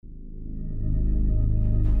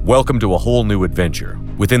Welcome to a whole new adventure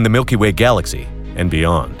within the Milky Way galaxy and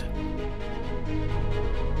beyond.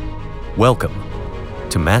 Welcome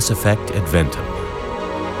to Mass Effect Adventum.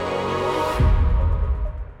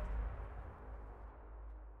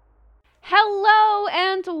 Hello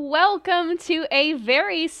and welcome to a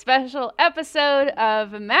very special episode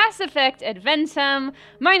of Mass Effect Adventum.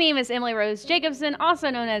 My name is Emily Rose Jacobson, also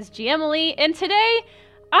known as GEmily, and today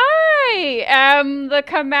I am the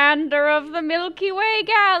commander of the Milky Way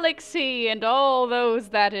galaxy and all those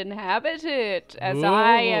that inhabit it, as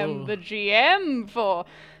I am the GM for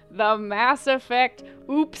the Mass Effect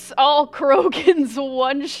Oops All Krogans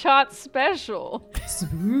one-shot special.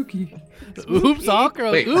 Spooky. Oops, all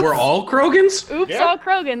Krogans. Wait, we're all Krogans? Oops All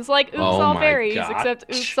Krogans, like Oops All my Berries, God. except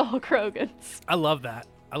Oops All Krogans. I love that.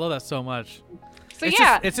 I love that so much. So it's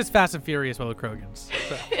yeah, it's just Fast and Furious with Krogans.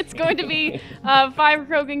 So. it's going to be 5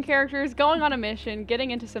 Krogan characters going on a mission,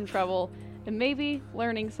 getting into some trouble, and maybe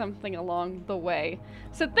learning something along the way.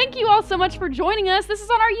 So thank you all so much for joining us. This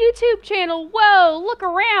is on our YouTube channel. Whoa, look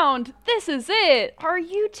around. This is it, our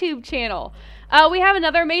YouTube channel. We have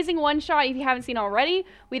another amazing one-shot if you haven't seen already.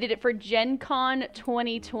 We did it for Gen Con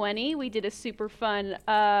 2020. We did a super fun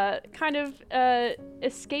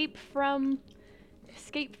escape from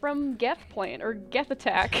Geth Plant or Geth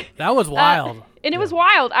Attack. That was wild. And it was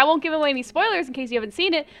wild. I won't give away any spoilers in case you haven't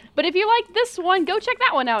seen it. But if you like this one, go check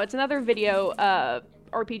that one out. It's another video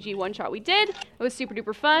RPG one-shot we did. It was super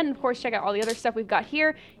duper fun. Of course, check out all the other stuff we've got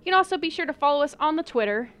here. You can also be sure to follow us on the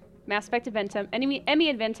Twitter, Mass Effect Adventum, Emmy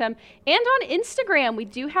Adventum, and on Instagram. We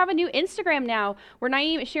do have a new Instagram now where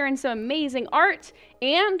Naeem is sharing some amazing art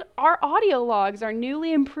and our audio logs, our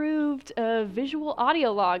newly improved visual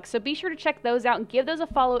audio logs. So be sure to check those out and give those a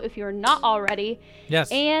follow if you're not already.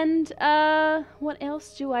 Yes. And what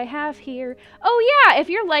else do I have here? Oh yeah, if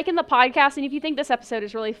you're liking the podcast and if you think this episode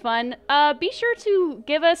is really fun, be sure to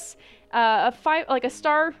give us a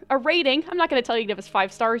rating. I'm not going to tell you to give us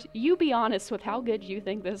 5 stars. You be honest with how good you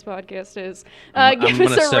think this podcast is. I'm Give going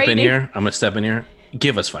us to a step rating. in here.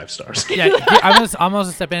 Give us 5 stars. Yeah, I'm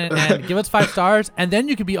gonna step in and give us 5 stars, and then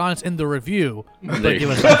you can be honest in the review. But give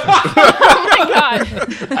us 5 stars. Oh my god.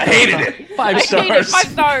 I hated it. 5 stars. I hate it. 5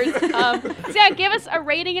 stars. So yeah, give us a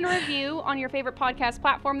rating and a review on your favorite podcast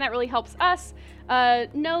platform. That really helps us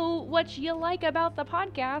know what you like about the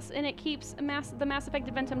podcast, and it keeps the Mass Effect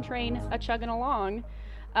Adventum train chugging along.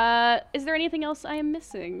 Is there anything else I am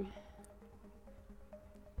missing?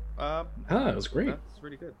 That was great. That's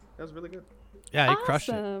pretty good. That was really good. Yeah, you crushed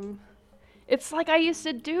it. Awesome. It's like I used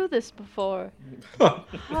to do this before.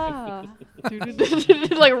 Ah.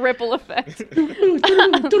 Like a ripple effect.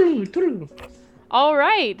 All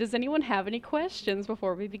right. Does anyone have any questions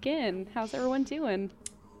before we begin? How's everyone doing?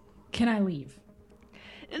 Can I leave?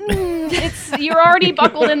 You're already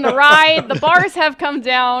buckled in the ride. The bars have come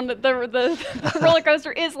down. The roller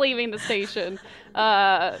coaster is leaving the station.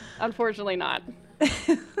 Unfortunately not.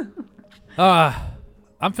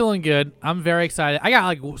 I'm feeling good. I'm very excited. I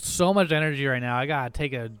got so much energy right now. I gotta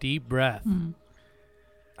take a deep breath.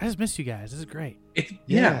 I just miss you guys. This is great.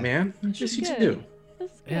 Yeah, man. Just you Good. too.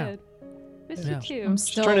 That's Yeah. good. Miss Yeah. you too. I'm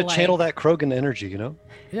Just still trying to channel that Krogan energy, you know?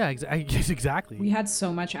 Yeah, exactly. We had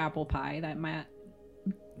so much apple pie that Matt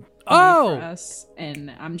made Oh! for us,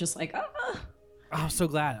 and I'm just like, I'm so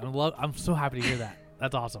glad. I'm so happy to hear that.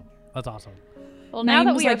 That's awesome. That's awesome. Well, now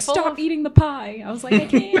that was we are like, full stop of, eating the pie. I was like, I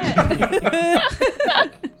can't.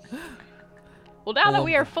 well, now that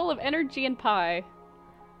we are full of energy and pie,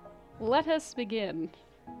 let us begin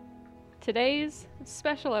today's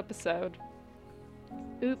special episode.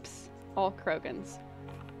 Oops, all Krogans.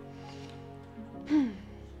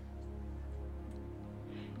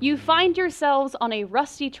 You find yourselves on a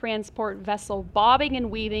rusty transport vessel bobbing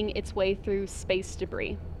and weaving its way through space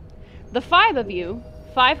debris. The 5 of you,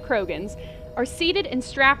 5 Krogans, are seated and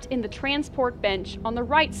strapped in the transport bench on the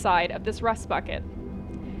right side of this rust bucket.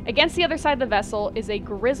 Against the other side of the vessel is a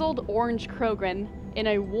grizzled orange Krogan in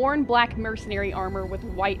a worn black mercenary armor with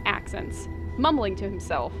white accents, mumbling to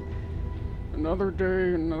himself. Another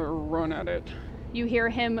day, another run at it. You hear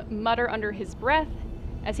him mutter under his breath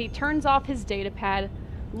as he turns off his datapad,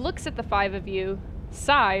 looks at the 5 of you,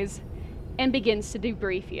 sighs, and begins to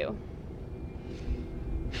debrief you.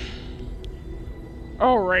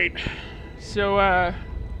 All right. So,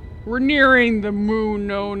 we're nearing the moon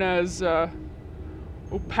known as,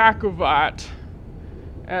 Opakovat.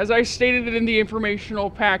 As I stated in the informational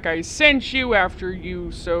pack I sent you after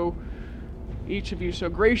each of you so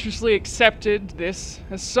graciously accepted this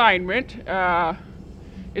assignment,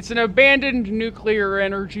 it's an abandoned nuclear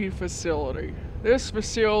energy facility. This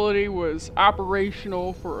facility was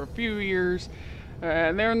operational for a few years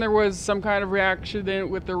And then there was some kind of accident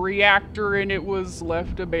with the reactor and it was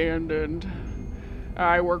left abandoned.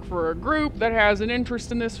 I work for a group that has an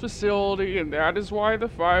interest in this facility, and that is why the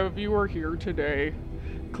 5 of you are here today.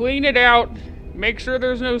 Clean it out, make sure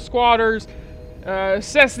there's no squatters,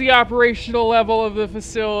 assess the operational level of the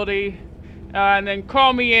facility, and then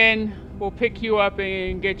call me in. We'll pick you up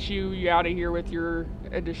and get you out of here with your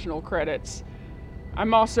additional credits.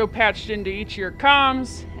 I'm also patched into each of your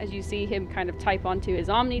comms. As you see him kind of type onto his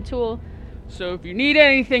Omni tool. So if you need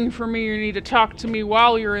anything from me or need to talk to me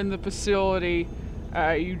while you're in the facility,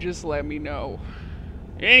 you just let me know.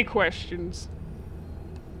 Any questions?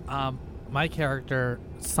 My character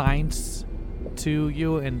signs to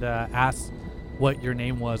you and asks what your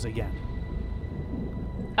name was again.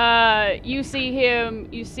 You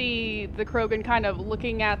see the Krogan kind of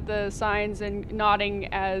looking at the signs and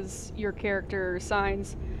nodding as your character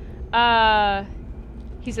signs.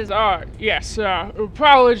 He says, yes,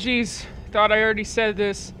 apologies. Thought I already said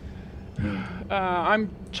this. I'm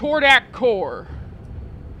Tordak Core.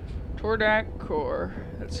 Tordak Core.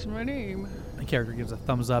 That's my name. My character gives a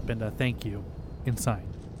thumbs up and a thank you in sign.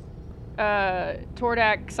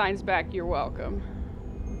 Tordak signs back, you're welcome.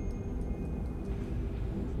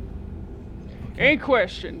 Any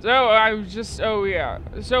questions? Yeah.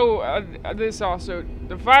 So, this also,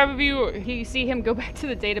 the 5 of you... You see him go back to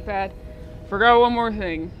the data pad. Forgot one more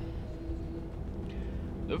thing.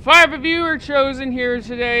 The 5 of you are chosen here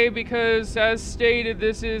today because, as stated,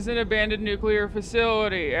 this is an abandoned nuclear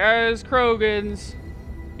facility. As Krogans,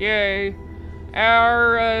 yay,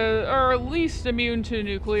 are least immune to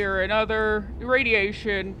nuclear and other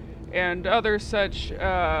radiation and other such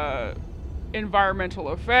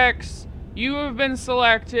environmental effects. You have been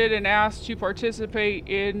selected and asked to participate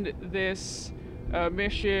in this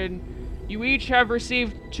mission. You each have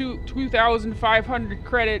received 2,500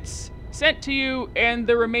 credits sent to you, and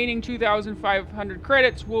the remaining 2,500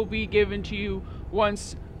 credits will be given to you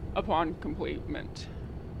once upon completion.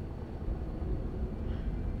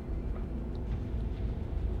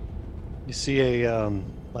 You see a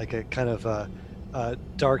kind of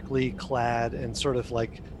darkly clad and sort of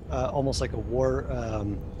like almost like a war,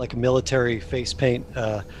 like a military face paint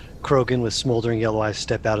Krogan with smoldering yellow eyes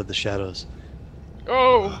step out of the shadows.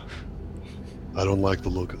 Oh! I don't like the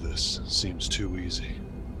look of this. Seems too easy.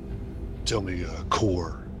 Tell me,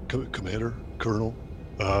 Core, Commander, Colonel,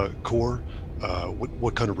 Core,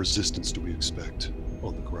 what kind of resistance do we expect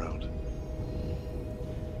on the ground?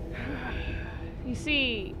 You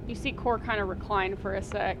see Core kind of recline for a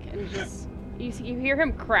sec and just you hear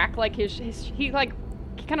him crack like he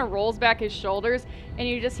kind of rolls back his shoulders, and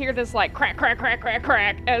you just hear this like crack crack crack crack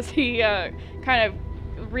crack as he kind of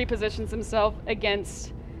repositions himself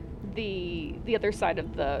against the other side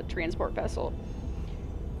of the transport vessel.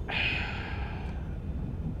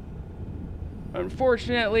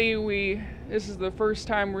 Unfortunately, this is the first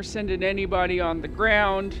time we're sending anybody on the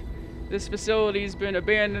ground. This facility's been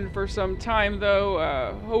abandoned for some time,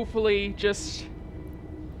 though. Hopefully just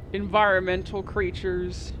environmental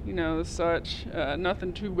creatures, such.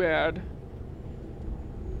 Nothing too bad.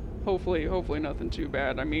 Hopefully nothing too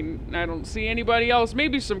bad. I mean, I don't see anybody else.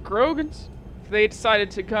 Maybe some Krogans. If they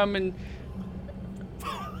decided to come and...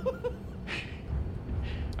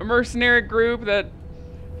 a mercenary group that,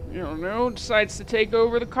 decides to take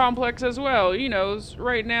over the complex as well.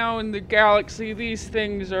 Right now in the galaxy, these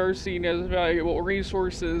things are seen as valuable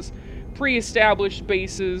resources. Pre-established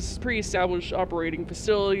bases, pre-established operating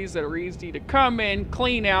facilities that are easy to come in,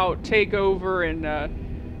 clean out, take over,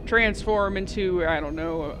 and transform into,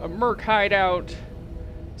 a merc hideout,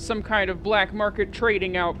 some kind of black market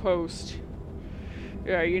trading outpost.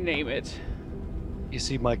 Yeah, you name it. You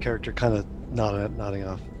see my character kind of nodding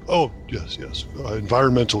off. Oh, yes.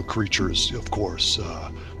 Environmental creatures, of course.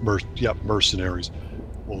 Mercenaries.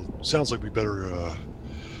 Well, sounds like we better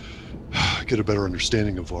get a better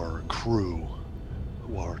understanding of our crew,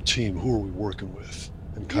 our team. Who are we working with?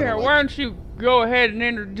 And why don't you go ahead and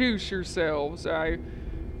introduce yourselves?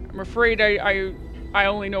 I'm afraid I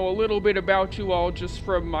only know a little bit about you all just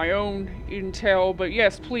from my own intel, but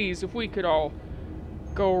yes, please, if we could all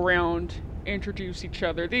go around, introduce each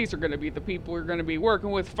other. These are going to be the people we're going to be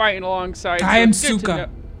working with, fighting alongside. I am Suka.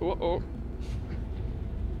 Uh-oh.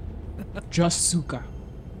 Just Suka.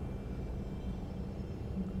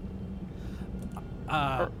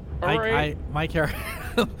 My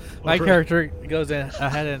character goes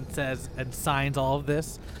ahead and says and signs all of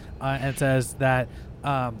this, and says that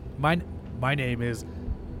my name is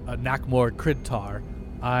Nakmor Kridtar.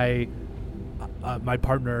 My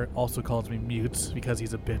partner also calls me Mute because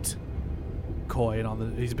he's a bit coy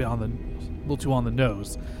and he's a bit a little too on the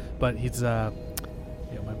nose, but he's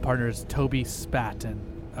partner is Toby Spat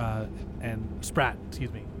and Spratt,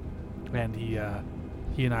 excuse me. And he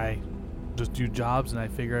and I just do jobs, and I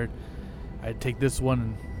figured I'd take this one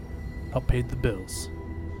and help pay the bills.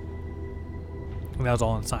 And that was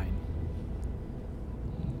all on sign.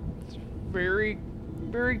 It's very,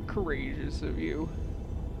 very courageous of you.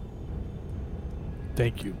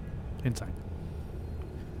 Thank you. Inside.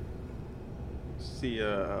 See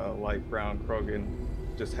a light brown Krogan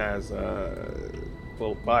just has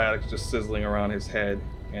full biotics just sizzling around his head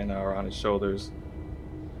and around his shoulders.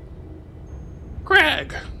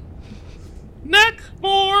 Crag!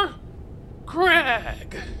 Neckmore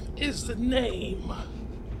Crag is the name.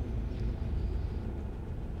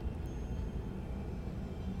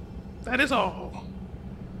 That is all.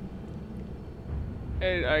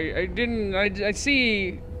 I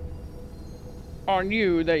see on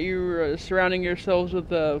you that you're surrounding yourselves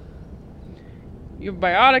with your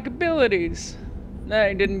biotic abilities.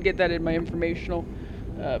 I didn't get that in my informational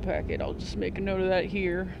packet. I'll just make a note of that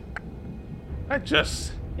here. I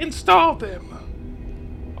just installed them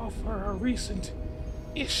for a recent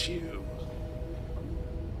issue.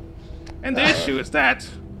 And the issue is that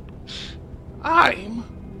I'm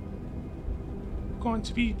going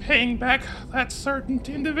to be paying back that certain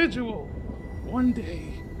individual one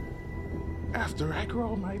day after I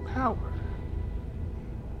grow my power.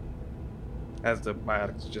 As the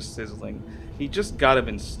biotics just sizzling, he just got him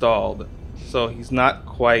installed, so he's not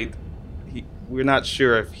quite. We're not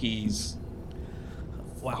sure if he's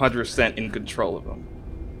 100% in control of them.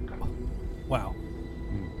 Wow.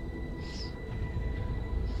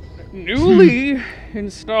 Newly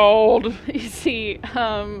installed. You see,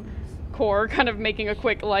 Core kind of making a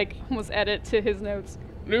quick, almost edit to his notes.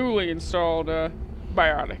 Newly installed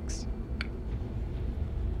biotics.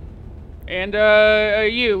 And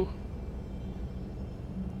you.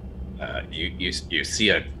 You see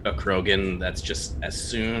a Krogan that's just as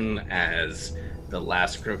soon as the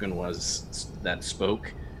last Krogan was that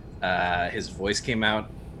spoke, his voice came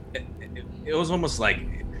out. It was almost like,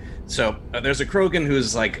 so there's a Krogan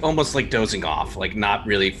who's almost dozing off, not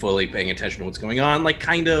really fully paying attention to what's going on,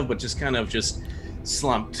 kind of, but just kind of just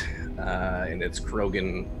slumped in its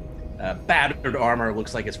Krogan battered armor.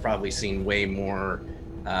 Looks like it's probably seen way more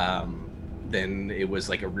than it was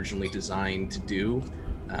originally designed to do.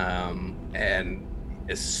 And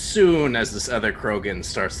as soon as this other Krogan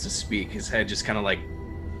starts to speak, his head just kind of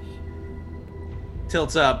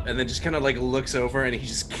tilts up and then just kind of looks over, and he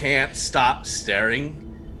just can't stop staring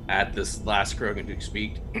at this last Krogan to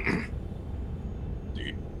speak.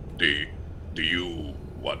 Do you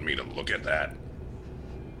want me to look at that?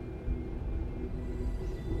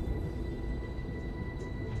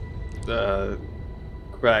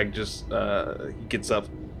 Crag just he gets up.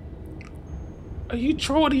 Are you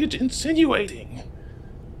insinuating?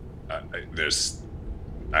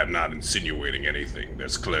 I'm not insinuating anything.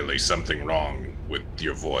 There's clearly something wrong with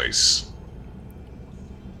your voice.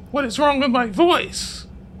 What is wrong with my voice?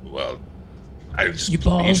 Well, I just... Your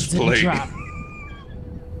balls didn't drop.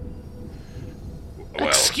 Well,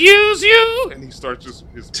 excuse you? And he starts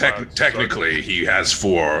technically, he has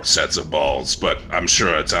 4 sets of balls, but I'm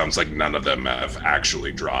sure it sounds like none of them have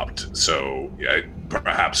actually dropped. So,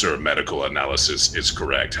 perhaps your medical analysis is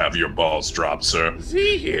correct. Have your balls dropped, sir?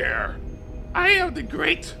 See here. I am the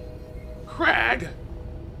great Crag,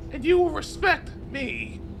 and you will respect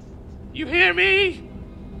me. You hear me?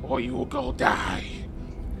 Or you will go die.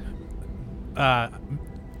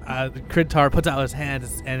 Kridtar puts out his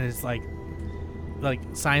hands and is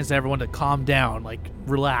signs to everyone to calm down,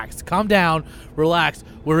 relax, calm down, relax.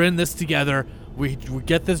 We're in this together. We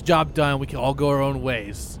get this job done. We can all go our own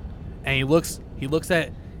ways. And he looks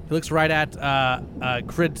right at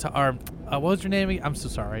Kridtar. What was your name? I'm so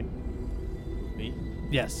sorry. Me?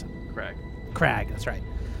 Yes. Crag. That's right.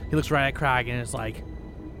 He looks right at Crag and is like,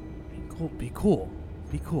 be cool.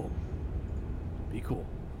 I'm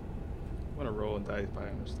gonna roll and die by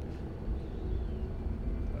understanding.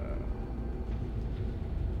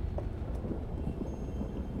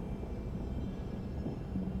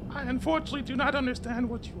 I unfortunately do not understand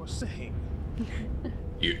what you are saying.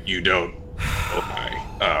 You don't? Okay.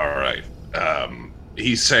 All right.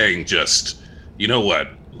 He's saying just, you know what?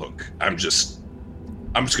 Look, I'm just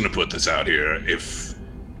gonna put this out here. If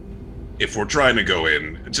we're trying to go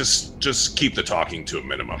in, just keep the talking to a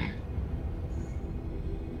minimum.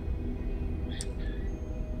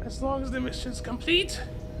 As long as the mission's complete,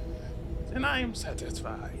 then I am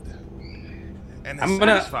satisfied. And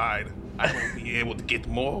satisfied, I will be able to get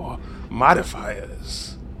more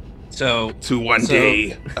modifiers. To one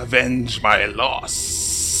day avenge my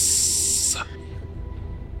loss.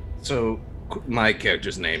 So my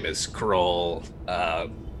character's name is Kroll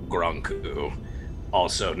Grunku,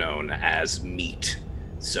 also known as Meat.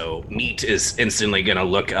 So Meat is instantly going to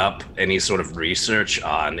look up any sort of research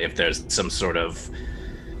on if there's some sort of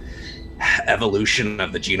evolution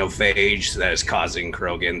of the genophage that is causing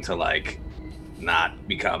Krogan to like not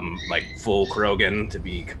become like full Krogan, to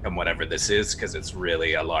become whatever this is, because it's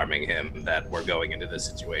really alarming him that we're going into this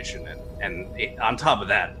situation. And on top of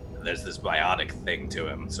that, there's this biotic thing to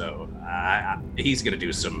him. So he's going to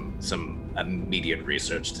do some immediate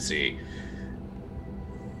research to see.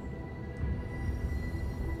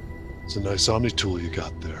 It's a nice Omni tool you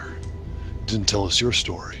got there. Didn't tell us your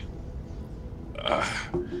story.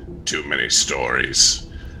 Too many stories.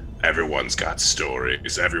 Everyone's got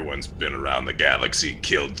stories. Everyone's been around the galaxy,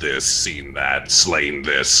 killed this, seen that, slain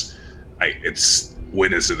this.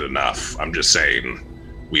 When is it enough? I'm just saying,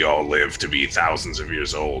 we all live to be thousands of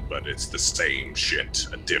years old, but it's the same shit,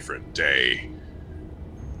 a different day.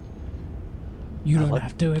 You don't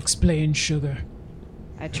have to explain, sugar.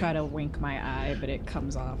 I try to wink my eye, but it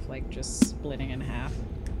comes off like just splitting in half.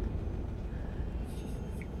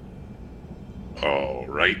 All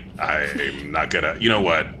right, I'm not gonna. You know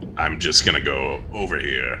what? I'm just gonna go over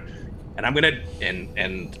here, and I'm gonna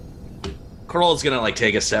and Kroll's gonna like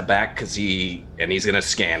take a step back because he's gonna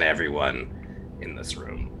scan everyone in this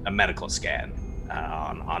room, a medical scan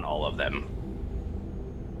on all of them.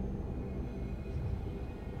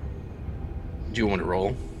 Do you want to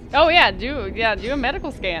roll? Oh yeah, do a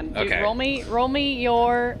medical scan. Dude, okay. Roll me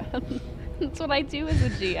your. That's what I do as a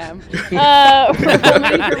GM. Roll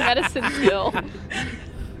me your medicine skill.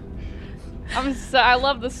 I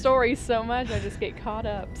love the story so much. I just get caught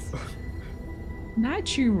up.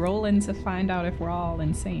 Not you rolling to find out if we're all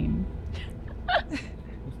insane.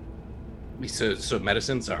 So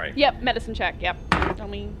medicine. Sorry. Yep, medicine check. Yep. Tell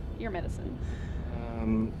me your medicine.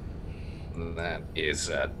 That is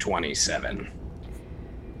 27.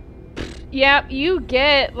 Yeah, you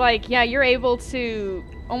get you're able to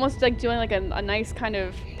almost like doing like a nice kind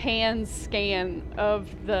of pan scan of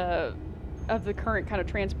the current kind of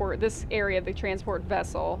transport, this area of the transport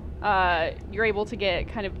vessel. You're able to get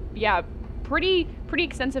kind of pretty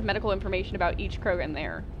extensive medical information about each Krogan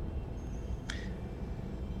there.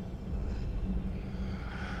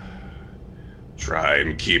 Try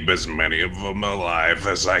and keep as many of them alive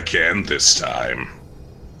as I can this time.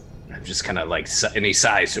 I'm just kind of like, and he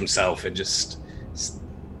sighs to himself and just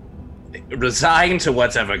resigned to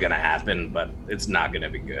what's ever gonna happen, but it's not gonna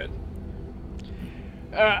be good.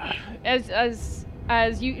 As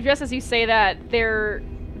you say that, the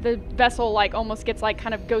vessel like almost gets like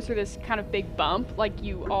kind of goes through this kind of big bump, like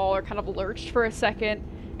you all are kind of lurched for a second,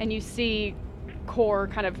 and you see Core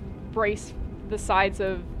kind of brace the sides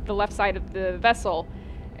of the left side of the vessel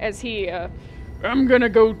as he I'm gonna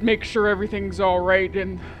go make sure everything's all right,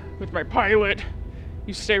 and with my pilot,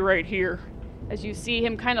 you stay right here. As you see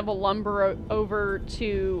him kind of lumber over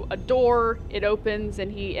to a door, it opens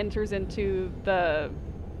and he enters into the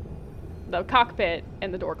cockpit,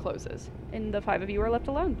 and the door closes, and the 5 of you are left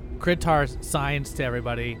alone. Kritar signs to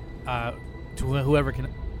everybody, to whoever can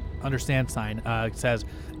understand sign, says,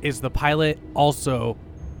 "Is the pilot also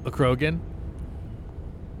a Krogan?"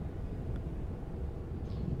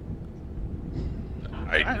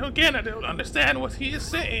 I don't understand what he is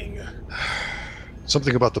saying.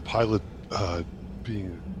 Something about the pilot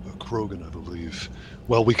being a Krogan, I believe.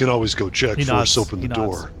 Well, we can always go check. He First, nods. open the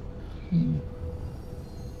door.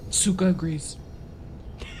 Suka agrees.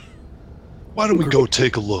 Why don't we go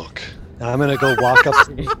take a look? I'm gonna go walk up.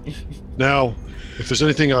 Now, if there's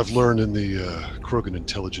anything I've learned in the Krogan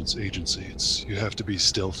Intelligence Agency, it's you have to be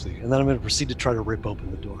stealthy. And then I'm gonna proceed to try to rip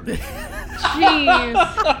open the door. Jeez.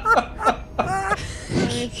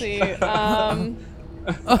 Let me see. It's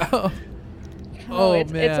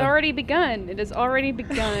already begun. It has already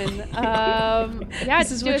begun.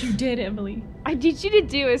 This is what you did, Emily. I need you to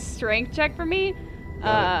do a strength check for me. Do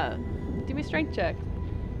a strength check.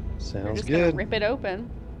 Sounds We're just good. gonna rip it open.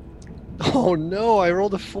 Oh no, I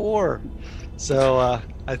rolled a 4. So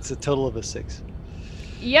it's a total of a 6.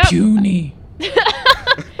 Yep. Puny.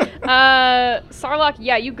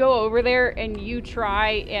 Sarlacc, you go over there and you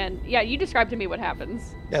try and you describe to me what happens.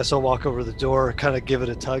 Yeah, so I'll walk over the door, kind of give it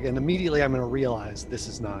a tug, and immediately I'm gonna realize this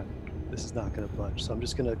is not gonna budge. So I'm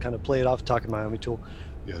just gonna kind of play it off, talking my Omni tool.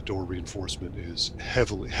 Yeah, door reinforcement is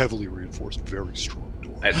heavily reinforced, very strong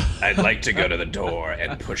door. I'd like to go to the door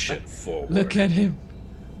and push it forward. Look at him.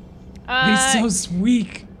 He's so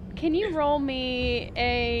weak. Can you roll me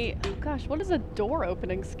a? Oh gosh, what is a door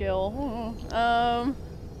opening skill? I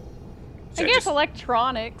guess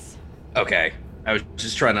electronics. Okay, I was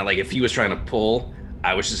just trying to if he was trying to pull,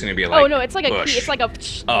 I was just gonna be like. Oh no, it's like push. a key. It's like a.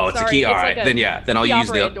 Oh, it's a key. All right, then I'll use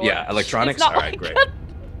the electronics. It's not All right, great.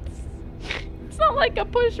 It's not like a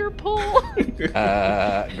push or pull.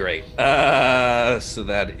 Great. So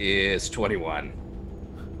that is 21.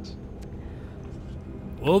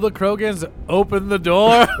 Will the Krogans open the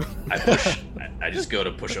door? I just go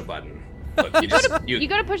to push a button. Look, you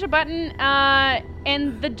go to push a button,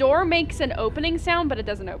 and the door makes an opening sound, but it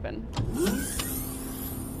doesn't open.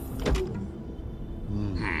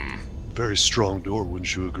 Very strong door,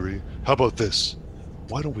 wouldn't you agree? How about this?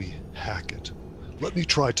 Why don't we hack it? Let me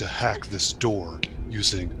try to hack this door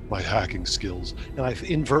using my hacking skills. And I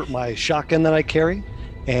invert my shotgun that I carry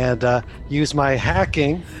and use my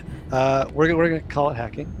hacking. We're going to call it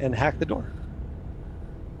hacking and hack the door.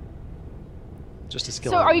 Just a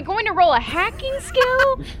skill. So are you going to roll a hacking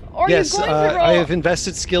skill? Or yes, are you going to roll... I have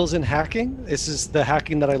invested skills in hacking. This is the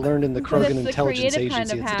hacking that I learned in the Krogan Intelligence Agency.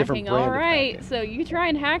 Kind of it's hacking. a different brand All right, of hacking. so you try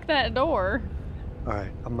and hack that door. All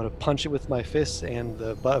right, I'm going to punch it with my fists and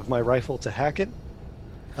the butt of my rifle to hack it.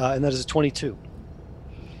 And that is a 22.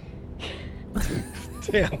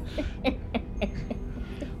 Damn.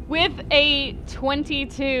 With a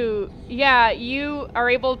 22, yeah, you are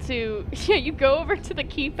able to. Yeah, you go over to the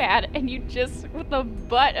keypad and you just, with the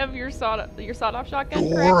butt of your sawed-off shotgun.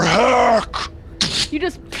 Door hack! You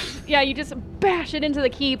just bash it into the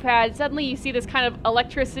keypad. Suddenly, you see this kind of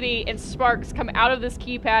electricity and sparks come out of this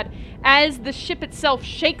keypad as the ship itself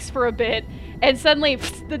shakes for a bit, and suddenly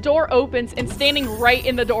the door opens, and standing right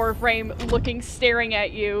in the door frame, staring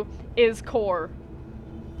at you, is Core.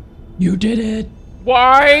 You did it.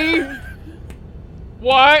 Why?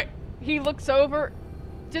 What? He looks over,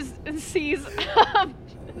 just sees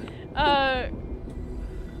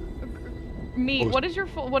Meat. What is your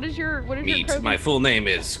Meat. Krogan? My full name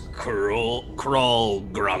is Krull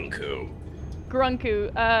Grunku.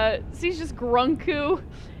 Grunku. Sees just Grunku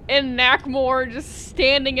and Nakmor just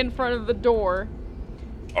standing in front of the door.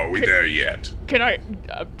 Are we there yet? Can I?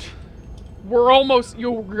 We're almost.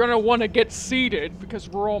 You're gonna want to get seated because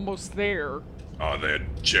we're almost there. Are there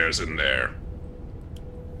chairs in there?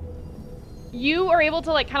 You are able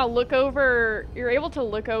to kind of look over. You're able to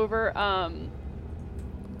look over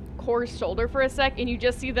Core's shoulder for a sec, and you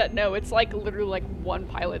just see that it's literally one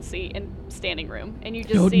pilot seat and standing room, and you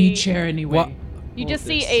just don't see need chair anyway. What? You just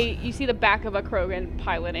see you see the back of a Krogan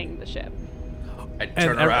piloting the ship. I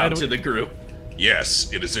turn around to the group.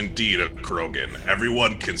 Yes, it is indeed a Krogan.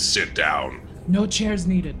 Everyone can sit down. No chairs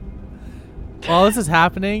needed. While this is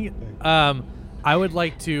happening, I would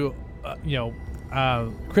like to,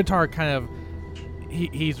 Kritar kind of,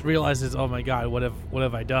 he realizes, oh my god, what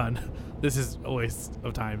have I done? This is a waste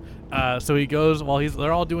of time. So he goes, while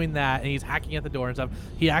they're all doing that, and he's hacking at the door and stuff.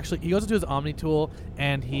 He goes into his Omni tool,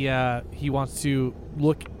 and he wants to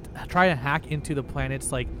try to hack into the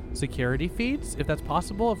planet's security feeds, if that's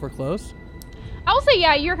possible, if we're close. I'll say,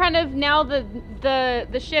 yeah, you're kind of now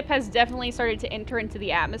the ship has definitely started to enter into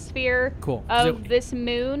the atmosphere of this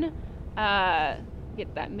moon.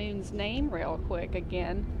 Get that moon's name real quick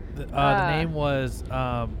again. The name was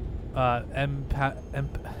Opakavat.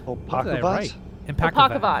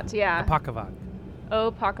 Opakavat, yeah. Opakavat.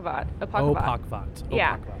 Opakavat.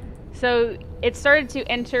 Yeah. So it started to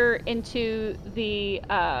enter into the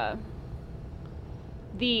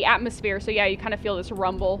atmosphere. So yeah, you kind of feel this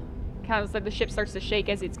rumble. Kind of like the ship starts to shake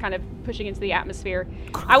as it's kind of pushing into the atmosphere.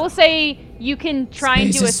 I will say you can try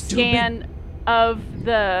and do a scan of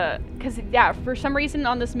because for some reason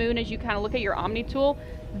on this moon, as you kind of look at your Omni tool,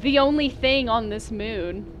 the only thing on this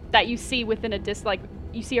moon that you see within a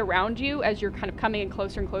you see around you as you're kind of coming in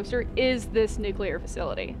closer and closer is this nuclear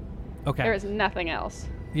facility. Okay. There is nothing else.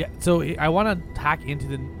 Yeah. So I want to hack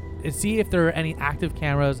into see if there are any active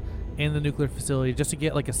cameras in the nuclear facility, just to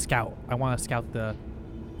get a scout. I want to scout the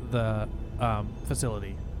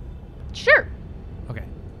facility. Sure. Okay.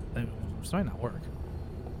 This might not work.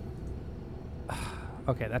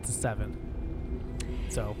 Okay, that's a 7.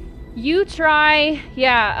 So. You try,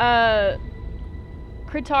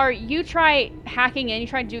 Kritar, you try hacking in. You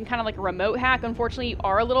try doing kind of a remote hack. Unfortunately, you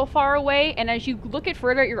are a little far away, and as you look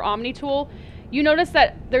further at your Omni tool, you notice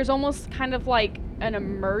that there's almost kind of an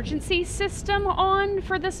emergency system on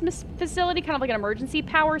for this facility, kind of an emergency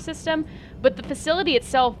power system, but the facility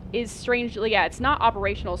itself is strangely, it's not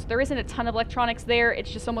operational, so there isn't a ton of electronics there. It's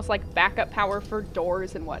just almost like backup power for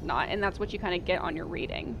doors and whatnot, and that's what you kind of get on your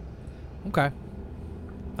reading. Okay.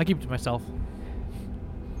 I keep it to myself.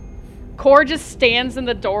 Core just stands in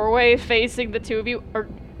the doorway facing the two of you. Are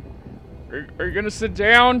you gonna sit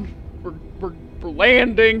down? We're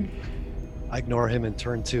landing. I ignore him and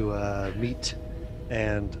turn to Meat,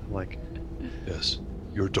 and I'm like, yes,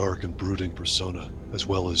 your dark and brooding persona as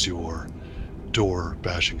well as your door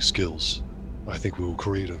bashing skills, I think we will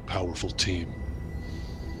create a powerful team.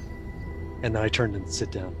 And then I turned and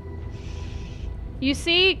sit down. You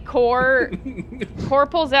see Core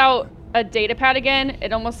pulls out a data pad again.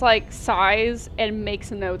 It almost like sighs and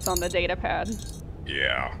makes notes on the data pad.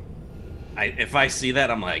 Yeah. If I see that,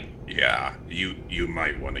 I'm like, Yeah, you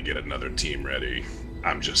might want to get another team ready.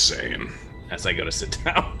 I'm just saying. as I go to sit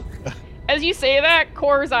down. As you say that,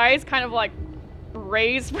 Core's eyes kind of like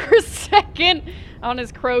raise for a second on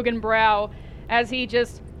his Krogan brow as he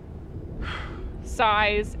just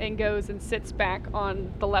sighs and goes and sits back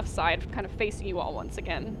on the left side, kind of facing you all once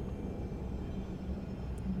again.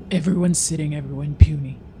 Everyone's sitting, everyone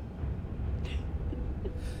puny.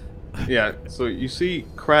 Yeah, so you see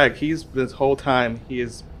Crag, this whole time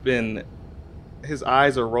his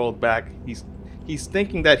eyes are rolled back. He's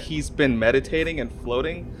thinking that he's been meditating and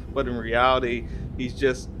floating, but in reality, he's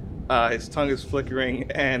just his tongue is flickering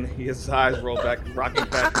and his eyes roll back, rocking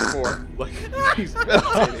back and forth like he's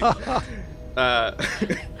meditating.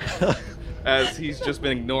 As he's just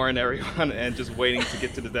been ignoring everyone and just waiting to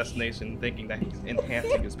get to the destination, thinking that he's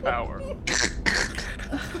enhancing his power.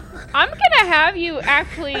 I'm gonna have you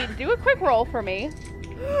actually do a quick roll for me.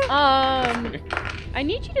 I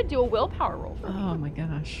need you to do a willpower roll for me. Oh my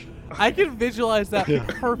gosh. I can visualize that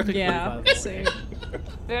perfectly. Yeah, by the way. same.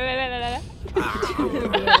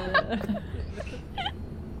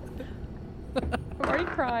 I'm already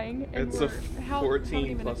crying. And It's a how 14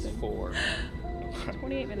 many plus minutes in? 4.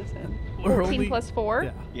 28 minutes in. We're 14 only- plus 4?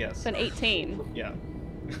 Yeah. Yes. It's an 18. Yeah.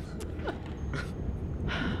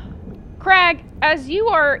 Crag, as you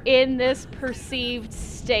are in this perceived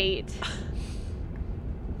state,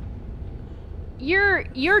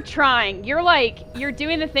 you're trying. You're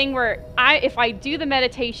doing the thing where if I do the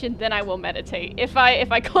meditation, then I will meditate. If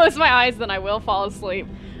I close my eyes, then I will fall asleep.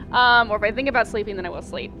 Or if I think about sleeping, then I will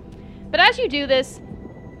sleep. But as you do this,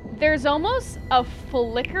 there's almost a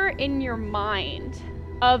flicker in your mind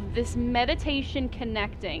of this meditation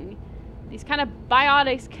connecting, these kind of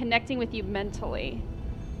biotics connecting with you mentally.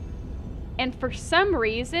 And for some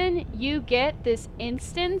reason, you get this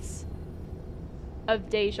instance of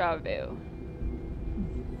deja vu.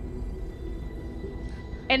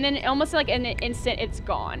 And then almost like in an instant, it's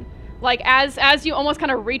gone. Like as you almost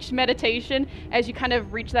kind of reach meditation, as you kind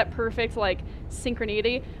of reach that perfect like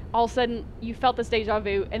synchronity, all of a sudden you felt this deja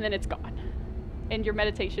vu and then it's gone. And your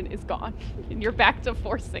meditation is gone. And you're back to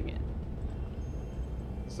forcing it.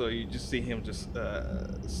 So you just see him just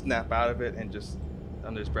snap out of it and just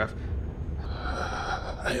under his breath.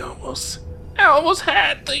 I almost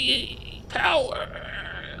had the power.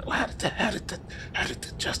 How did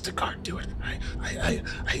the Justicar do it?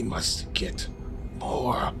 I must get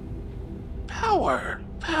more power.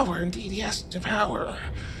 Power, indeed, yes, the power.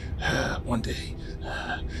 One day,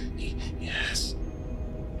 yes.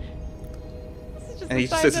 And he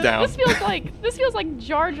sits down. This feels like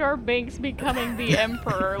Jar Jar Binks becoming the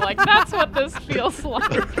Emperor. Like that's what this feels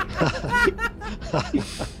like.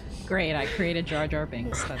 Great, I created Jar Jar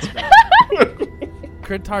Binks. That's great.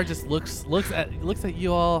 Krentar just looks at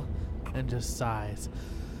you all and just sighs.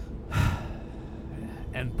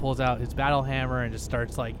 And pulls out his battle hammer and just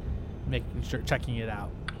starts like checking it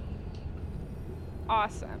out.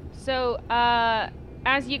 Awesome. So,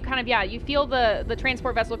 as you kind of, you feel the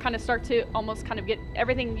transport vessel kind of start to almost kind of get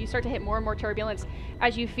everything, you start to hit more and more turbulence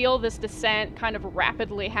as you feel this descent kind of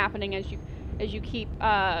rapidly happening as you keep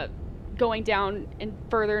going down and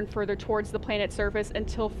further towards the planet's surface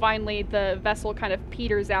until finally the vessel kind of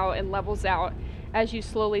peters out and levels out as you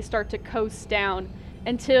slowly start to coast down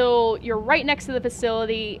until you're right next to the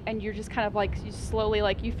facility and you're just kind of like, you slowly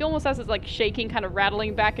like, you feel almost as it's like shaking, kind of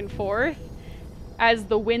rattling back and forth as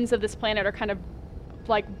the winds of this planet are kind of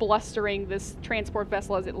like blustering this transport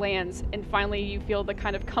vessel as it lands, and finally you feel the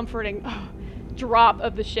kind of comforting drop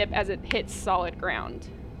of the ship as it hits solid ground.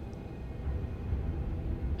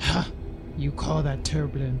 Ha! You call that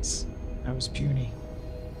turbulence? That was puny.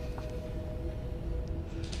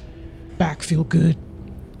 Back feel good.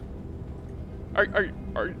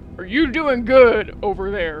 Are you doing good over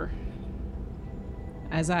there?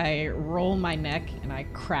 As I roll my neck and I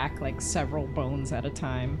crack like several bones at a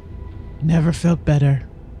time. Never felt better.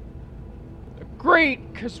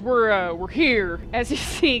 Great, cause we're here. As you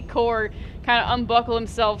see Core kind of unbuckle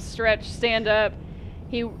himself, stretch, stand up,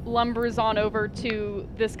 he lumbers on over to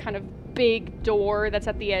this kind of big door that's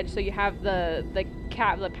at the edge. So you have the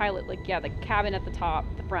pilot, the cabin at the top,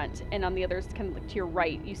 the front, and on the other, kind of like to your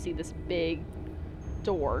right, you see this big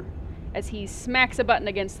door. As he smacks a button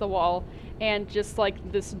against the wall, and just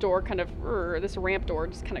like this door kind of, this ramp door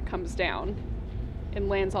just kind of comes down and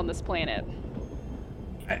lands on this planet.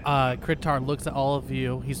 Kritar looks at all of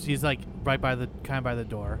you. He's like right by the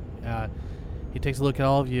door. He takes a look at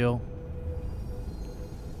all of you.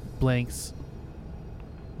 Blinks.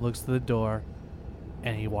 Looks to the door,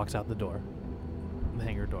 and he walks out the door. The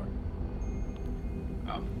hangar door.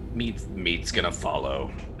 Meat's gonna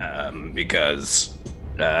follow because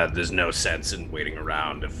there's no sense in waiting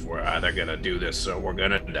around if we're either gonna do this or we're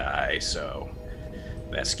gonna die. So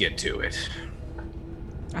let's get to it.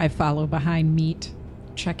 I follow behind Meat,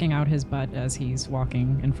 checking out his butt as he's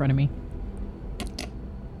walking in front of me.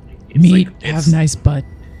 Meat, have nice butt.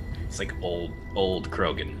 It's like old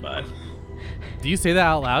Krogan butt. Do you say that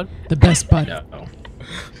out loud? The best butt. No.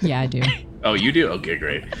 Yeah, I do. Oh, you do? Okay,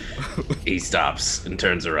 great. He stops and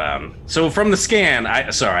turns around. So from the scan, I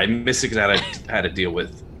missed it because I had to deal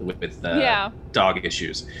with dog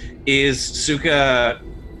issues. Is Suka?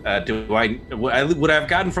 Would I have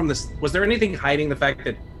gotten from this? Was there anything hiding the fact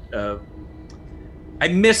that I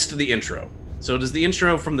missed the intro? So does the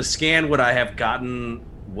intro from the scan? Would I have gotten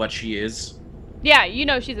what she is? Yeah, you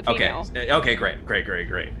know she's a female. Okay, great.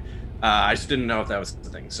 I just didn't know if that was the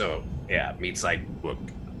thing. So yeah, Meat's like, look,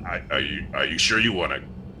 are you sure you want to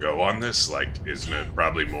go on this? Like, isn't it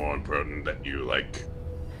probably more important that you like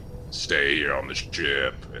stay here on the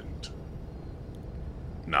ship and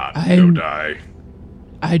not go die?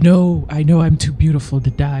 I know I'm too beautiful to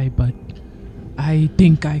die, but I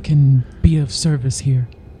think I can be of service here.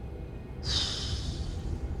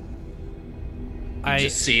 I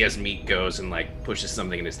just see as Meat goes and like pushes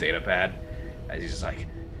something in his data pad, as he's just like,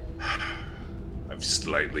 I've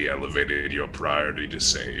slightly elevated your priority to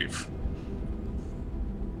save.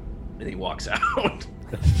 And he walks out.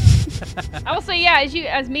 I will say, yeah, as you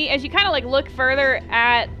kind of like look further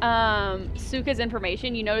at Suka's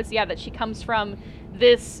information, you notice, that she comes from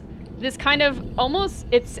this kind of almost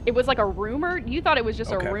it was like a rumor. You thought it was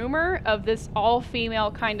just a rumor of this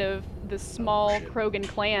all-female kind of this small Krogan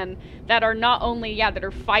clan that are not only that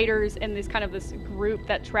are fighters in this kind of this group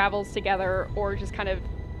that travels together or just kind of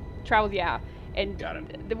travels and got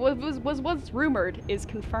it. What's rumored is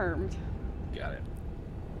confirmed. Got it.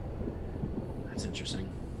 That's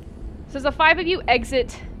interesting. So as the five of you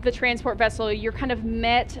exit the transport vessel, you're kind of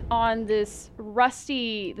met on this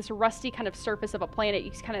rusty kind of surface of a planet.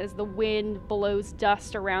 You kind of, as the wind blows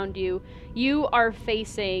dust around you, you are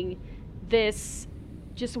facing this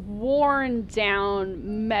just worn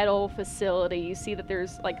down metal facility. You see that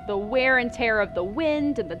there's like the wear and tear of the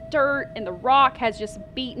wind and the dirt and the rock has just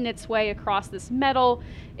beaten its way across this metal.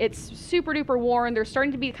 It's super duper worn. There's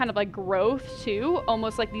starting to be kind of like growth too,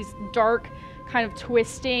 almost like these dark kind of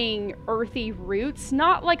twisting earthy roots,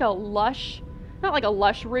 not like a lush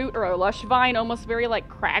root or a lush vine, almost very like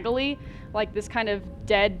craggly, like this kind of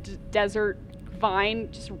dead desert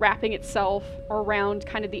vine just wrapping itself around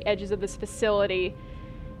kind of the edges of this facility.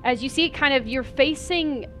 As you see it kind of, you're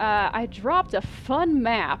facing, I dropped a fun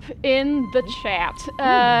map in the chat.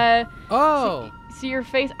 So your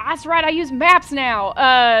face, that's right, I use maps now.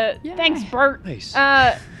 Thanks, Bert. Nice.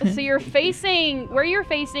 So you're facing, where you're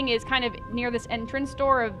facing is kind of near this entrance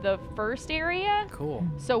door of the first area. Cool.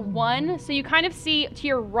 So you kind of see to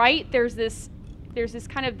your right, there's this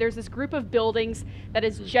group of buildings that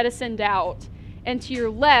is jettisoned out. And to your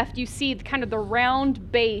left, you see kind of the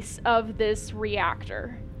round base of this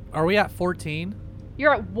reactor. Are we at 14?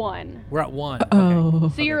 You're at 1. We're at 1.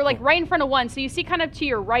 Oh. So you're like right in front of 1. So you see kind of to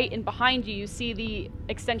your right and behind you, you see the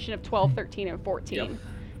extension of 12, 13, and 14. Yep.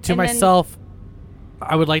 To myself,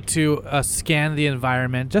 I would like to scan the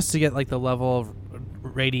environment just to get like the level of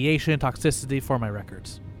radiation, toxicity for my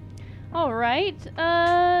records. All right.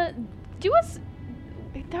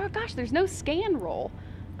 There's no scan roll.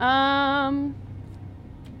 That'd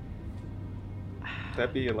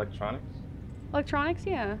be electronics? Electronics,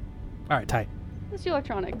 yeah. All right, tight. Let's do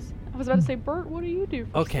electronics. I was about to say, Bert, what do you do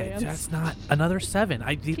for scans? That's not another 7.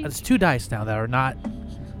 It's 2 dice now that are not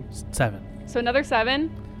 7. So another 7.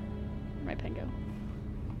 Where'd my pen go?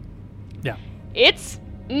 Yeah.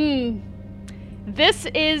 This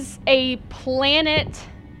is a planet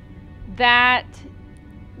that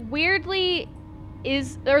weirdly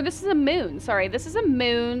this is a moon. Sorry, this is a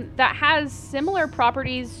moon that has similar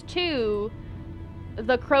properties to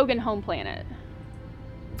the Krogan home planet.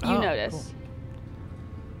 You notice. Cool.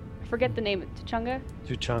 I forget the name. Tuchanka,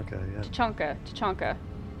 yeah. Tuchanka.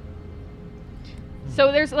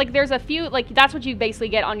 So there's a few, that's what you basically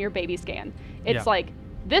get on your baby scan. It's like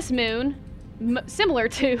this moon, similar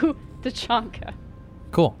to Tuchanka.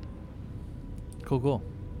 Cool.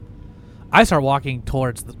 I start walking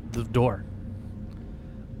towards the door.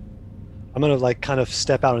 I'm gonna kind of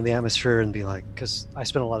step out in the atmosphere and be like, because I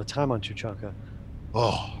spent a lot of time on Tuchanka.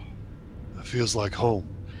 Oh, that feels like home.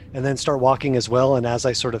 and then start walking as well. And as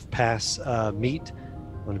I sort of pass Meat,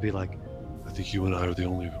 I'm going to be like, I think you and I are the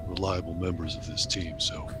only reliable members of this team,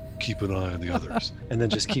 so keep an eye on the others. and then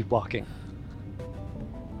just keep walking.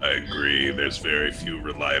 I agree. There's very few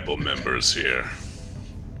reliable members here.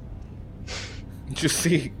 You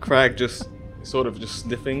see Crag just sort of just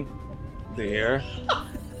sniffing the air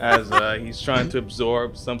as he's trying to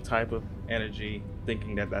absorb some type of energy,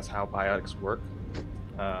 thinking that that's how biotics work.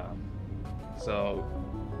 So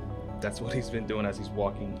that's what he's been doing as he's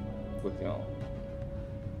walking with y'all.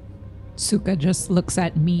 Suka just looks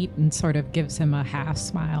at Meat and sort of gives him a half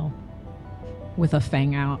smile with a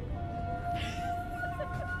fang out.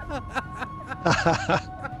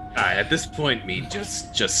 At this point, Meat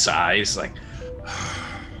just sighs like,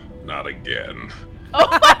 Not again. Oh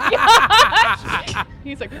my gosh!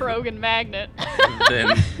 He's a Krogan magnet.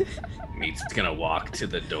 Then Meat's gonna walk to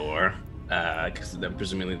the door, because then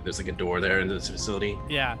presumably there's like a door there into this facility.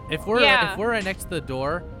 Yeah, if we're right next to the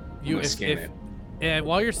door,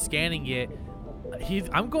 while you're scanning it,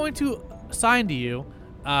 I'm going to assign to you.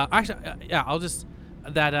 Actually, yeah, I'll just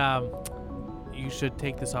that you should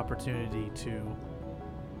take this opportunity to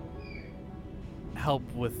help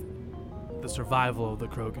with the survival of the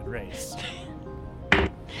Krogan race.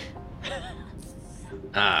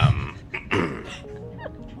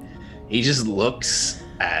 He just looks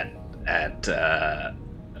at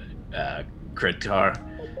Kritar,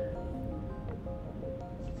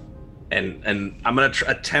 and I'm gonna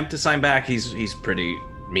attempt to sign back. Meat's pretty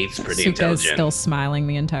Suka's intelligent. Still smiling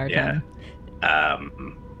the entire time.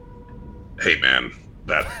 Hey man,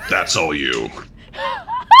 that's all you.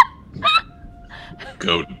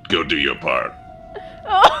 Go do your part.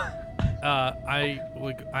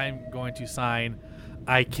 I'm going to sign.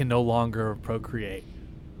 I can no longer procreate.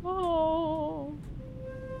 Oh.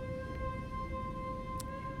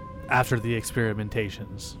 After the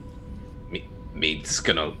experimentations. Meat's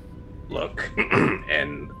gonna look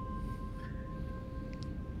and.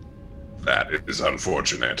 That is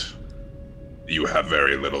unfortunate. You have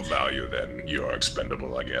very little value then. You are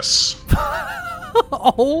expendable, I guess.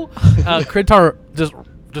 Kritar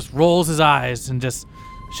just rolls his eyes and just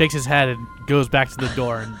shakes his head and goes back to the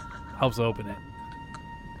door and helps open it.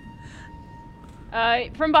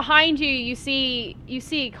 From behind you, you see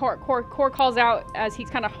Kor calls out as he's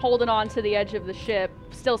kind of holding on to the edge of the ship,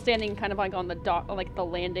 still standing kind of like on the dock, like the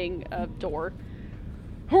landing door.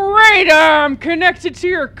 Alright, I'm connected to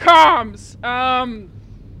your comms.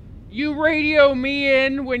 You radio me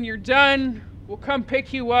in when you're done. We'll come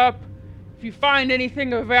pick you up. If you find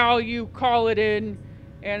anything of value, call it in,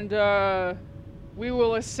 and we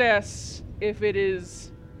will assess if it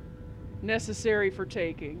is necessary for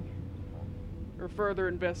taking or further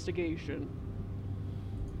investigation.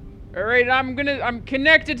 Alright, I'm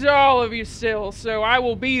connected to all of you still, so I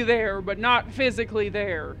will be there, but not physically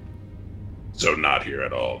there. So not here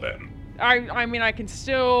at all then. I mean, I can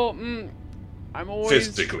still. I'm always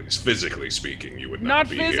physically speaking, you would not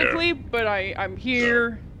be here. Not physically, but I'm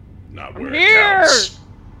here. So, not I'm where here. It counts.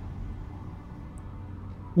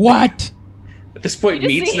 What? At this point, you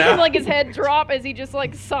Meat's see now. him, like his head drop as he just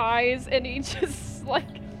like sighs, and he just like.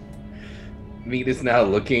 Meat is now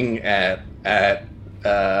looking at the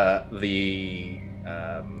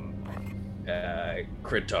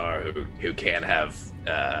Kritar who can't have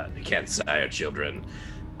can't sire children.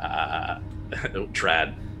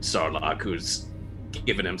 Trad Sarlocke, who's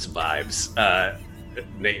giving him some vibes.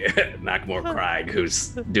 Nakmor Crag, who's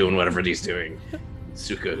doing whatever he's doing.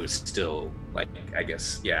 Suka, who's still like, I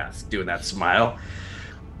guess, doing that smile.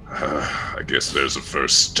 I guess there's a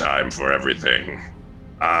first time for everything.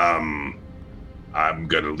 I'm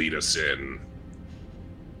gonna lead us in.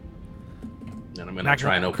 And I'm gonna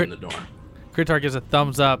try and open the door. Kritar gives a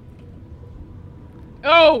thumbs up.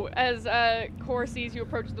 Oh, as Kor sees you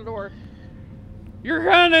approach the door. You're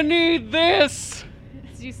gonna need this.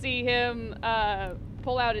 As you see him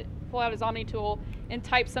pull out his Omni tool and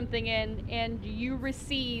type something in, and you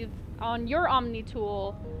receive on your Omni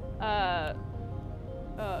tool,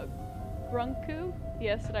 Grunku.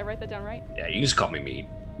 Yes, did I write that down right? Yeah, you just call me Meat.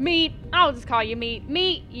 Meat. I'll just call you Meat.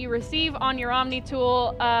 Meat. You receive on your Omni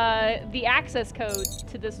tool the access code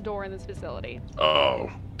to this door in this facility.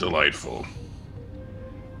 Oh, delightful.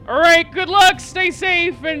 All right. Good luck. Stay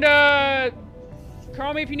safe, and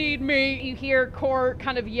call me if you need me. You hear Kor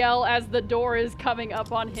kind of yell as the door is coming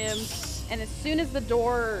up on him, and as soon as the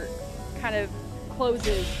door kind of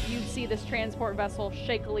closes, you see this transport vessel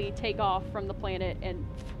shakily take off from the planet and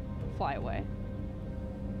fly away.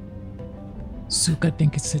 Suka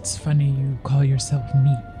thinks it's funny you call yourself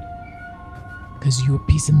meat. Cause you a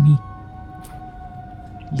piece of meat.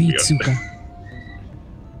 Lead, Yeah. Suka.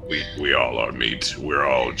 We all are meat. We're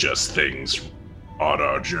all just things on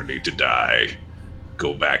our journey to die.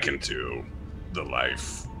 Go back into the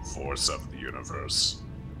life force of the universe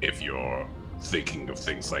if you're thinking of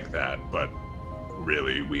things like that. But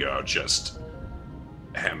really, we are just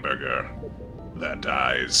hamburger that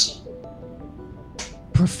dies.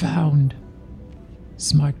 Profound.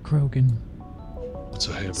 Smart Krogan. It's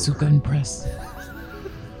a hamburger. Sugan Press.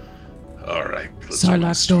 All right.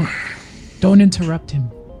 Sarlacc, don't interrupt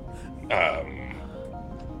him.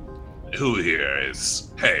 Who here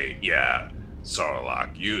is... Hey, yeah,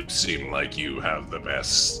 Sarlacc, you seem like you have the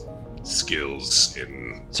best skills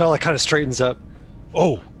in... Sarlacc kind of straightens up.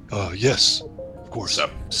 Oh, yes, of course.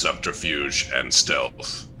 Subterfuge and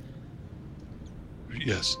stealth.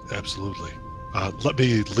 Yes, absolutely. Let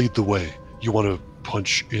me lead the way. You want to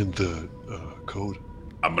punch in the code?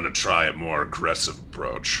 I'm going to try a more aggressive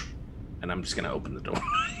approach. And I'm just going to open the door.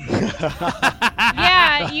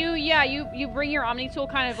 You bring your Omni tool,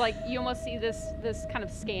 kind of like you almost see this kind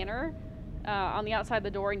of scanner on the outside of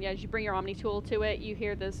the door, and as you bring your Omni tool to it, you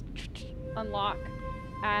hear this unlock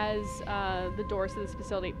as the doors to this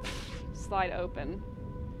facility slide open.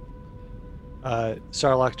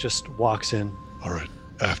 Sarlacc just walks in. All right,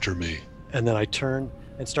 after me. And then I turn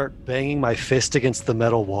and start banging my fist against the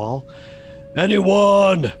metal wall.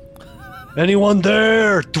 Anyone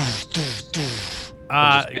there?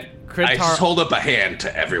 I just hold up a hand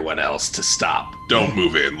to everyone else to stop. Don't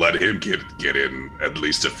move in. Let him get in at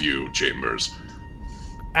least a few chambers.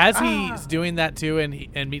 As he's doing that too,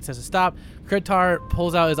 and Meat says to stop, Kritar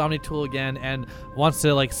pulls out his Omni tool again and wants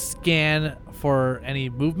to scan for any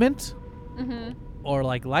movement or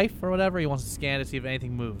life or whatever. He wants to scan to see if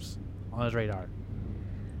anything moves on his radar.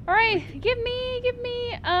 All right, give me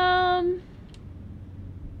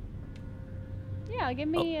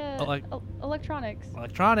electronics.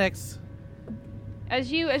 Electronics.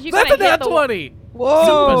 As you That's kind a of hit nat the 20.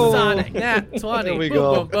 Whoa! Supersonic nat 20. There we boom,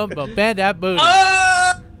 go. boom, boom, boom. Band that booty.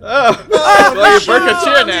 Well, you broke a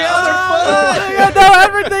chair now. I know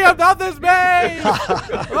everything about this maze.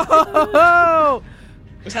 Oh.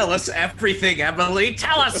 Tell us everything, Emily.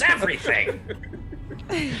 Tell us everything.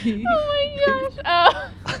 Oh my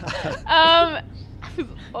gosh.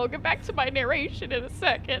 I'll get back to my narration in a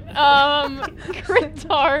second.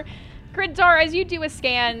 Kritar, as you do a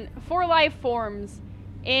scan for life forms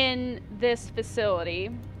in this facility,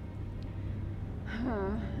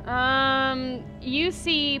 you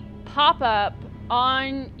see pop up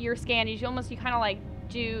on your scan. You do almost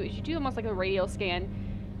like a radial scan.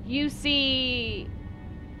 You see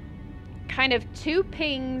kind of two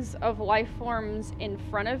pings of life forms in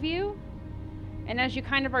front of you, and as you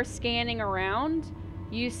kind of are scanning around,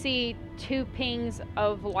 you see two pings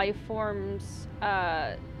of life forms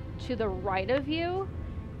to the right of you,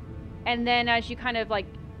 and then as you kind of you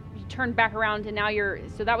turn back around, and now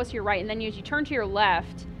so that was to your right, and then as you turn to your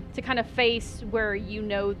left to kind of face where you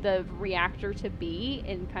know the reactor to be,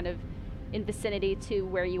 in kind of in vicinity to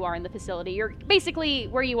where you are in the facility. You're basically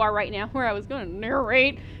where you are right now, where I was going to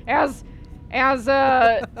narrate as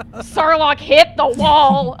Sarlacc hit the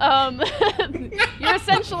wall. You're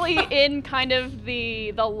essentially in kind of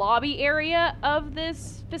the lobby area of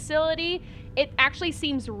this facility. It actually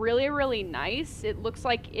seems really, really nice. It looks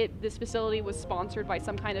like this facility was sponsored by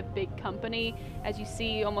some kind of big company. As you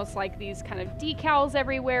see, almost like these kind of decals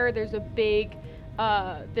everywhere. There's a big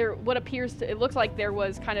it looks like there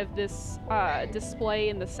was kind of this display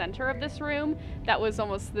in the center of this room that was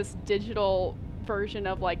almost this digital version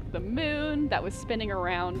of the moon that was spinning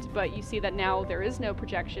around, but you see that now there is no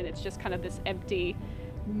projection. It's just kind of this empty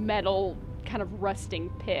metal kind of rusting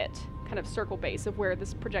pit, kind of circle base of where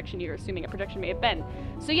this projection, you're assuming a projection, may have been.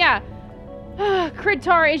 So yeah,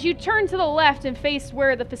 Kritar, as you turn to the left and face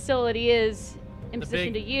where the facility is in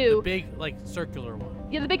position to you, the big circular one.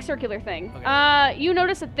 Yeah, the big circular thing. Okay. You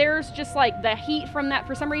notice that there's just the heat from that.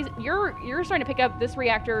 For some reason, you're starting to pick up this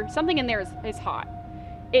reactor. Something in there is hot.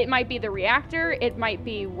 It might be the reactor, it might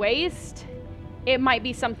be waste, it might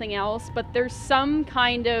be something else, but there's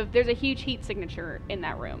there's a huge heat signature in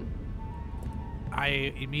that room.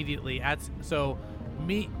 I immediately, Sarlacc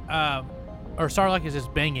is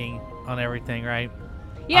just banging on everything, right?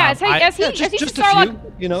 Yeah, as he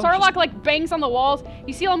Sarlacc bangs on the walls,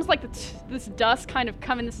 you see almost this dust kind of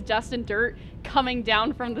this dust and dirt coming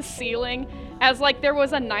down from the ceiling, as there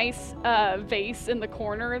was a nice vase in the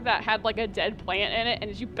corner that had a dead plant in it,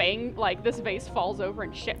 and as you bang, this vase falls over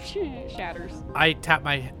and shatters. I tap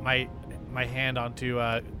my hand onto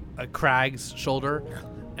Crag's shoulder,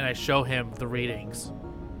 and I show him the readings.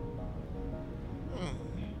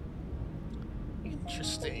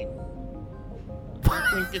 Interesting.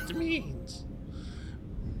 I think it means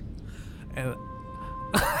And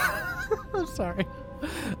I'm sorry.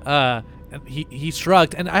 And he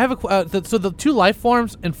shrugged, and I have a so the two life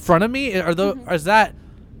forms in front of me are the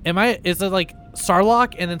is it like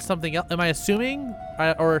Sarlacc and then something else? Am I assuming,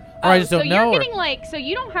 or I just don't know? So you're getting so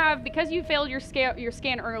you don't have, because you failed your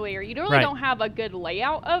scan earlier. You really don't have a good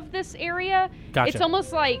layout of this area. Gotcha. It's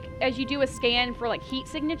almost like as you do a scan for like heat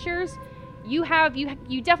signatures, you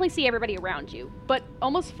definitely see everybody around you, but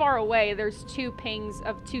almost far away there's two pings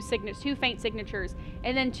of two faint signatures,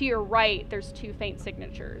 and then to your right there's two faint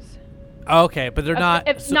signatures. Okay, but they're not.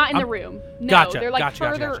 Not in the room. No, gotcha, they're like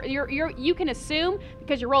further. Gotcha. You can assume,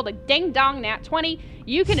 because you rolled a ding dong nat 20.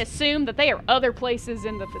 You can assume that they are other places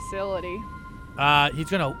in the facility. He's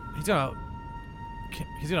gonna. Can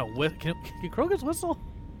Krogan's whistle?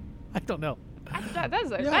 I don't know. I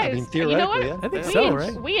mean, theoretically, you know what? yeah. I think so,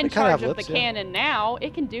 right? We in charge of the cannon now.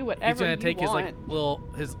 It can do whatever He's gonna take want.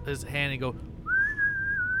 his hand and go,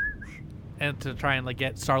 and to try and like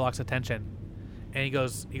get Sarlacc's attention. And he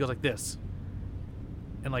goes like this,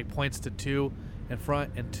 and like points to 2 in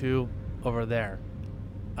front and 2 over there,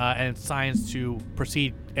 and signs to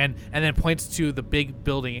proceed, and then points to the big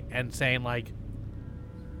building and saying like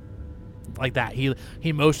that.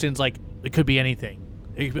 He motions like it could be anything,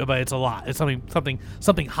 but it's a lot. It's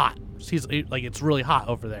something hot. He's like, it's really hot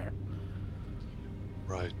over there.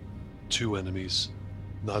 Right, 2 enemies,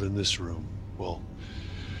 not in this room. Well.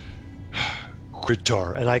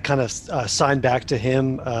 Kritar, and I kind of sign back to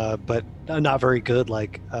him, but not very good.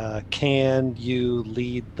 Like, can you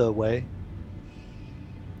lead the way?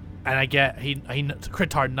 And I get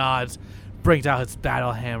Kritar nods, brings out his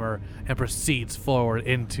battle hammer, and proceeds forward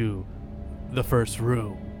into the first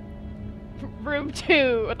room. Room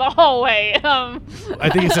 2, the hallway. I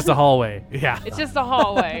think it's just a hallway. Yeah. It's just a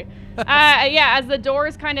hallway. As the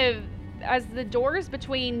doors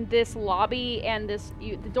between this lobby and the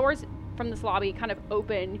doors from this lobby kind of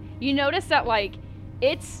open, you notice that like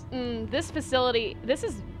it's this facility. This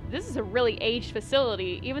is a really aged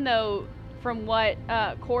facility, even though from what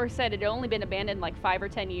Core said it had only been abandoned like 5 or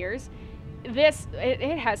 10 years.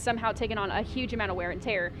 It has somehow taken on a huge amount of wear and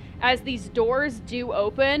tear as these doors do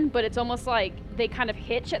open, but it's almost like they kind of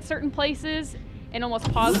hitch at certain places and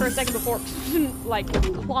almost pause for a second before like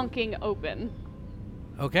clunking open.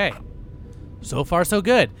 Okay, so far so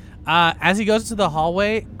good. As he goes into the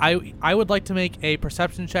hallway, I would like to make a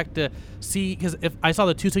perception check to see, because if I saw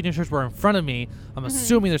the 2 signatures were in front of me, I'm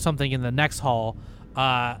assuming there's something in the next hall.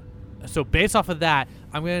 So based off of that,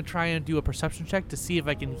 I'm going to try and do a perception check to see if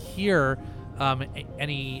I can hear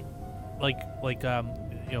any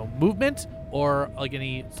movement or like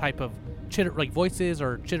any type of chitter, like voices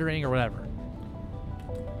or chittering or whatever.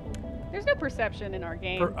 There's no perception in our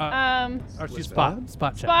game. Spot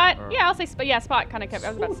check. Spot. Yeah, I'll say spot. Yeah, spot kind of kept. I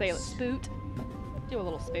was about to say spoot. Do a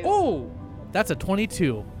little spoot. Oh, that's a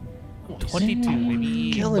 22. 22,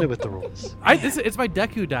 maybe. Killing it with the rolls. It's my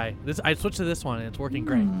Deku die. I switched to this one and it's working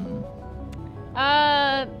great.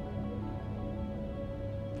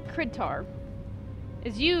 Kritar,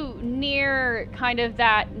 as you near kind of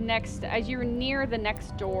that as you're near the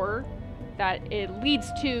next door that it leads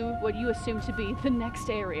to what you assume to be the next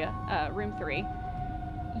area, room 3,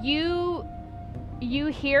 you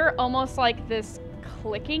hear almost like this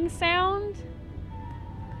clicking sound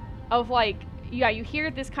of like, you hear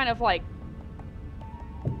this kind of like,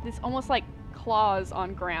 this almost like claws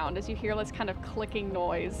on ground as you hear this kind of clicking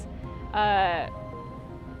noise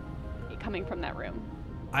coming from that room.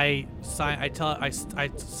 I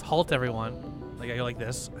halt everyone, like I go like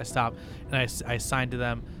this, I stop, and I sign to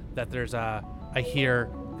them that there's I hear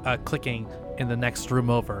clicking in the next room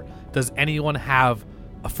over. Does anyone have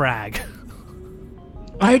a frag?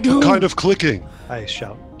 I do. What kind of clicking? I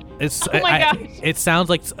shout. It sounds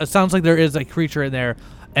like there is a creature in there,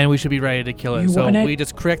 and we should be ready to kill it. So we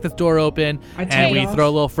just crack this door open, and we throw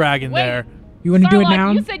a little frag in there. You want to do it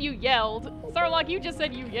now? You said you yelled. Sarlacc, you just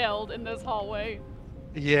said you yelled in this hallway.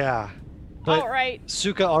 Yeah. But all right.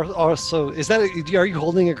 Suka also, are you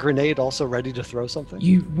holding a grenade also ready to throw something?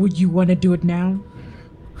 Would you want to do it now?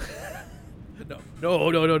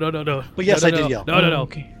 No. But yes, I did yell. No.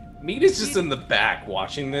 Okay. Meat is just in the back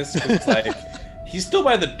watching this. It's like he's still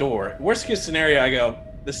by the door. Worst case scenario, I go,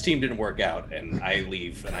 this team didn't work out, and I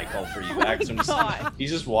leave and I call for you back. So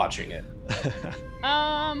he's just watching it.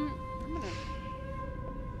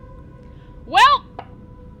 Well,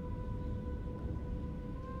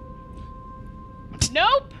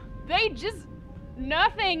 nope. They just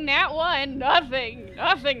nothing. Nat 1, nothing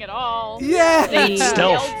at all. Yeah.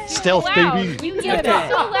 Stealth, baby. You yelled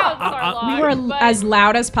so loud, Sarlacc. We were as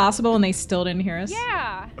loud as possible, and they still didn't hear us.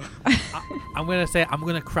 Yeah. I'm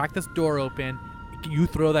gonna crack this door open, you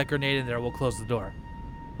throw that grenade in there, we'll close the door.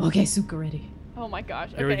 Okay, Suka ready. Oh my gosh.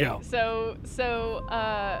 Okay. Here we go. So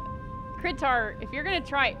Kridtar, if you're gonna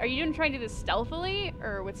try, are you gonna try to do this stealthily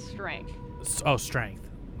or with strength? Strength.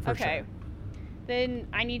 For Okay. Sure. Then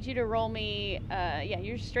I need you to roll me,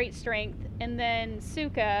 your straight strength, and then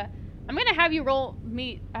Suka, I'm gonna have you roll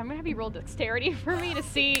dexterity for me to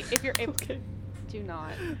see if you're able. Okay. Do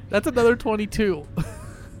not. That's another 22.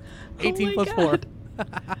 18 plus 4. I'm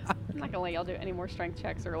not gonna let y'all do any more strength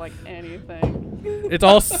checks or like anything. It's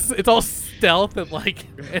all stealth and like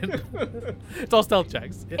it's all stealth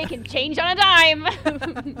checks. It can change on a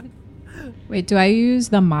dime. Wait, do I use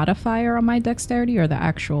the modifier on my dexterity or the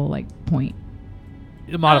actual like point?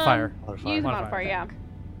 The modifier. Use modifier, yeah.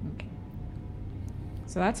 Okay.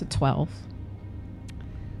 So that's a 12.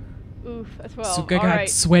 Oof, a 12. Suka All got right.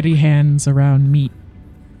 sweaty hands around meat.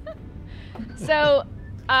 So,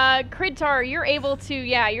 Kridtar, you're able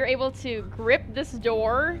to grip this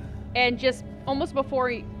door, and just almost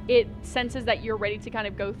before it senses that you're ready to kind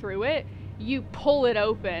of go through it, you pull it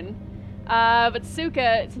open. But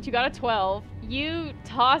Suka, since you got a 12, you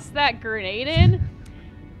toss that grenade in,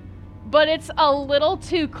 but it's a little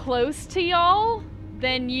too close to y'all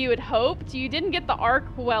than you had hoped. You didn't get the arc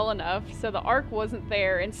well enough, so the arc wasn't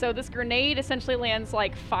there, and so this grenade essentially lands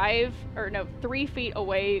like 3 feet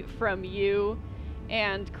away from you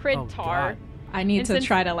and Kridtar. I need to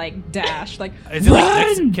try to like dash, like Is it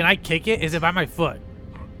like next, can I kick it? Is it by my foot?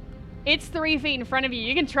 It's 3 feet in front of you.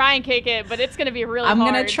 You can try and kick it, but it's gonna be really hard. I'm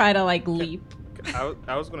gonna try to like leap.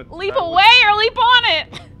 I was gonna leap away or leap on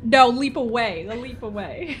it. No, leap away. The leap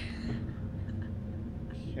away.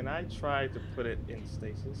 Can I try to put it in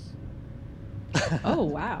stasis? Oh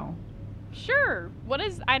wow. Sure.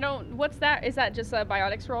 What's that? Is that just a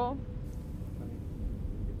biotics roll?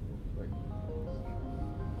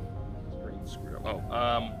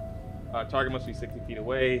 Target must be 60 feet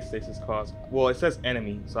away. Stasis cost. Well, it says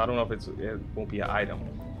enemy, so I don't know if it won't be an item.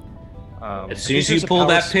 As soon as you pull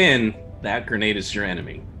that pin, that grenade is your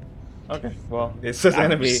enemy. Okay. Well, it says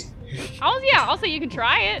enemy. I'll say you can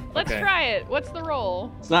try it. Let's Okay. try it. What's the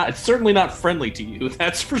roll? It's certainly not friendly to you.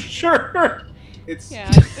 That's for sure. It's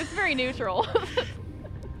very neutral.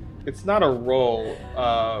 It's not a roll.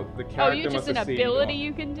 The character just must an succeed ability on-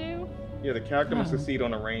 you can do? Yeah, the character must Oh. succeed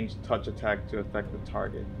on a ranged touch attack to affect the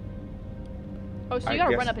target. Oh, so I you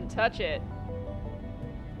gotta guess- run up and touch it.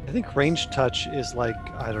 I think ranged touch is like,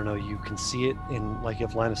 I don't know, you can see it in, like you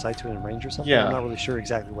have line of sight to it in range or something. Yeah. I'm not really sure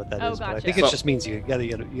exactly what that Oh, is, but I gotcha. think it So- just means you gotta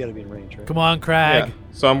be in range, right? Come on, Crag. Yeah.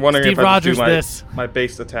 So I'm wondering Steve if I Rogers should do this. my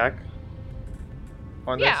base attack.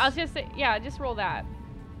 On Yeah, this? I was just say, just roll that.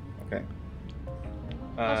 Okay.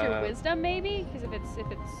 Plus your wisdom, maybe? Because if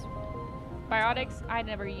it's biotics, I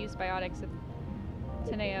never used biotics.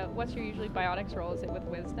 Tanea, what's your usually biotics roll? Is it with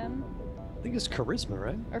wisdom I think it's charisma,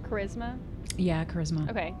 right? or charisma? Yeah, charisma.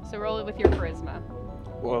 Okay, so roll it with your charisma.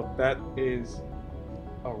 Well, that is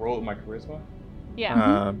a roll of my charisma.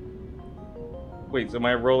 Yeah. Wait, so am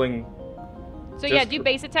I rolling? So just yeah, do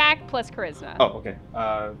base attack plus charisma. Oh, okay.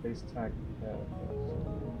 Base attack.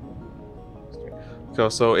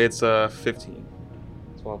 So it's 15.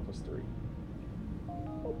 12 plus 3.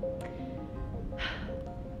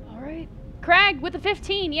 All right. Crag, with the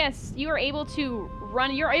 15, yes, you are able to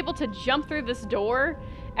run. You're able to jump through this door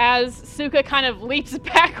as Suka kind of leaps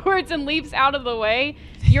backwards and leaps out of the way.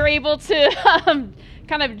 You're able to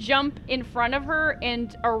kind of jump in front of her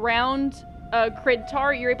and around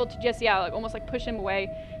Kridtar. You're able to just, like, almost like push him away.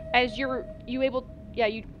 As you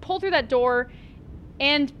pull through that door.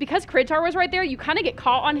 And because Kridtar was right there, you kind of get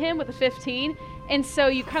caught on him with a 15. And so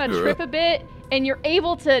you kind of trip a bit, and you're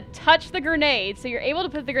able to touch the grenade. So you're able to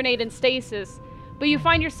put the grenade in stasis, but you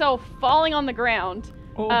find yourself falling on the ground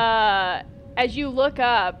as you look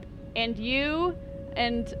up, and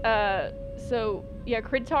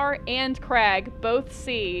Kridtar and Crag both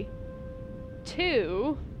see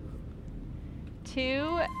two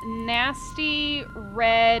nasty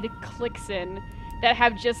red Clixen that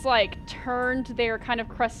have just like turned their kind of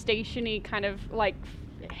crustacean-y kind of like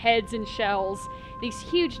heads and shells, these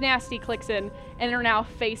huge nasty Clixen, and are now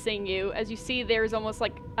facing you. As you see, there's almost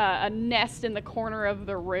like a nest in the corner of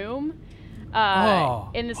the room,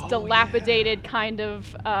 in this dilapidated kind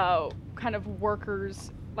of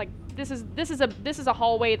workers. Like this is a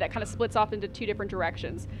hallway that kind of splits off into two different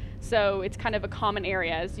directions. So it's kind of a common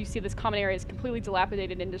area. As you see, this common area is completely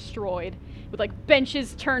dilapidated and destroyed, with like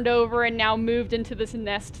benches turned over and now moved into this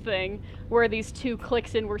nest thing where these two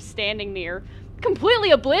Clixen were standing near,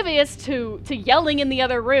 completely oblivious to yelling in the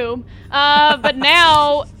other room. But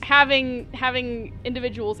now having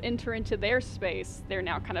individuals enter into their space, they're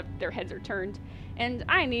now kind of, their heads are turned. And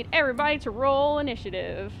I need everybody to roll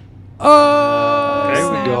initiative. Oh!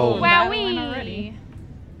 There we go. Wowee!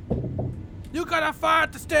 You gotta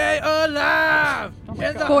fight to stay alive in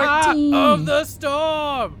the 14. heart of the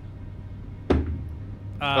storm.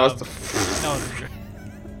 That was the no,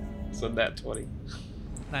 so that 20.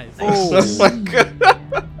 nice. Oh my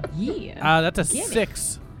god. Yeah. That's a Gimme.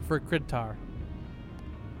 6 for Kridtar.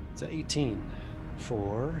 It's 18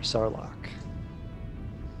 for Sarlacc.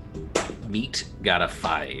 Meat got a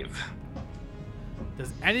 5.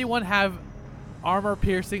 Does anyone have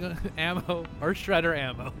armor-piercing ammo or shredder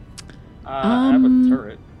ammo? I have a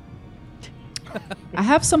turret. I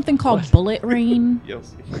have something called bullet rain.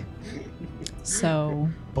 Yes. So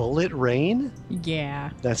Bullet rain?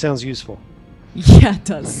 yeah. That sounds useful. Yeah, it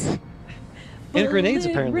does. And grenades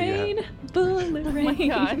apparently. Rain, bullet Oh rain. my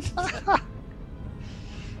gosh.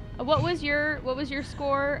 What was your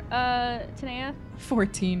score, Tanea?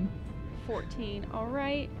 14. 14. All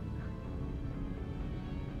right.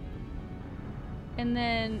 And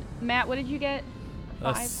then Matt, what did you get?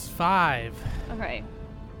 5. 5. Okay.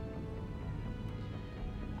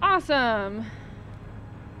 Awesome.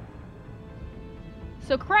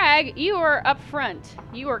 So Crag, you are up front.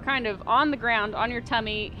 You are kind of on the ground, on your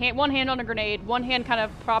tummy, one hand on a grenade, one hand kind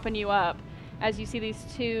of propping you up as you see these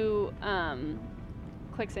two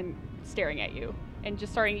Klickson staring at you. And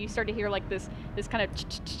just you start to hear like this kind of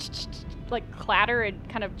like clatter and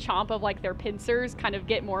kind of chomp of like their pincers kind of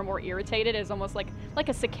get more and more irritated as almost like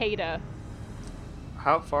a cicada.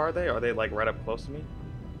 How far are they? Are they like right up close to me?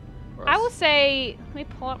 Or I else- will say, let me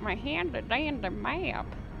pull up my hand today in the map.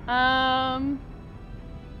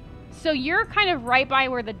 So you're kind of right by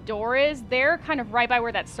where the door is. They're kind of right by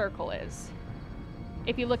where that circle is.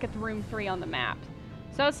 If you look at the room 3 on the map.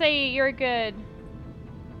 So I'll say you're a good,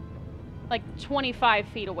 like 25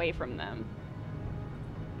 feet away from them.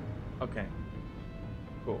 Okay.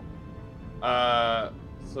 Cool.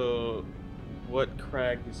 So what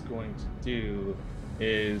Crag is going to do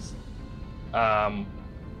is, all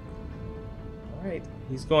right,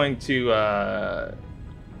 he's going to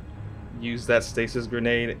use that stasis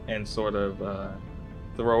grenade and sort of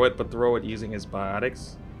throw it using his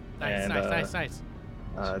biotics. Nice, and, nice.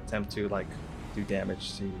 Attempt to like do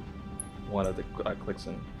damage to one of the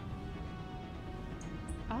Klickson.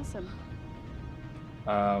 Awesome.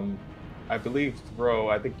 I believe throw.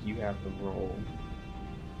 I think you have to roll.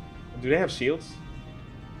 Do they have shields?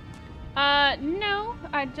 No,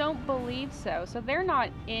 I don't believe so. So they're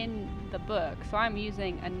not in the book. So I'm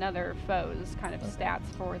using another foe's kind of stats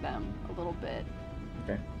for them a little bit.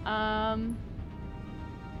 Okay.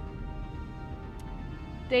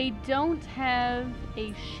 They don't have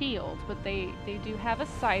a shield, but they do have a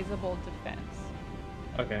sizable defense.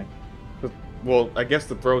 Okay. Well, I guess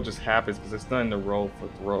the throw just happens because it's not in the roll for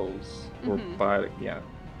throws or biotic. Yeah.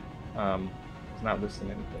 It's not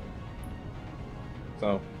listing anything.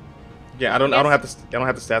 So, yeah, I don't have the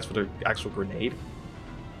stats for the actual grenade.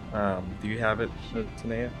 Do you have it,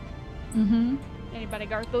 Tanea? Mm-hmm. Anybody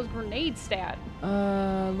got those grenade stat?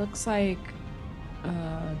 Looks like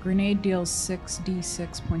grenade deals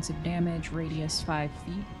 6d6 points of damage, radius 5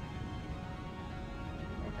 feet.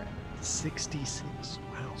 Okay. 66.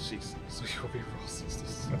 Wow. Jeez. So you'll be roll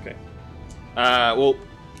 66. Okay. Well,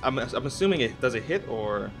 I'm assuming does it hit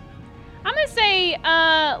or? I'm gonna say,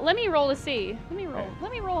 let me roll to see. Let me roll. Okay.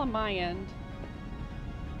 Let me roll on my end.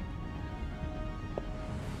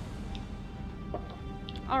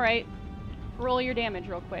 All right. Roll your damage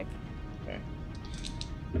real quick. Okay.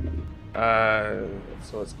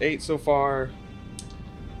 So it's 8 so far.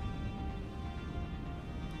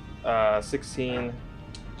 16.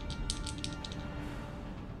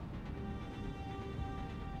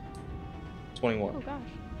 21. Oh gosh.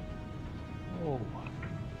 Oh.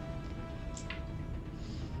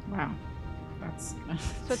 Wow. That's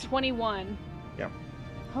So 21. Yeah.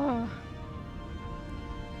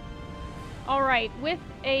 All right, with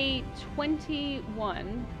a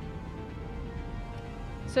 21.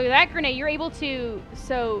 So that grenade, you're able to.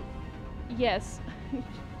 So, yes.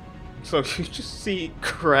 So you just see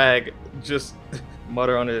Crag just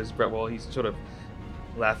mutter under his breath. Well, he's sort of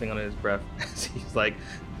laughing under his breath as he's like,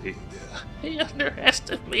 He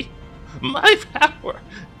underestimated my power.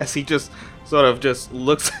 as he just sort of just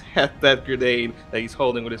looks at that grenade that he's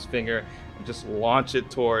holding with his finger and just launch it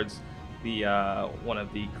towards the one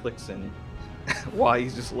of the Klickson while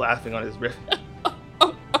he's just laughing on his breath.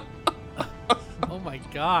 Oh my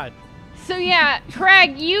god. So yeah,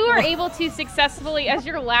 Craig, you are able to successfully, as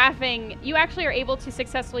you're laughing, you actually are able to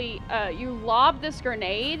successfully, you lob this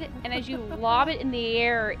grenade, and as you lob it in the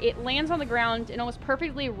air, it lands on the ground and almost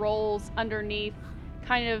perfectly rolls underneath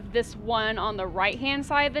kind of this one on the right-hand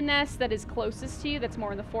side of the nest that is closest to you, that's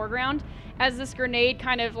more in the foreground, as this grenade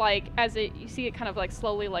kind of like, you see it kind of like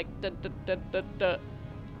slowly like, and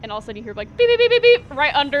all of a sudden you hear like beep, beep, beep, beep, beep,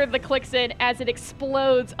 right under the Clixon as it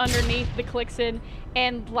explodes underneath the Clixon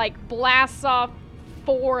and like blasts off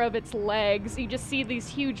 4 of its legs. You just see these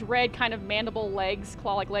huge red kind of mandible legs,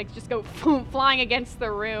 claw-like legs, just go flying against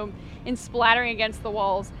the room and splattering against the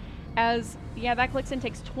walls. As, yeah, that Clixon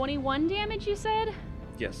takes 21 damage, you said?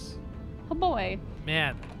 Yes. Oh boy.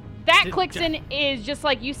 Man. That Clixon is just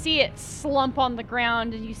like, you see it slump on the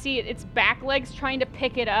ground and you see its back legs trying to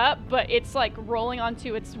pick it up, but it's like rolling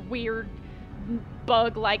onto its weird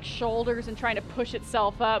bug-like shoulders and trying to push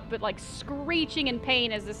itself up, but like screeching in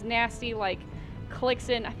pain as this nasty like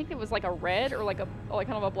Clixon, I think it was like a red or like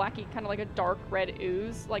kind of a blacky, kind of like a dark red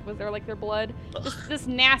ooze, like was there like their blood? This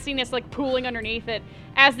nastiness like pooling underneath it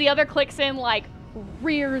as the other Clixon like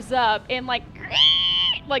rears up and like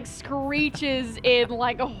screeches in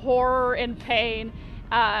like horror and pain.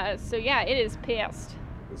 So yeah, it is pissed.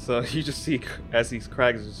 So you just see as these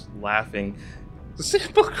crags just laughing.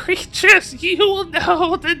 Simple creatures, you will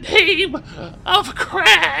know the name of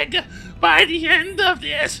Crag by the end of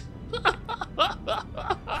this.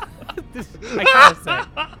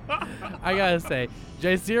 I gotta say,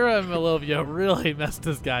 Jazeera and Malovia really messed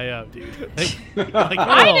this guy up, dude.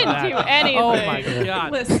 I didn't do anything. Oh my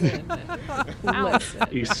god! Listen.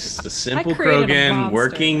 He's a simple Krogan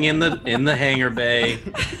working in the hangar bay.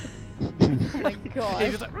 Oh my god!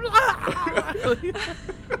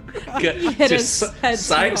 Just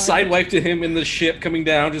sidewipe to him in the ship coming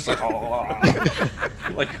down, just like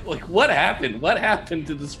like what happened? What happened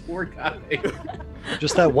to this poor guy?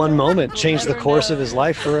 Just that one moment changed the course of his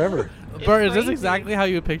life forever. Bert, is this exactly how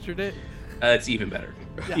you pictured it? It's even better.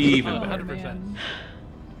 Even better. 100%.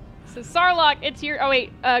 So Sarlacc, it's your. Oh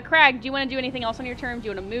wait, Crag, do you want to do anything else on your turn? Do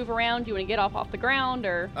you want to move around? Do you want to get off the ground,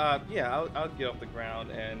 or? Yeah, I'll get off the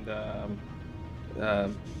ground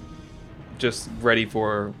and just ready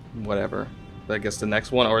for whatever. I guess the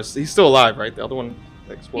next one, or he's still alive, right? The other one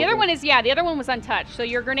exploded. The other one is the other one was untouched. So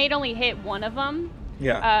your grenade only hit one of them.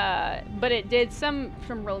 Yeah. But it did some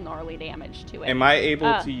real gnarly damage to it. Am I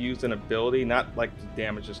able to use an ability, not like to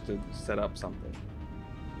damage, just to set up something?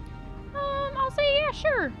 I'll say yeah,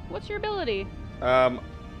 sure. What's your ability?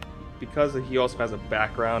 Because he also has a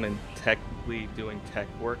background in technically doing tech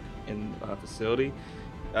work in a facility,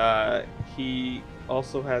 he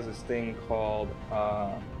also has this thing called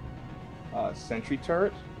Sentry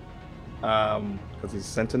Turret. Because he's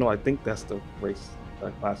Sentinel, I think that's the race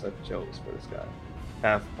class I chose for this guy.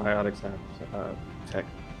 Half biotics, half tech.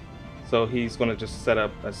 So he's going to just set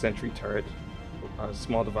up a Sentry Turret, a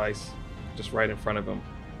small device, just right in front of him,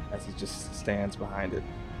 as he just stands behind it,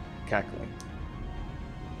 cackling.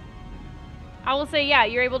 I will say, yeah,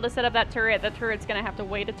 you're able to set up that turret. That turret's going to have to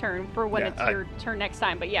wait a turn for when it's your turn next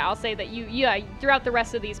time. But yeah, I'll say that throughout the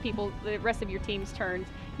rest of these people, the rest of your team's turns,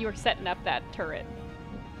 you are setting up that turret.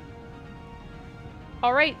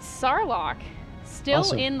 All right, Sarlacc, still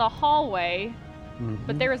Awesome. in the hallway,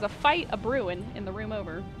 but there is a fight a-brewing in the room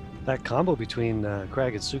over. That combo between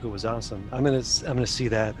Crag and Suka was awesome. I'm gonna see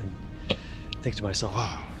that and think to myself,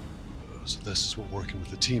 Wow. So this is what working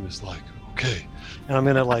with a team is like. Okay. and I'm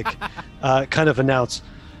gonna like kind of announce,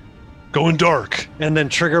 Going dark. and then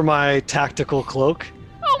trigger my tactical cloak,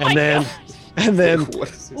 Oh my and then god! and then What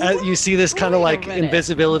is this? you see this kind of like minute.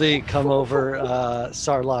 invisibility come over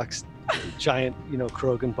Sarlacc's giant,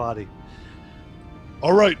 Krogan body,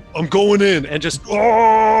 All right, I'm going in. and just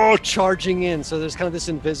charging in. So there's kind of this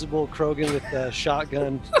invisible Krogan with a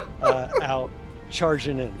shotgun out,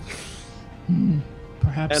 charging in.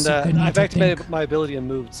 Perhaps And Suka need I've to activated think my ability and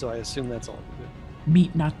moved, so I assume that's all.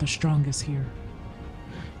 meat not the strongest here.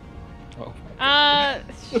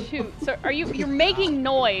 Shoot. So you're making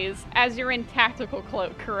noise as you're in tactical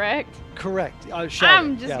cloak, correct? Correct.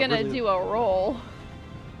 I'm just gonna do a roll.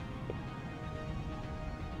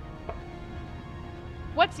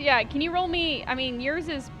 Can you roll me? I mean, yours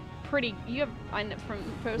is pretty. You have from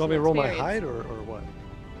You personal want me to roll my experience. hide or what?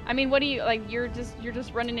 I mean, what do you like? You're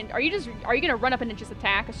just running in. Are you gonna run up and just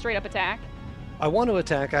attack a straight up attack? I want to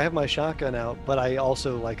attack. I have my shotgun out, but I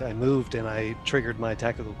also I moved and I triggered my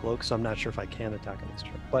tactical cloak, so I'm not sure if I can attack on this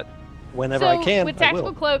turn. But whenever I can, with I tactical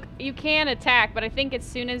will. cloak, you can attack, but I think as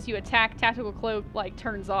soon as you attack, tactical cloak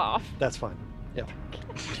turns off. That's fine. Yeah,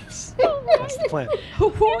 That's that's the plan. the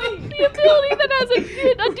ability that has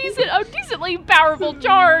a decently powerful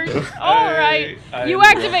charge. All right, you love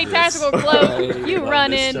activate this. tactical cloak. I You love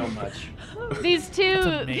run this in. so much. These two,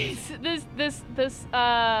 That's amazing. this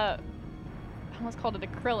almost called it a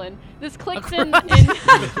Krillin. This Clixon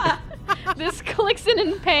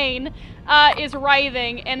in pain is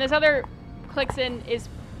writhing, and this other Clixon is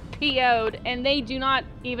PO'd, and they do not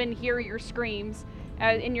even hear your screams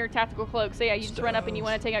in your tactical cloak. So yeah, you just run up and you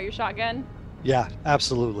want to take out your shotgun? Yeah,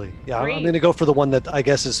 absolutely. Yeah, I'm Great. going to go for the one that I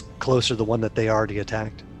guess is closer to the one that they already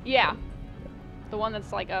attacked. Yeah. The one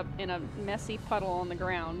that's like up in a messy puddle on the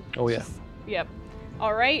ground. Oh, yeah. Yep.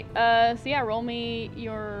 All right. So yeah, roll me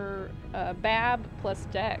your Bab plus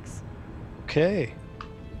Dex. Okay.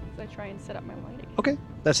 So I try and set up my lighting. Okay,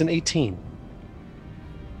 that's an 18.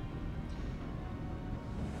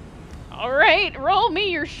 All right, roll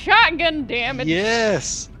me your shotgun damage.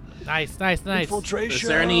 Yes. Nice.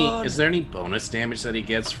 Infiltration. Is there any bonus damage that he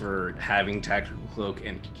gets for having tactical cloak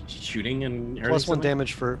and shooting and Plus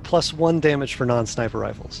one damage for non-sniper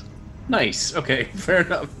rifles. Nice. Okay, fair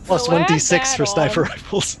enough. Plus So 1d6 add for that sniper on.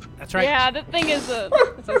 rifles. That's right. Yeah, that thing is a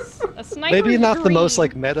sniper. Maybe not the most dream.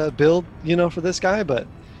 like meta build, for this guy, but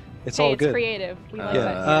it's Hey, all it's good. creative. We love Yeah.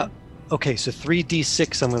 that. Okay, so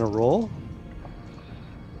 3d6 I'm going to roll.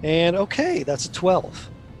 And okay, that's a 12.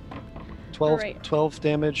 12, Alright. 12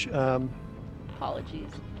 damage. Apologies.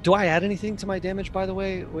 Do I add anything to my damage, by the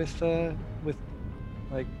way, with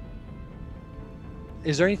like...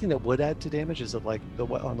 Is there anything that would add to damage? Is it like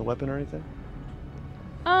on the weapon or anything?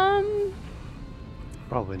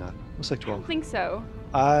 Probably not. Looks like I 12. don't think so.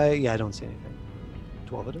 I don't see anything.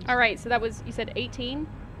 12 it is? All right, so that was, you said 18?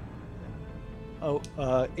 Oh,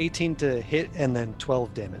 18 to hit and then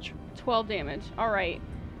 12 damage. 12 damage. All right.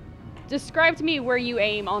 Describe to me where you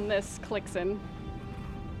aim on this Clixon.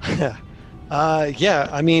 Yeah,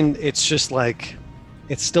 I mean, it's just like,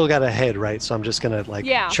 it's still got a head, right? So I'm just going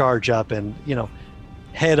to charge up and,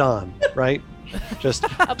 head on, right? Just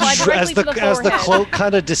Apply as directly to the as the forehead. cloak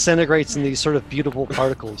kind of disintegrates in these sort of beautiful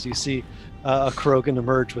particles, you see a Krogan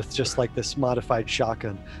emerge with just like this modified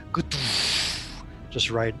shotgun. Just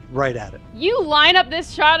right at it. You line up this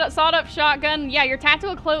sawed-up shotgun. Yeah, your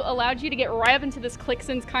tactical cloak allowed you to get right up into this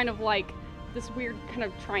Clixon's kind of like this weird kind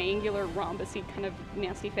of triangular rhombusy kind of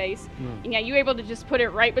nasty face. And yeah, you were able to just put it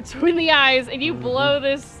right between the eyes, and you blow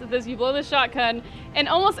this shotgun, and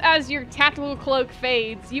almost as your tactical cloak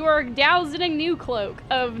fades, you are doused in a new cloak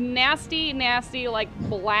of nasty like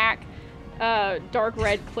black dark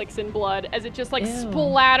red Clixon blood as it just like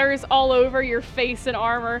splatters all over your face and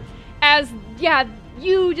armor. As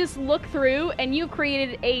you just look through and you've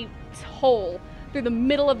created a hole through the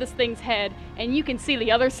middle of this thing's head, and you can see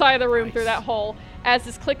the other side of the room through that hole as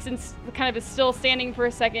this Clixon kind of is still standing for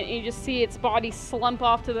a second, and you just see its body slump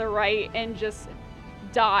off to the right and just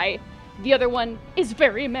die. The other one is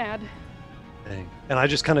very mad. Dang. And I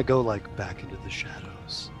just kind of go like back into the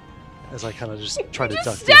shadows as I kind of just try to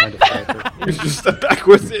duck step behind a fighter. You just step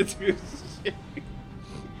backwards into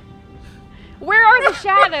Where are the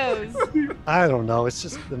shadows? I don't know. It's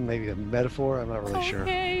just maybe a metaphor. I'm not really sure.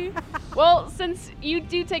 Okay. Well, since you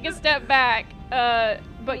do take a step back,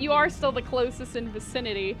 but you are still the closest in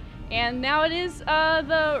vicinity, and now it is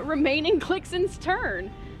the remaining Clixon's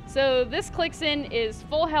turn. So this Clixon is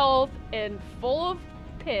full health and full of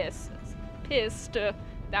pissed.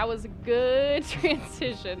 That was a good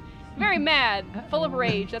transition. Very mad, full of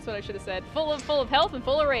rage. That's what I should have said. Full of health and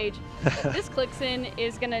full of rage. This Clixon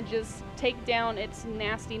is gonna just take down its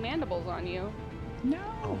nasty mandibles on you. No.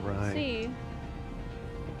 All Let's right. see.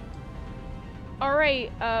 All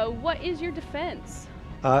right. What is your defense?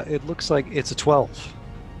 It looks like it's a 12.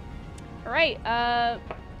 All right.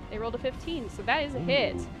 They rolled a 15, so that is a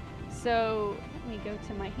hit. So let me go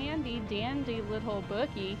to my handy dandy little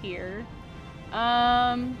bookie here.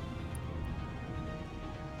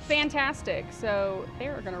 Fantastic. So they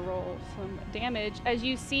are going to roll some damage. As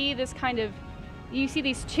you see this you see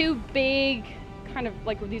these two big kind of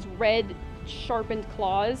like these red sharpened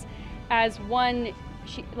claws as one,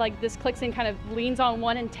 this Clixon kind of leans on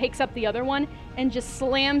one and takes up the other one and just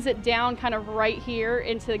slams it down kind of right here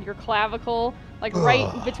into your clavicle, like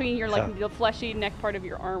right between your the fleshy neck part of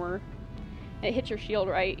your armor. It hits your shield,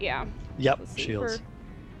 right? Yeah. Yep, Let's see shields. for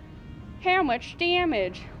how much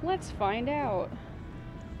damage? Let's find out.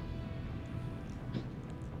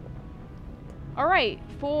 All right,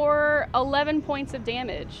 for 11 points of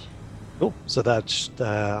damage. Oh, so that's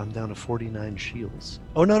I'm down to 49 shields.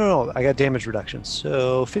 Oh no! I got damage reduction,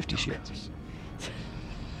 so 50 shields.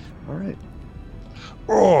 All right.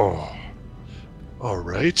 Oh, all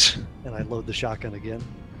right. And I load the shotgun again.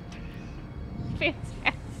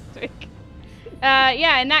 Fantastic.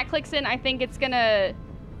 Yeah, and that Clixon, I think it's gonna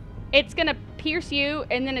pierce you,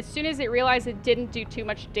 and then as soon as it realized it didn't do too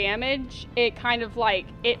much damage, it kind of like,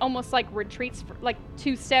 it almost like retreats for, like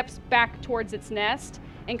 2 steps back towards its nest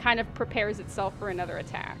and kind of prepares itself for another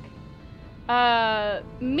attack.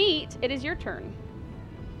 Meat, it is your turn.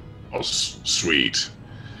 Oh, sweet.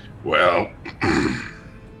 Well,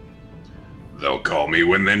 they'll call me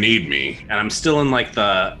when they need me. And I'm still in like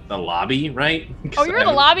the lobby, right? Oh, you're in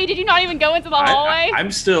the lobby? Did you not even go into the hallway?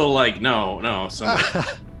 I'm still like, no. So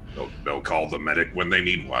they'll call the medic when they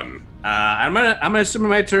need one. I'm gonna assume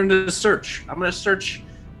my turn to search. I'm gonna search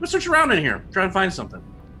around in here, try and find something.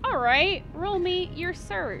 All right, roll me your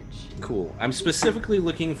search. Cool. I'm specifically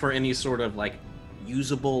looking for any sort of like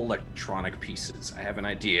usable electronic pieces. I have an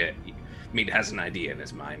idea. Meat has an idea in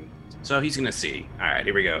his mind, so he's gonna see. All right,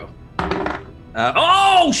 here we go.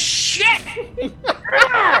 Oh shit!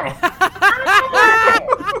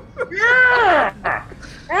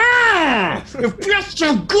 It feels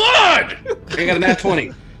so good. I got a nat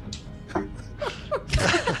 20.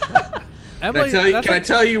 Can I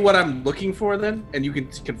tell you what I'm looking for then? And you can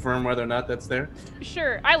confirm whether or not that's there?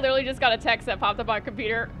 Sure. I literally just got a text that popped up on my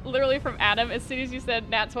computer, literally from Adam. As soon as you said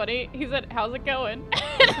nat 20, he said, how's it going?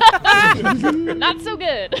 Not so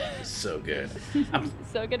good. So good.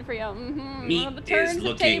 So good for you. Mm-hmm. Meat The turns is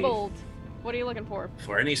are tabled. What are you looking for?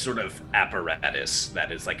 For any sort of apparatus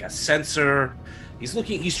that is like a sensor.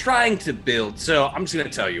 He's trying to build. So I'm just going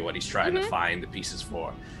to tell you what he's trying to find the pieces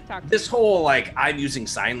for. This whole like I'm using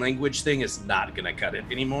sign language thing is not gonna cut it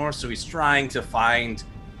anymore. So he's trying to find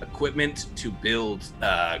equipment to build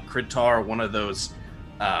Kridtar, one of those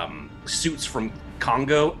suits from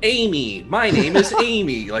Congo. Amy, my name is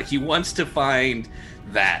Amy. Like he wants to find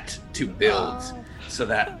that to build so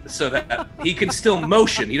that he can still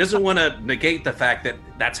motion. He doesn't want to negate the fact that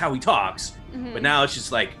that's how he talks. Mm-hmm. But now it's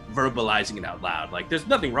just like verbalizing it out loud. Like there's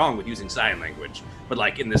nothing wrong with using sign language, but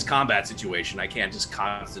like in this combat situation, I can't just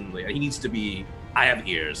constantly. He needs to be. I have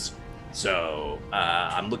ears, so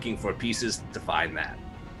I'm looking for pieces to find that.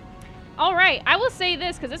 All right, I will say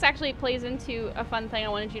this because this actually plays into a fun thing I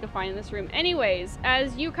wanted you to find in this room. Anyways,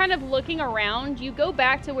 as you kind of looking around, you go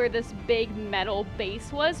back to where this big metal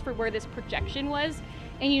base was for where this projection was,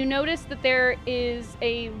 and you notice that there is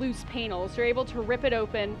a loose panel. So you're able to rip it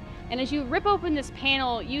open. And as you rip open this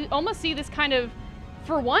panel, you almost see this kind of,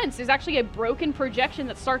 for once, there's actually a broken projection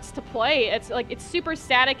that starts to play. It's like, it's super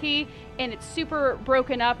staticky and it's super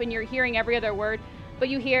broken up and you're hearing every other word. But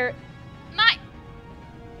you hear, my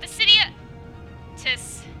Visidia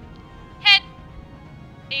tis head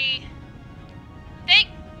a thing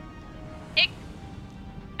ik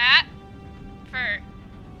at for.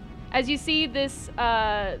 As you see this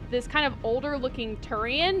this kind of older looking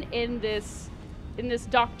Turian in this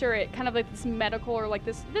doctorate, kind of like this medical or like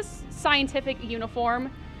this scientific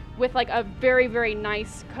uniform with like a very, very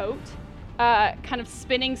nice coat, kind of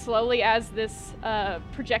spinning slowly as this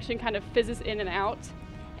projection kind of fizzes in and out.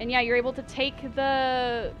 And yeah, you're able to take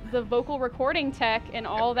the vocal recording tech and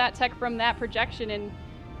all that tech from that projection, and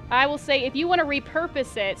I will say if you want to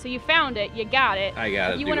repurpose it, so you found it, you got it. I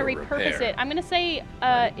got it. If you want to repurpose it, I'm gonna say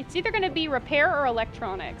it's either gonna be repair or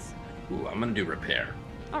electronics. Ooh, I'm gonna do repair.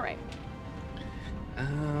 All right.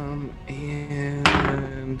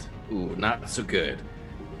 And ooh, not so good.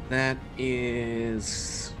 That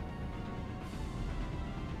is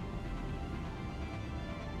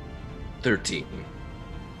 13.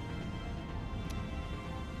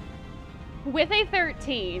 With a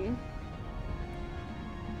 13,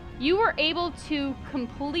 you were able to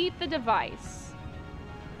complete the device,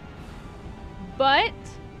 but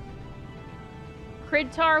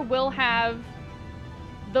Kridtar will have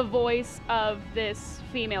the voice of this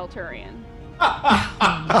female Turian.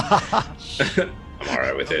 I'm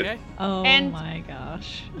alright with it. Oh and my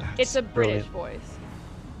gosh. It's a British voice.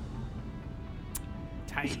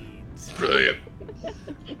 Tight. Brilliant.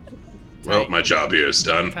 Well, my job here is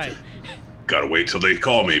done. Tight. Gotta wait till they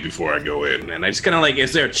call me before I go in. And I just kind of like,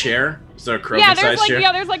 is there a chair? Is there a Krogan Yeah, there's size like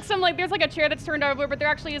chair? there's like some like there's like a chair that's turned over, but there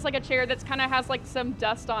actually is like a chair that's kind of has like some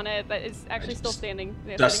dust on it that is actually still standing.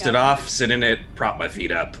 Dust it off, sit in it, prop my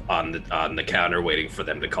feet up on the counter, waiting for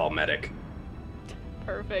them to call medic.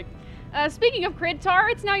 Perfect. Speaking of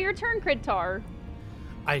Kridtar, it's now your turn, Kridtar.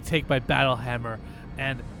 I take my battle hammer,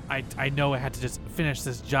 and I know I had to just finish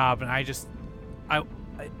this job, and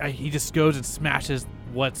he just goes and smashes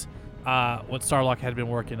what Starlock had been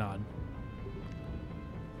working on.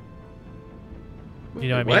 You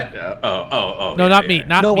know what I mean? What? Oh. No, not me.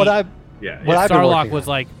 Not no, me. what I've been Starlock working was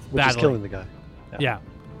like which is battling. killing the guy. Yeah.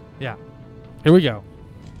 Here we go.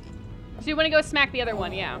 So you want to go smack the other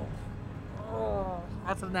one, yeah. Oh,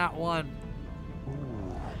 that's not one.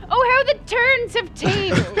 Oh, how the turns have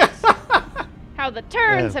tabled. How the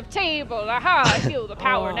turns have tabled. Aha, I feel the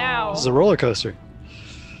power now. This is a roller coaster.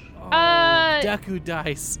 Deku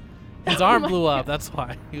dice. His arm blew up. That's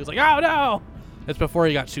why he was like, "Oh no!" It's before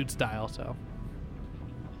he got shoot style. So.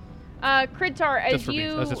 Kridtar, as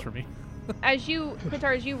you that's just for me.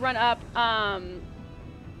 Kridtar, as you run up,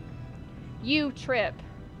 you trip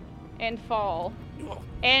and fall,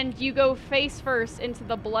 and you go face first into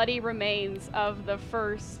the bloody remains of the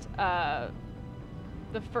first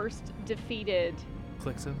defeated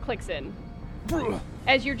Clixon.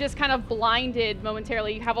 As you're just kind of blinded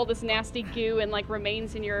momentarily, you have all this nasty goo and like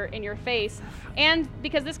remains in your face, and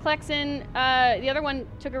because this Clixon, the other one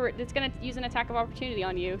it's gonna use an attack of opportunity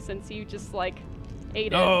on you since you just like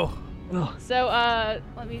ate it. Oh. So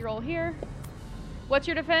let me roll here. What's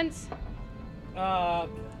your defense?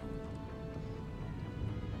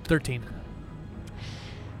 13.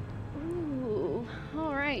 Ooh,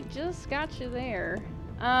 all right, just got you there.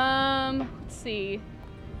 Let's see.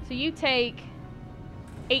 So you take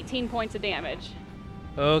 18 points of damage.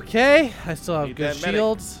 Okay, I still have good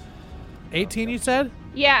shields. 18, you said?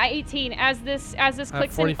 Yeah, 18. As this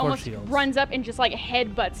Clixon almost shields. runs up and just like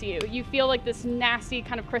headbutts you. You feel like this nasty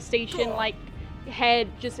kind of crustacean like head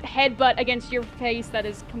just headbutt against your face that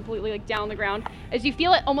is completely like down the ground. As you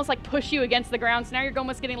feel it almost like push you against the ground. So now you're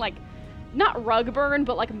almost getting like not rug burn,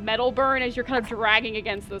 but like metal burn as you're kind of dragging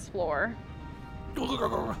against this floor.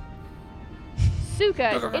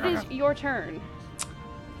 Suka, it is your turn.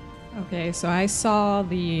 Okay, so I saw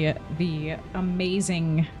the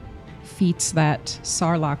amazing feats that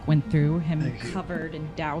Sarlacc went through, him covered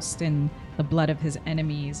and doused in the blood of his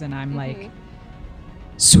enemies, and I'm like,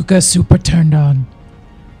 Suka super turned on.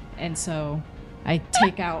 And so I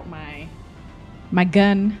take out my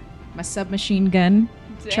gun, my submachine gun,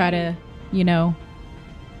 try to,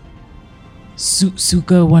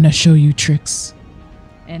 Suka wanna show you tricks.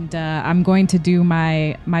 And I'm going to do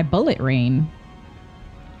my bullet rain.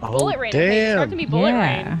 Oh, bullet rain. damn. Okay, start to be bullet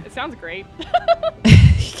Yeah. rain. It sounds great.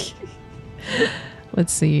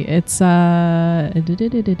 Let's see. It's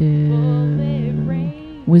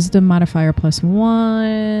Wisdom modifier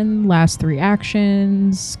 +1, last 3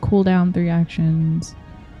 actions, cooldown 3 actions,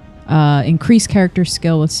 increase character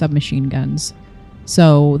skill with submachine guns.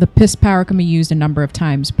 So the piss power can be used a number of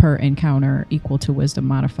times per encounter equal to wisdom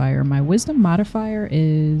modifier. My wisdom modifier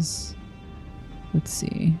is, let's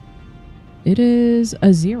see, it is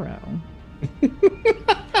a 0.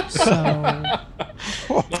 So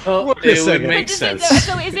well, it would make sense.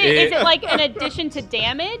 So is it like an addition to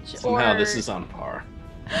damage? Somehow or this is on par.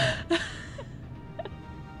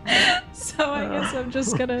 So I guess I'm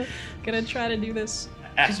just gonna try to do this.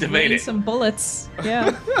 Activate just it. Some bullets.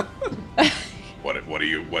 Yeah. What are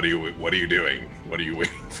you doing? What are you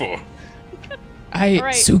waiting for?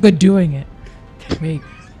 Alright. Suka doing it. Wait.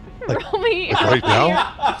 Roll me. Right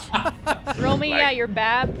now? Roll me, your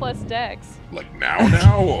bad plus dex. Like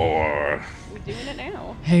now, or? We're doing it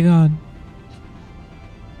now. Hang on.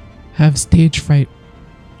 Have stage fright.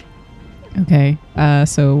 Okay.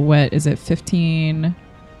 So what is it? 15.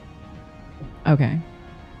 Okay.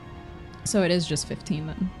 So it is just 15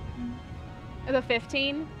 then. The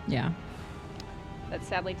 15? Yeah. That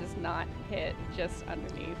sadly does not hit, just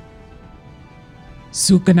underneath.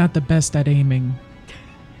 Suka not the best at aiming.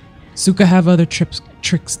 Suka have other tricks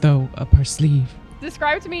though up her sleeve.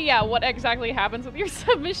 Describe to me, what exactly happens with your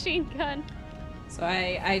submachine gun. So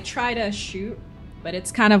I try to shoot, but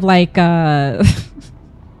it's kind of like it's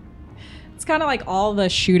kind of like all the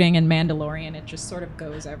shooting in Mandalorian. It just sort of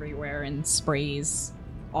goes everywhere and sprays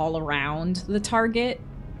all around the target,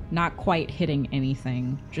 not quite hitting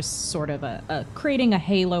anything, just sort of creating a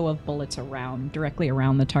halo of bullets directly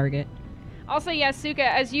around the target. Also, Suka,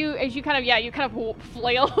 as you kind of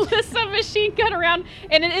flail the submachine gun around,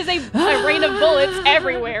 and it is a rain of bullets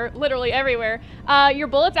everywhere, literally everywhere. Your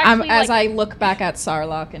bullets actually. As I look back at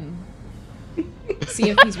Sarlacc and see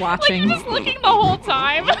if he's watching. Like you're just looking the whole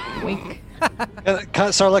time. Wink.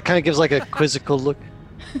 Sarlacc kind of gives like a quizzical look.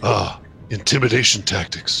 Intimidation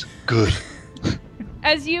tactics. Good.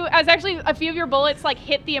 As actually a few of your bullets like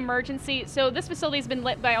hit the emergency. So this facility's been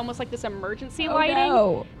lit by almost like this emergency lighting,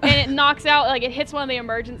 no. and it knocks out, like it hits one of the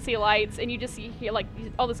emergency lights, and you just hear like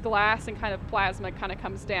all this glass and kind of plasma kind of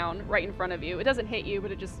comes down right in front of you. It doesn't hit you,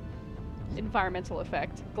 but it just environmental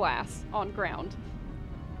effect, glass on ground.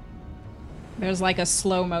 There's like a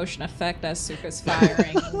slow motion effect as Suka's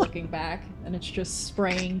firing and looking back, and it's just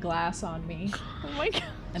spraying glass on me. Oh my god.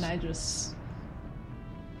 And I just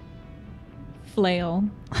flail.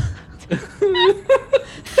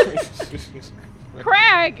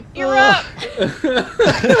 Crag, you're up.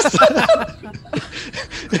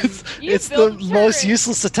 It's the the most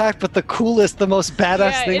useless attack, but the coolest, the most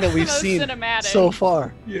badass thing that we've seen cinematic. so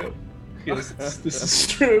far. Yeah. Yes, this is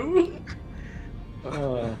true.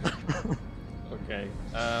 Okay.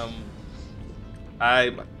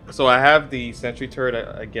 I have the sentry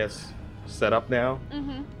turret, I guess, set up now.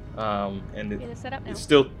 And It is set up now. it's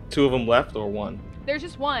still 2 of them left, or 1? There's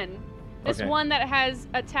just one. This Okay. one that has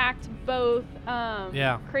attacked both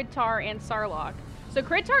Kridtar and Sarlacc. So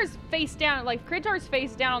Kridtar's face down,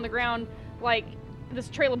 on the ground, like this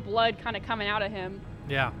trail of blood kind of coming out of him.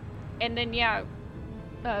 Yeah. And then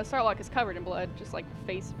Sarlacc is covered in blood, just like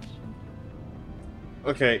face.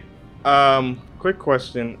 Okay. Quick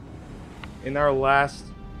question. In our last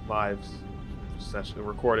live session,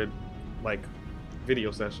 recorded, like,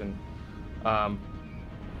 video session,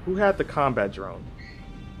 who had the combat drone?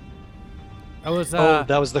 That was that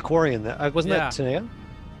was the Quarian. Wasn't that Tanea?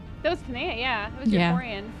 That was Tanea, yeah. It was your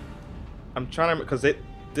Quarian. I'm trying to, because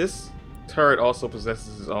this turret also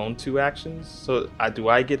possesses its own 2 actions. So do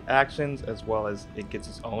I get actions as well as it gets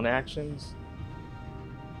its own actions?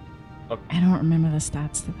 Okay. I don't remember the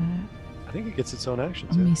stats to that. I think it gets its own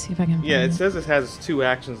actions. Let me see if I can. Yeah, find it says it has 2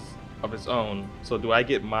 actions of its own. So do I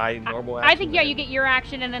get my normal action? I think, you get your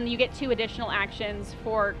action, and then you get 2 additional actions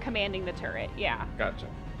for commanding the turret. Yeah. Gotcha.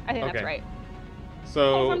 I think that's right.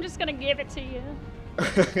 So I'm just going to give it to you.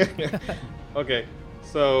 Okay,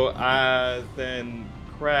 so then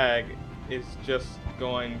Crag is just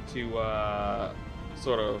going to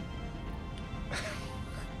sort of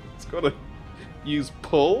it's going to use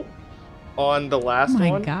pull on the last one.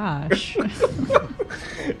 Oh my gosh.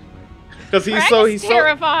 Because he's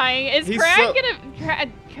terrifying. Is he's Crag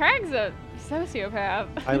Crag's a sociopath.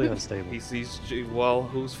 Highly unstable. Well,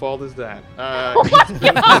 whose fault is that? Oh my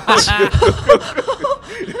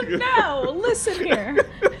No, listen here.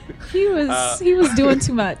 He was doing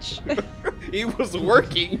too much. He was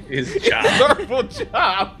working his job. Horrible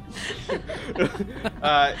job.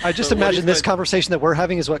 I just imagine this conversation that we're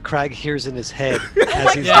having is what Crag hears in his head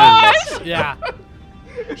as he's Yeah. doing this. Yeah.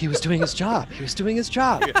 He was doing his job. He was doing his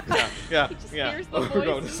job. Yeah. hears the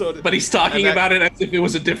voices. But he's talking about it as if it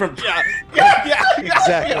was a different. Yeah.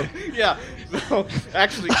 Exactly. Yeah. So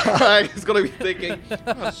actually, Crag is gonna be thinking,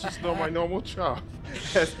 That's just not my normal job.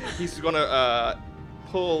 yes, he's gonna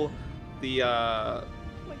pull the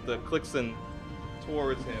Clixon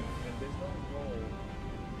towards him, and there's no roll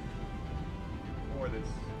for this.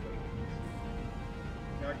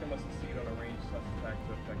 The character must succeed on a ranged such attack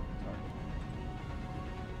to affect the target.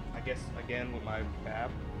 I guess again with my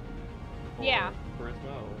BAB. Yeah.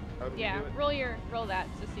 Charisma. How do we Yeah, do it? roll that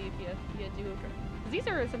to see if you do it. 'Cause these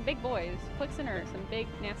are some big boys. Clixon are some big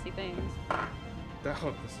nasty things. This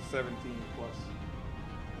is 17 plus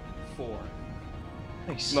 4.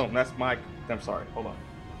 Nice. No, that's my. I'm sorry. Hold on.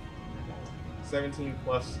 17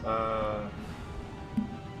 plus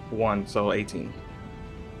 1, so 18.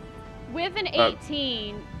 With an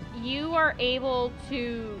 18, you are able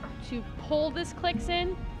to pull this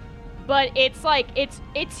Clixon, but it's like it's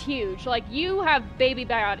huge. Like you have baby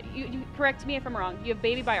biotic. You correct me if I'm wrong. You have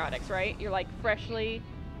baby biotics, right? You're like freshly.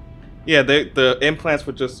 Yeah, the implants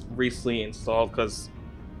were just recently installed because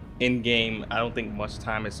in game I don't think much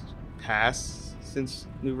time has passed since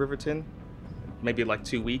New Riverton. Maybe like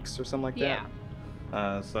 2 weeks or something like that.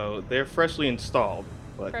 Yeah. So they're freshly installed.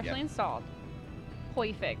 But Freshly installed.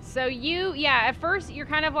 Perfect. So at first you're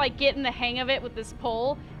kind of like getting the hang of it with this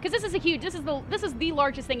pull, because this is the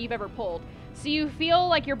largest thing you've ever pulled. So you feel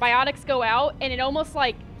like your biotics go out, and it almost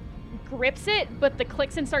like grips it, but the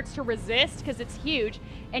Clixon starts to resist because it's huge,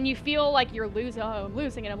 and you feel like you're losing. Oh, I'm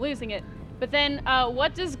losing it. But then,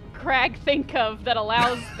 what does Crag think of that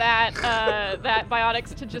allows that that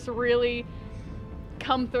biotics to just really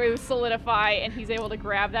come through, solidify, and he's able to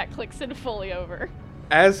grab that Clixon fully over?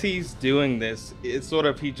 As he's doing this, it's sort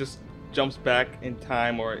of he just jumps back in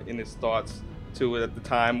time or in his thoughts to it at the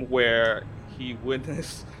time where he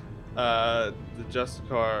witnessed the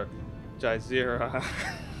Justicar Jazeera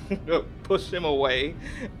push him away,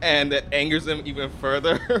 and it angers him even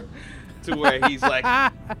further to where he's like,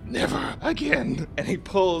 Never again. and he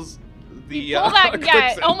pulls the Pull that,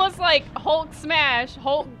 Clixon. almost like Hulk smash,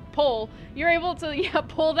 Hulk pull. You're able to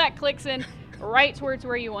pull that Clixon right towards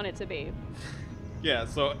where you want it to be. Yeah,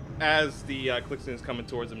 so as the Clixon is coming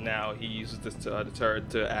towards him now, he uses this the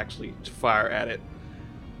turret to actually fire at it.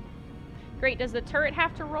 Great. Does the turret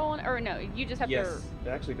have to roll, or no? You just have Yes, to.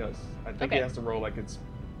 it actually does. I think Okay. it has to roll like it's.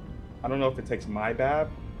 I don't know if it takes my BAB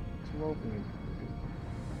to roll. I'm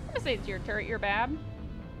gonna say it's your turret, your BAB.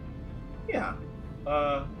 Yeah.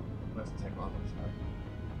 Let's take off.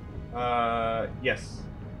 Yes.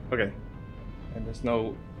 Okay. And there's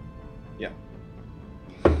no. Yeah.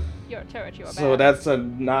 Your turret, you are So bad. that's a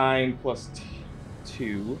 9 plus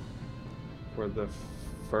 2 for the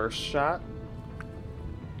first shot.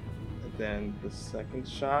 And then the second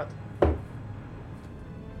shot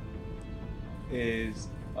is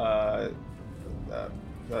 13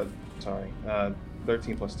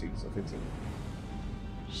 plus 2, so 15.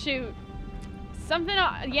 Shoot. Something,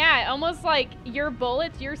 yeah, almost like your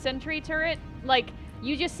bullets, your sentry turret, like,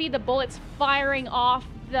 you just see the bullets firing off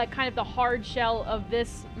the kind of the hard shell of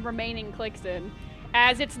this remaining Clixton.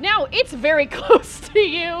 As it's very close to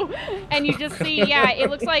you, and you just see, yeah, it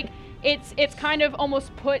looks like it's kind of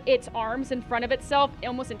almost put its arms in front of itself,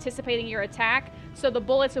 almost anticipating your attack. So the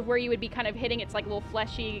bullets of where you would be kind of hitting its like little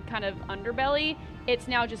fleshy kind of underbelly, it's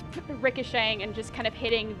now just ricocheting and just kind of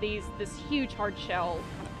hitting this huge hard shell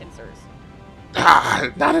kind of pincers. Ah,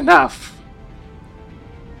 not enough.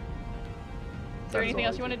 Is there anything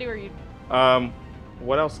else you want to do, or you?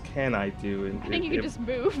 What else can I do? I think you can just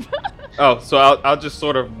move. Oh, so I'll just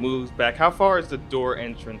sort of move back. How far is the door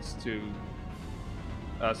entrance to?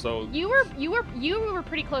 So you were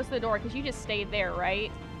pretty close to the door because you just stayed there,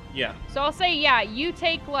 right? yeah. So I'll say, yeah, you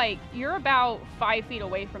take you're about 5 feet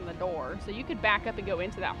away from the door, so you could back up and go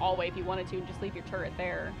into that hallway if you wanted to, and just leave your turret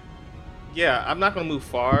there. Yeah, I'm not gonna move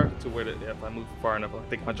far to where if I move far enough, I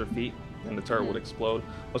think 100 feet, then the turret would explode.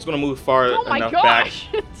 I was gonna move far enough back.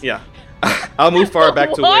 Yeah, I'll move far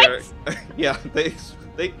back to where. Yeah,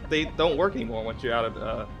 they don't work anymore once you're out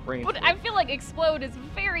of range. But I feel like explode is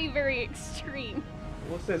very, very extreme.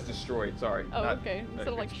 Well, it says destroyed. Sorry. Oh, okay. Instead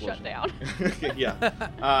of like shut down. Yeah.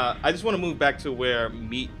 I just want to move back to where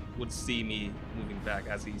Meat would see me moving back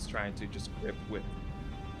as he's trying to just grip with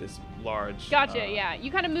this large. Gotcha. Yeah.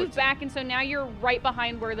 You kind of move back, and so now you're right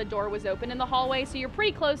behind where the door was open in the hallway. So you're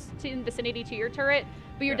pretty close to in vicinity to your turret,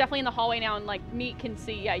 but you're definitely in the hallway now, and like Meat can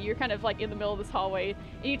see. Yeah, you're kind of like in the middle of this hallway,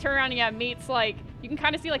 and you turn around, and yeah, Meat's like you can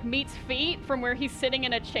kind of see like Meat's feet from where he's sitting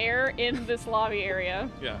in a chair in this lobby area.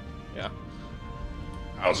 Yeah. Yeah.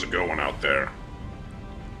 How's it going out there?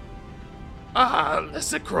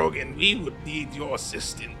 Lesser Krogan, we would need your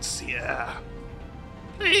assistance here.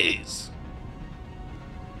 Please.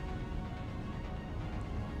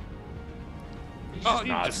 He just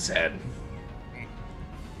nods his head.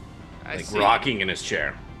 I see. Rocking in his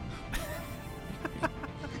chair.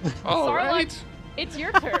 All right. It's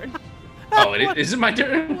your turn. Oh, is it my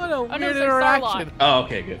turn? What a weird no, sorry, interaction. Sarlacc. Oh,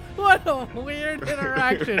 okay, good. What a weird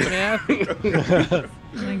interaction, man.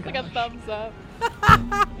 It's like a thumbs up.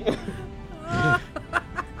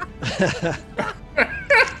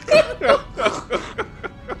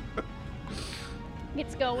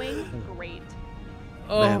 It's going great.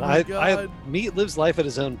 Oh Man, my god. Meat lives life at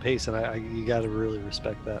his own pace, and you got to really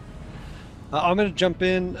respect that. I'm gonna jump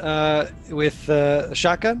in with a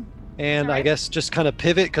shotgun, and I guess just kind of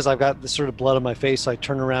pivot because I've got this sort of blood on my face. So I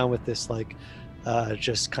turn around with this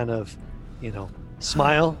just kind of,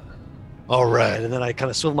 smile. All right. And then I kind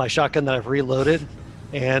of swivel my shotgun that I've reloaded,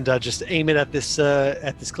 and just aim it at this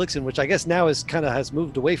Clixton, which I guess now has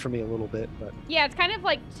moved away from me a little bit. But yeah, it's kind of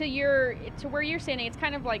like to where you're standing. It's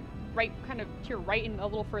kind of like kind of to your right and a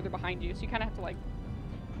little further behind you. So you kind of have to like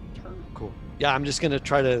turn. Cool. Yeah, I'm just gonna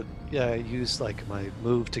try to use like my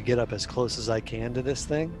move to get up as close as I can to this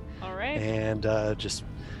thing. All right. And just.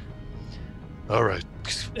 All right.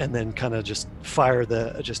 And then kind of just fire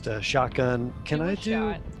just a shotgun. Can I do?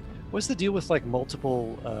 Shot. What's the deal with like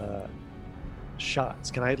multiple shots?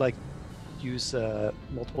 Can I like use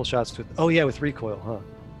multiple shots with? Oh yeah, with recoil, huh?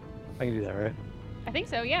 I can do that, right? I think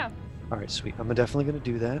so. Yeah. All right, sweet. I'm definitely gonna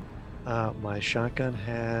do that. My shotgun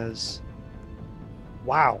has.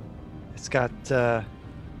 Wow, it's got.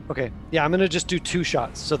 Okay, yeah, I'm gonna just do 2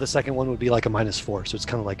 shots. So the second one would be like a -4. So it's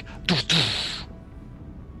kind of like.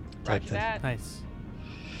 Type thing. Nice.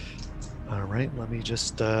 All right, let me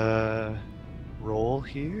just roll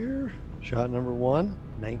here. Shot number 1,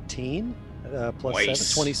 19 plus Nice.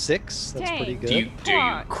 7, 26. That's pretty good. Do you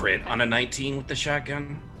crit on a 19 with the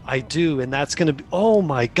shotgun? I do, and that's gonna be. Oh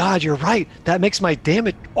my God, you're right. That makes my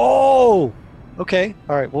damage. Oh, okay.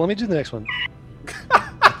 All right. Well, let me do the next one.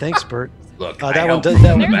 Thanks, Bert. Look, that I one helped does. from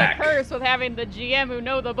That the one. There's a back. curse with having the GM who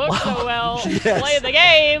know the book so well Yes. play the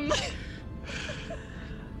game.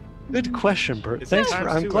 Good question, Bert. It's Thanks. times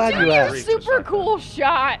I'm 2 glad or you times asked. 3 for Super shotgun. cool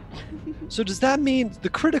shot. So does that mean the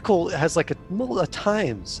critical has like a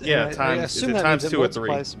times? And Yeah, I times- is assume it that times means 2 or 3?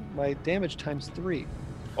 multiplies my damage times 3.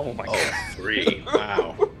 Oh my Oh, god. 3.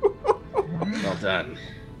 Wow. Well done.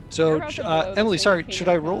 So, You're about to blow Emily, this sorry, thing should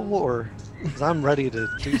I up. roll or? Because I'm ready to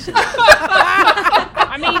do something.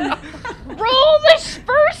 I mean, roll this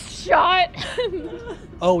first shot.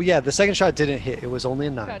 Oh yeah, the second shot didn't hit. It was only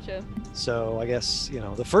a 9. Gotcha. So I guess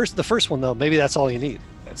the first one though. Maybe that's all you need.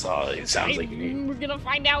 That's all it sounds like you need. We're gonna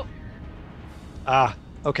find out.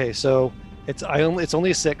 Okay. So it's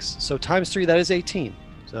only a 6. So times 3, that is 18.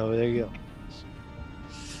 So there you go.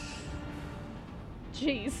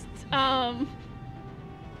 Jeez.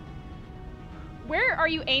 Where are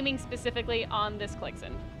you aiming specifically on this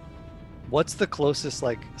Clixon? What's the closest,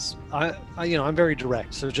 like, I'm very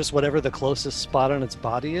direct, so just whatever the closest spot on its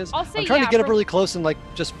body is. I'll say, I'm trying yeah, to get up from- really close and, like,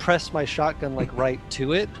 just press my shotgun, like, right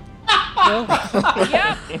to it.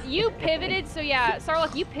 Yep, you pivoted. So yeah,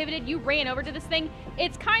 Sarlacc, you pivoted. You ran over to this thing.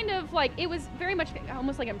 It's kind of like it was very much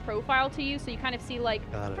almost like in profile to you. So you kind of see like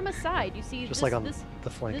from a side. You see Just this, like on this, the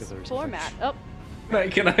flank this of the floor mat. Oh,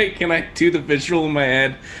 Can I do the visual in my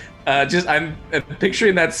head? I'm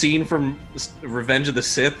picturing that scene from Revenge of the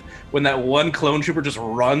Sith when that one clone trooper just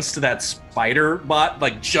runs to that spider bot,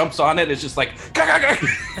 like jumps on it. It's just like,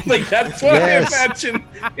 like that's what I imagine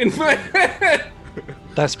in my head.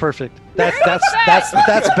 That's perfect. That's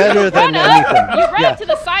better than run up, anything. you run Yeah. up to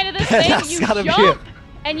the side of this thing. That's You gotta be jump it.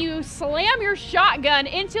 and you slam your shotgun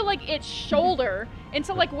into like its shoulder,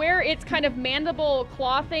 into like where its kind of mandible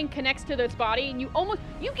claw thing connects to its body, and you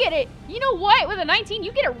get it. You know what? With a 19,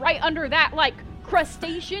 you get it right under that like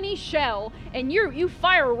crustacean-y shell, and you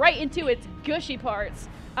fire right into its gushy parts.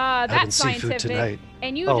 That's seafood scientific. tonight.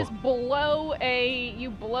 And you just blow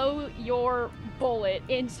your bullet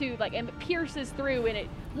into like, and it pierces through, and it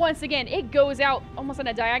once again it goes out almost on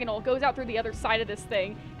a diagonal. It goes out through the other side of this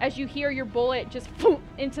thing as you hear your bullet just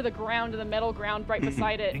into the ground, to the metal ground right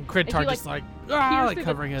beside it. And Crintar just like pierce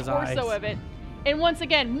covering through his the torso eyes. of it. And once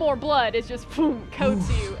again, more blood is just coats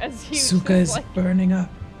you as you Suka just, is like, burning up.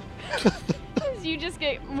 as you just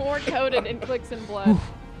get more coated in Clixon blood.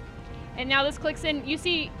 And now this Clixon, you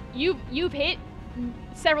see, you've hit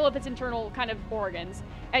several of its internal kind of organs.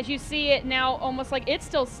 As you see it now, almost like it's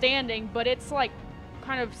still standing, but it's like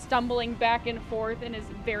kind of stumbling back and forth and is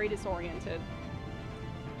very disoriented.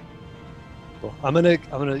 Well, I'm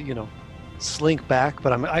gonna slink back,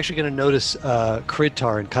 but I'm actually gonna notice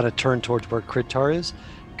Kridtar and kind of turn towards where Kridtar is,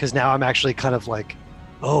 because now I'm actually kind of like,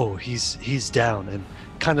 oh, he's down, and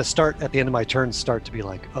kind of start at the end of my turn start to be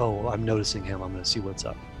like, oh, I'm noticing him. I'm gonna see what's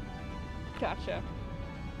up. Gotcha.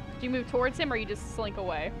 Do you move towards him or you just slink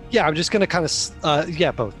away? Yeah, I'm just gonna kind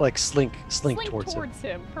of both, like slink towards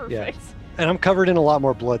him. Perfect. Yeah. And I'm covered in a lot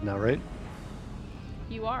more blood now, right?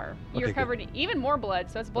 You are. Okay, You're good. covered in even more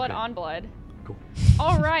blood, so it's blood Okay. on blood. Cool.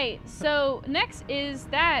 All right. So next is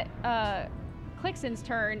that Clixon's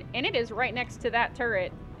turn, and it is right next to that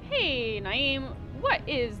turret. Hey, Naeem, what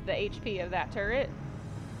is the HP of that turret?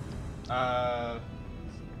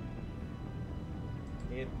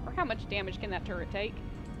 It Or how much damage can that turret take?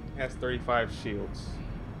 has 35 shields.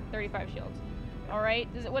 35 shields. All right.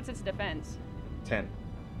 What's its defense? 10.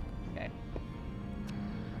 Okay.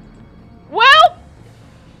 Well,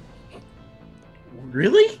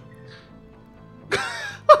 Really?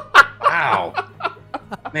 Wow.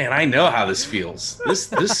 Man, I know how this feels. This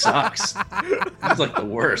sucks. It's like the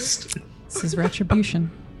worst. This is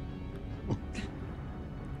retribution.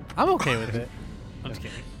 I'm okay with it. I'm just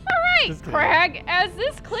kidding. all right, Just kidding. Crag. As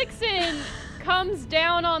this Clixon comes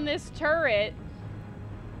down on this turret,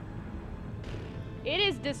 it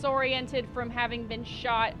is disoriented from having been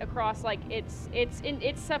shot across. Like it's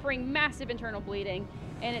suffering massive internal bleeding,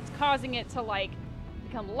 and it's causing it to like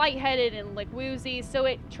become lightheaded and like woozy. So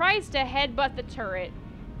it tries to headbutt the turret.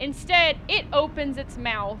 Instead, it opens its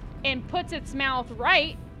mouth and puts its mouth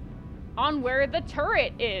right on where the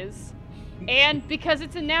turret is. And because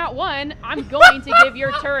it's a nat 1, I'm going to give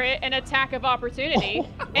your turret an attack of opportunity.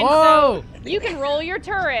 And Whoa! so you can roll your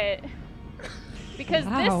turret. Because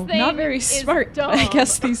Wow, this thing not very is smart. dumb. I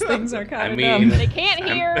guess these things are kind of mean- dumb. They can't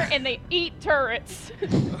hear and they eat turrets.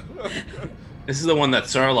 This is the one that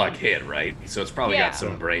Sarlacc hit, right? So it's probably Yeah. got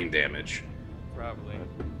some brain damage. Probably.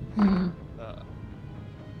 Hmm.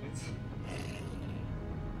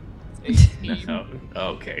 It's 18. No.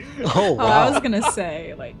 Okay. Oh Oh, wow. I was gonna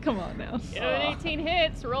say, like, come on now. You know, an 18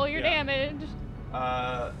 hits, roll your Yeah. damage.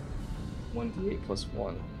 1d8 plus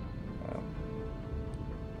 1.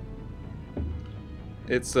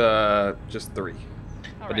 It's just 3.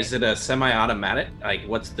 But is it a semi-automatic? Like,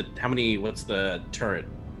 what's the turret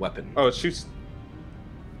weapon? Oh, it shoots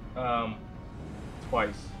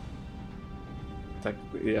twice.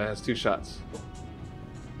 Technically, yeah, it has 2 shots.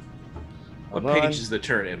 What Hold on. page is the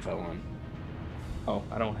turret info on? Oh,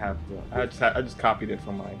 I don't have the. I just copied it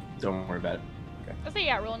from my. Don't worry about it. Let's say,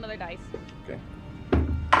 yeah, roll another dice. Okay.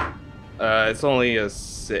 It's only a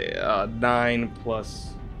 9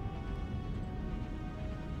 plus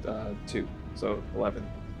 2. So 11.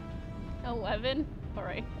 11?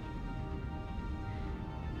 Alright.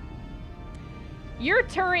 Your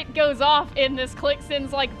turret goes off in this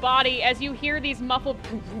Clixon's body as you hear these muffled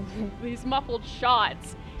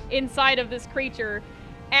shots inside of this creature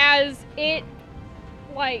as it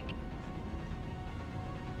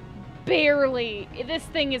barely, this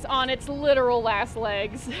thing is on its literal last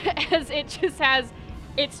legs as it's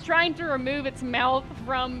trying to remove its mouth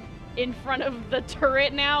from in front of the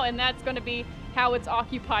turret now, and that's going to be how it's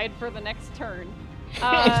occupied for the next turn.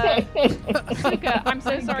 Suka, I'm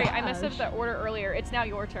so sorry. I messed up the order earlier. It's now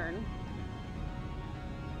your turn.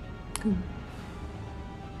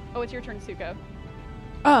 Oh, it's your turn, Suka.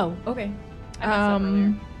 Oh, okay. I messed up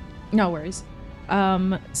earlier. No worries.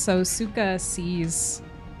 So Suka sees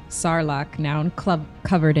Sarlacc now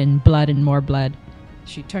covered in blood and more blood.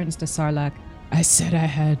 She turns to Sarlacc. I said I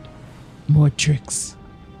had more tricks.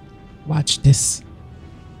 Watch this.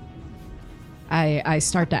 I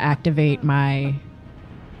start to activate my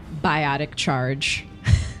biotic charge.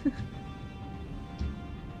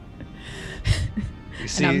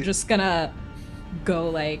 And I'm just gonna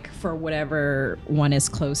go for whatever one is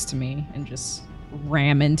close to me and just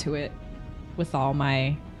ram into it with all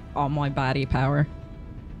my body power.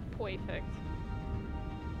 Perfect.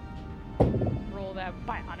 Roll that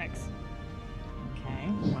biotics. Okay,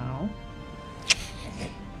 wow.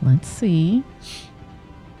 Let's see.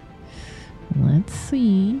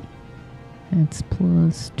 It's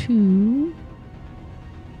 +2.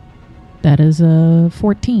 That is a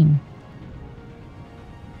 14.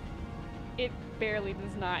 It barely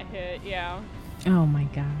does not hit, yeah. Oh my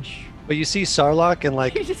gosh. But you see Sarlacc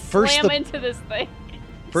and You just first slam into this thing.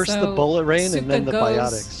 First the bullet rain and then the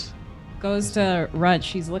biotics. Goes to run.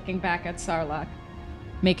 She's looking back at Sarlacc,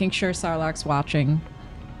 making sure Sarlacc's watching.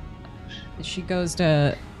 She goes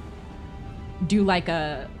to do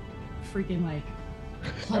a freaking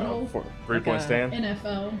huddle. 3-point stand?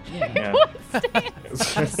 NFL. Yeah.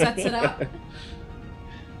 Sets it up.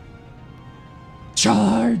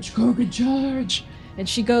 Charge, Krogan, charge! And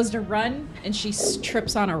she goes to run, and she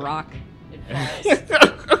trips on a rock.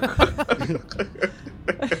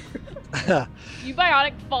 You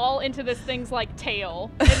biotic fall into this thing's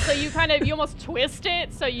tail, and so you almost twist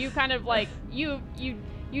it. So you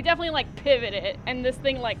you definitely pivot it, and this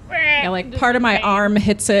thing part of my arm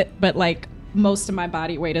hits it, but most of my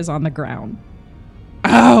body weight is on the ground.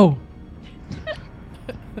 Ow!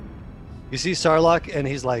 You see Sarlacc, and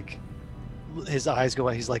he's his eyes go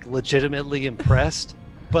out. He's legitimately impressed.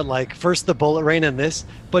 But first the bullet rain and this,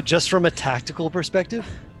 but just from a tactical perspective.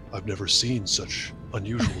 I've never seen such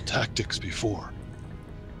unusual tactics before.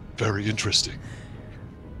 Very interesting.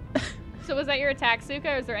 So was that your attack, Suka,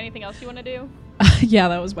 or is there anything else you want to do? Yeah,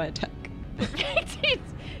 that was my attack. Do you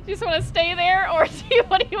just want to stay there, or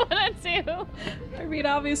what do you want to do? I mean,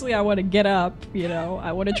 obviously I want to get up,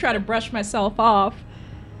 I want to try to brush myself off.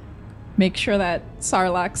 Make sure that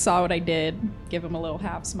Sarlacc saw what I did. Give him a little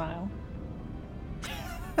half smile.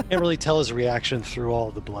 Can't really tell his reaction through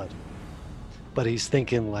all the blood. But he's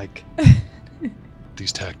thinking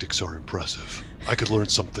These tactics are impressive. I could learn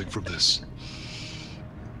something from this.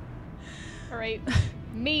 All right,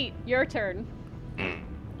 Meat, your turn.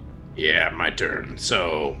 Yeah, my turn.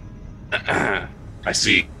 So, I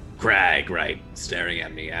see Crag, right, staring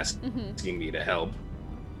at me, asking me to help.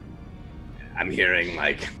 I'm hearing,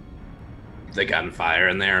 the gunfire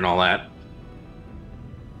in there and all that.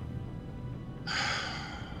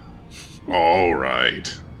 All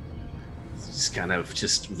right.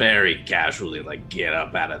 Just very casually, get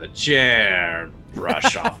up out of the chair,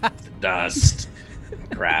 brush off the dust,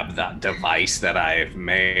 grab that device that I've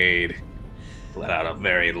made, let out a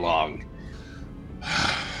very long.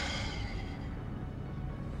 I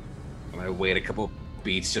wait a couple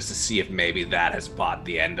beats just to see if maybe that has bought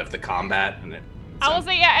the end of the combat. And I will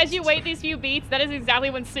say, yeah, as you wait these few beats, that is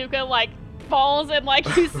exactly when Suka falls and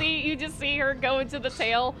you just see her go into the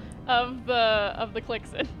tail of the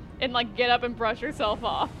Clixon and get up and brush herself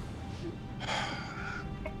off.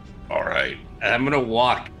 All right. I'm gonna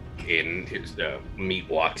walk in. His Meat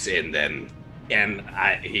walks in then, and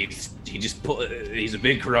he's a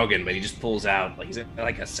big Krogan, but he just pulls out he's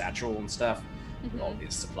a satchel and stuff, with all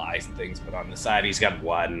his supplies and things. But on the side, he's got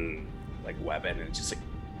one weapon, and it just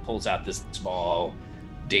pulls out this small,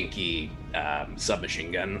 dinky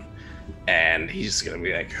submachine gun, and he's just gonna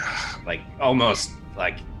be almost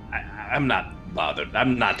I'm not bothered.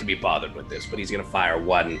 I'm not to be bothered with this, but he's gonna fire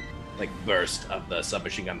one burst of the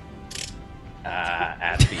submachine gun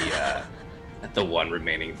at the one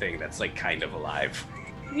remaining thing that's kind of alive.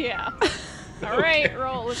 Yeah. All right,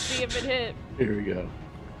 roll. Let's see if it hit. Here we go.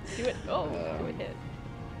 Do it. Oh, it hit.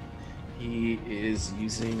 He is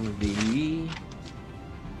using the...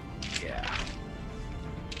 Yeah.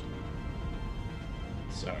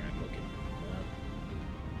 Sorry, I'm looking up.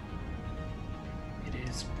 It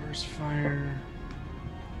is Burst Fire.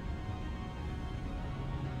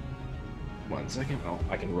 1 second. Oh,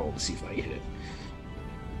 I can roll to see if I hit it.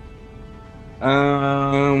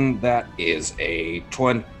 That is a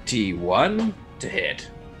 21 to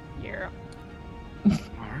hit. Yeah. All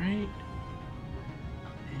right.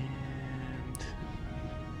 And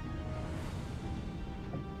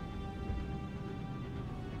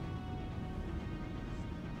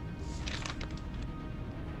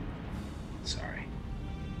sorry.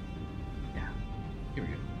 Yeah. Here we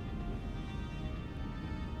go.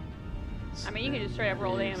 I mean, you can just straight up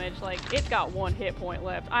roll damage. Like, it's got 1 hit point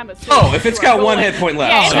left. I'm assuming. Oh, if it's got 1 hit point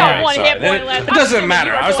left. Yeah, it's got Sorry, 1 sorry. hit point left. It doesn't I'm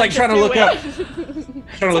matter. assuming I was like trying to look up. it.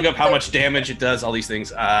 Trying to look up how much damage it does, all these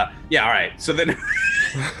things. Yeah, all right. So then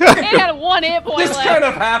It had 1 hit point just left. kind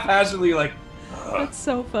of haphazardly like. That's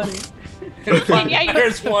so funny. Yeah,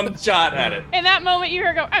 There's 1 shot at it. In that moment, you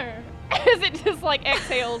hear it go, as it just like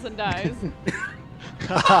exhales and dies.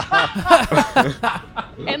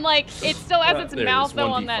 And like it still has its There it mouth is,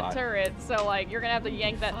 though on 1d5. that turret, so like you're gonna have to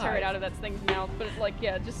yank that turret out of that thing's mouth. But it like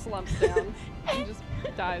it just slumps down and just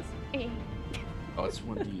dies. Oh, it's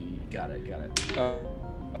 1d. Got it.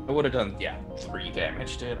 I would have done 3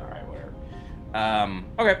 damage to it. All right, whatever.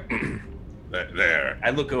 Okay. There. I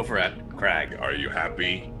look over at Crag. Are you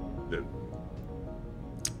happy?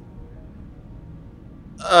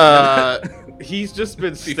 He's just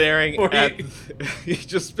been staring at. He's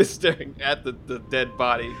just been staring at the dead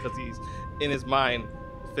body because he's, in his mind,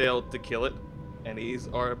 failed to kill it, and he's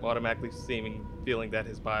automatically feeling that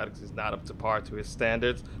his biotics is not up to par to his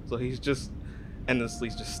standards. So he's just endlessly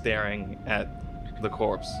just staring at the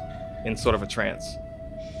corpse in sort of a trance.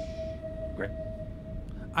 Great.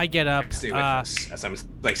 I get up. Stay with us as I'm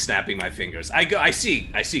like snapping my fingers. I see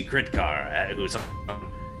Kritkar, who's.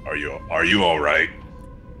 Are you all right?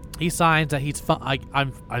 He signs that he's fine.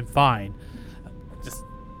 I'm fine. Just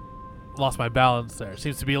lost my balance there.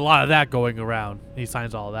 Seems to be a lot of that going around. He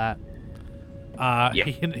signs all that.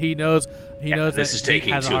 He knows that this is taking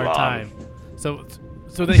he has too a hard long. time. So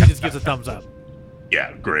then he just gives a thumbs up.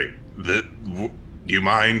 Yeah, great. Do you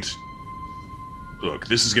mind? Look,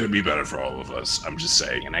 this is going to be better for all of us. I'm just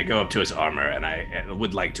saying. And I go up to his armor, and I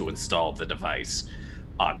would like to install the device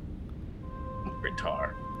on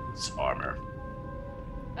Krittar's armor.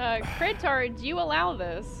 Krittar, do you allow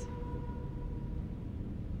this?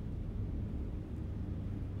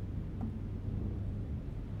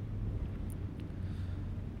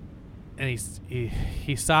 And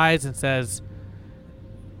he sighs and says,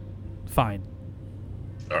 "Fine."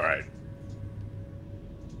 All right.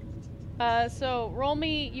 So roll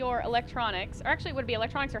me your electronics. Or actually, would it be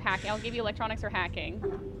electronics or hacking? I'll give you electronics or hacking.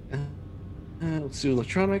 Let's do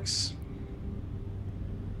electronics.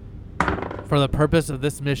 For the purpose of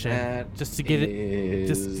this mission, That just to get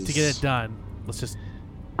it done, let's just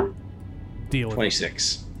deal with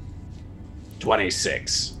 26.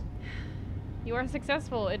 26. You are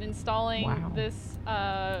successful in installing this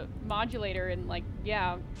modulator and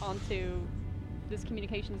onto this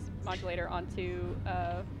communications modulator onto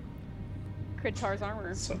Krittar's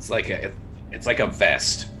armor. So it's like a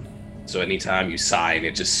vest. So anytime you sign,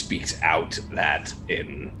 it just speaks out that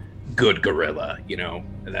in good gorilla,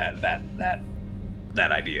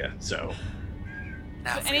 that idea. So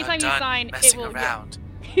now, so if we anytime are done you sign, messing it will around,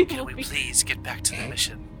 it can will we be- please get back to the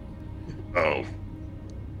mission? Oh.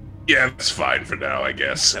 Yeah, that's fine for now, I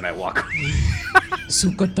guess. And I walk.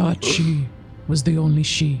 Suka thought she was the only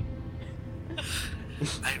she.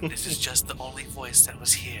 This is just the only voice that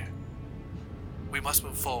was here. We must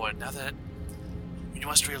move forward. Now that you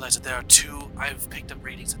must realize that there are 2. I've picked up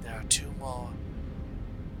readings that there are 2 more.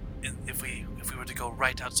 If we were to go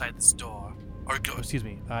right outside this door, or go. Excuse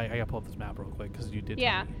me, I gotta pull up this map real quick because you did.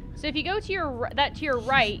 Yeah. So if you go to your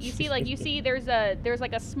right, you see there's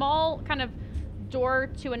like a small kind of door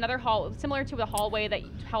to another hall, similar to the hallway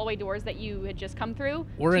doors that you had just come through.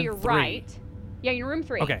 We're to in your 3. right. Yeah, you're in room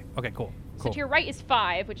 3. Okay, cool. So to your right is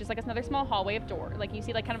 5, which is like another small hallway of door. Like you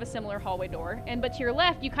see like kind of a similar hallway door. But to your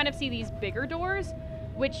left, you kind of see these bigger doors,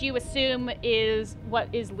 which you assume is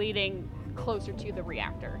what is leading closer to the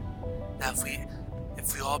reactor. Now,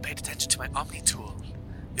 if we all paid attention to my Omni tool,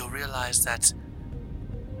 you'll realize that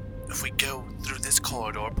if we go through this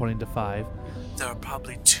corridor, Pointing to 5. there are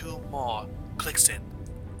probably 2 more clicks in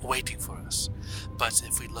waiting for us. But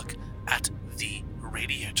if we look at the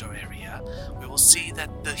radiator area, we will see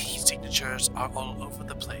that the heat signatures are all over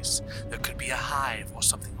the place. There could be a hive or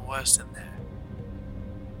something worse in there.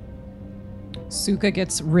 Suka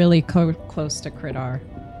gets really close to Kritar.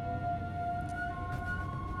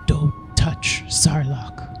 Don't touch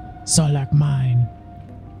Sarlacc. Sarlacc mine.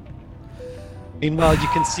 Meanwhile, you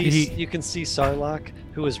can see Sarlacc,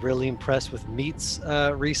 who is really impressed with Meat's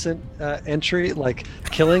recent entry, like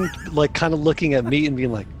killing, like kind of looking at Meat and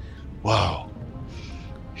being like, Wow,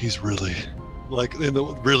 he's really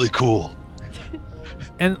really cool.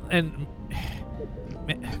 And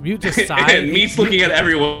Mute just sighs. And Meat's looking at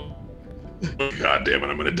everyone. God damn it!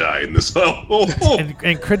 I'm gonna die in this hole.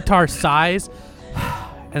 and Kritar sighs,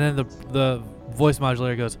 and then the voice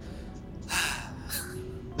modulator goes,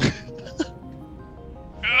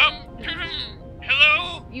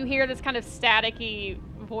 Hello? You hear this kind of staticky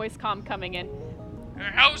voice comm coming in.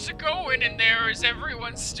 How's it going in there? Is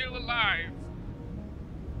everyone still alive?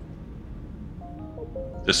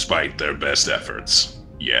 Despite their best efforts,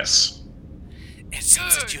 yes. It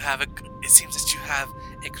seems that you have a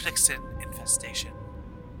Clixon infestation.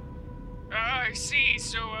 I see.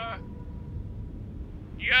 So,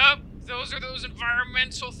 yep, those are those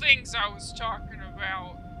environmental things I was talking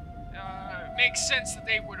about. It makes sense that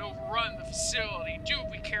they would overrun the facility. Do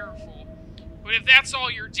be careful. But if that's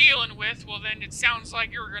all you're dealing with, well then it sounds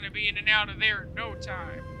like you're gonna be in and out of there in no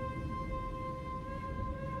time.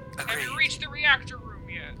 Agreed. Have you reached the reactor room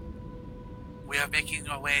yet? We are making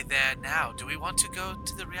our way there now. Do we want to go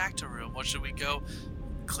to the reactor room, or should we go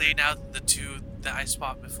clean out the ice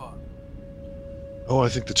spot before? Oh, I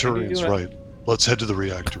think the Turian's right. Let's head to the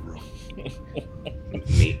reactor room.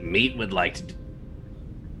 Meat would like to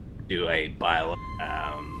do a bio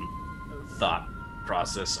thought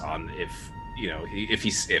process on if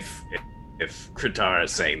Kritar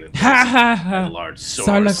is saying that there's a large source.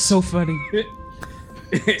 Sarlacc's so funny.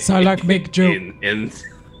 Sarlacc make joke.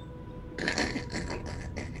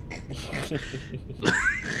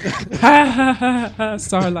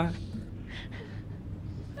 Sarlacc.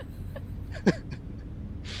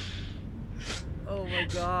 "Oh my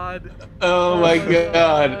god! Oh my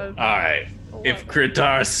god! All right." If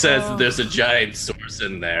Kritar says that there's a giant source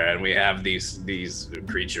in there and we have these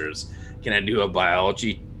creatures, can I do a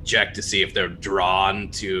biology check to see if they're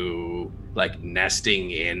drawn to like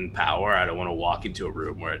nesting in power? I don't want to walk into a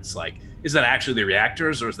room where it's like, is that actually the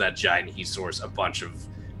reactors or is that giant heat source a bunch of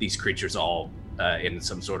these creatures all in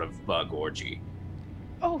some sort of bug orgy?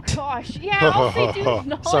 Oh gosh, yeah, I'll say do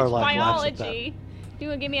knowledge Sarlacc biology.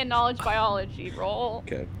 Give me a knowledge biology roll.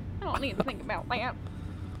 Okay. I don't need to think about that.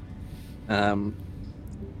 I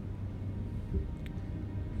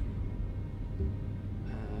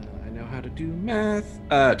know how to do math.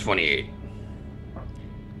 28.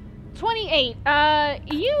 28.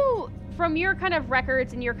 You, from your kind of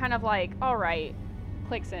records and you're kind of like, all right,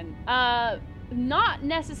 Clixon. Not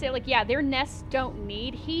necessarily, like, yeah, their nests don't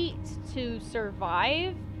need heat to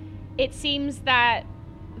survive. It seems that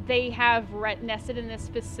they have nested in this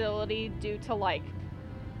facility due to, like,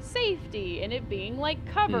 safety and it being like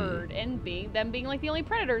covered and being like the only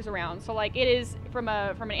predators around. So like it is from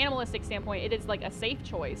an animalistic standpoint, it is like a safe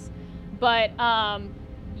choice. But the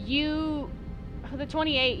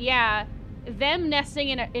 28, yeah, them nesting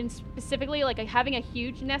in specifically like having a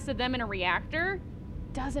huge nest of them in a reactor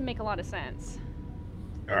doesn't make a lot of sense.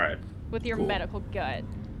 All right. With your medical gut.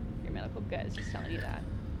 Your medical gut is just telling you that.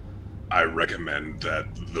 I recommend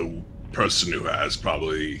that the person who has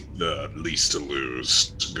probably the least to lose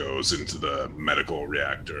goes into the medical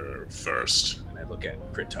reactor first. And I look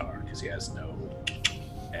at Kritar because he has no,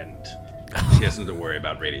 and he doesn't have to worry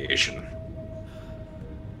about radiation.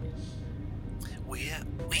 We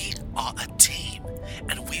are a team,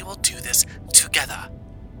 and we will do this together.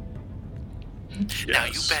 Yes. Now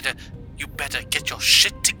you better get your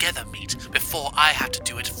shit together, Meat, before I have to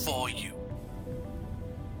do it for you.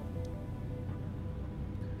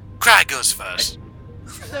 Crag goes first.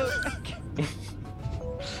 So,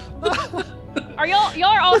 are y'all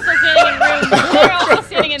are also sitting in room? You're also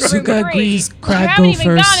sitting in room Suka 3. agrees, You Crag haven't go even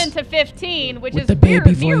first gotten to 15, which with is the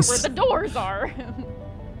baby near voice. where the doors are.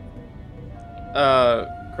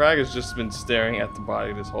 Crag has just been staring at the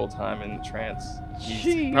body this whole time in the trance.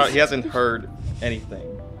 He Jeez. hasn't heard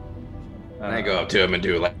anything. And I go up to him and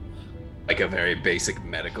do like a very basic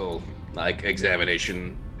medical like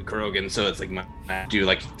examination, Krogan. So it's like I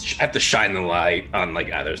have to shine the light on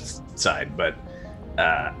like either side, but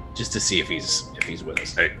just to see if he's with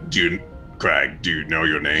us. Hey, Crag, do you know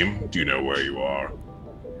your name? Do you know where you are?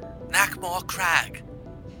 Nakmor Crag.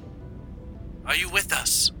 Are you with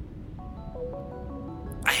us?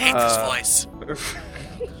 I hate this voice.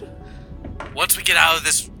 Once we get out of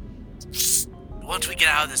this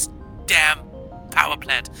damn power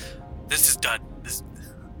plant, this is done.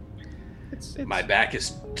 My back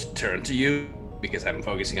is turn to you because I'm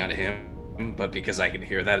focusing on him, but because I can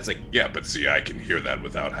hear that, it's like, yeah, but see, I can hear that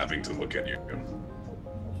without having to look at you.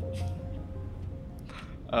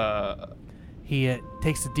 He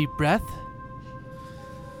takes a deep breath.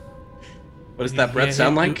 What does that breath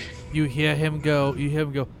sound like? You hear him go,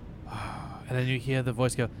 and then you hear the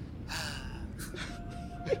voice go,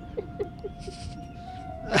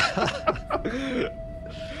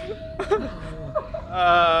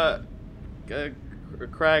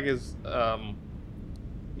 Crag is,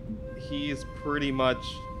 he is pretty much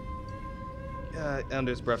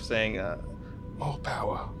under his breath saying, more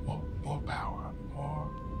power, more power,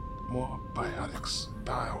 more biotics,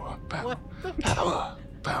 power.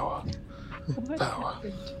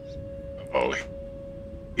 Oh,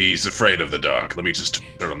 he's afraid of the dark. Let me just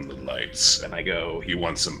turn on the lights. And I go, he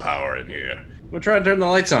wants some power in here. We'll try to turn the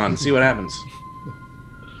lights on, see what happens.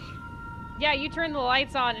 Yeah, you turn the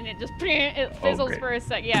lights on and it just it fizzles for a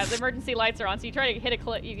sec. Yeah, the emergency lights are on, so you try to hit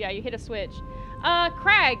you hit a switch.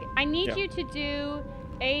 Crag, I need you to do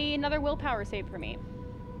another willpower save for me.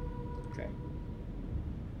 Okay.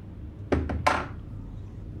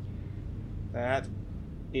 That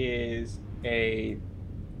is a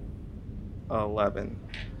 11.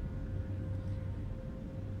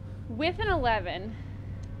 With an 11,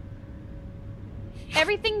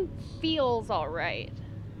 everything feels all right.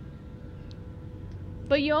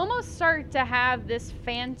 But you almost start to have this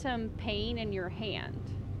phantom pain in your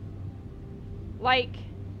hand. Like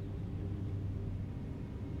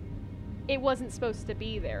it wasn't supposed to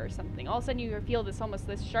be there or something. All of a sudden you feel this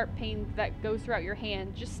sharp pain that goes throughout your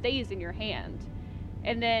hand, just stays in your hand.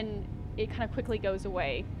 And then it kind of quickly goes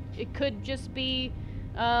away. It could just be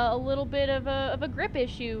a little bit of a grip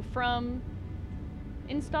issue from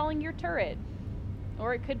installing your turret.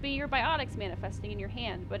 Or it could be your biotics manifesting in your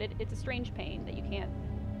hand, but it's a strange pain that you can't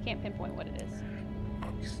pinpoint what it is.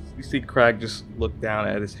 You see Crag just look down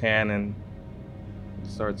at his hand and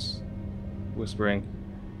starts whispering,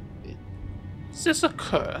 Is this a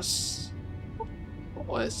curse?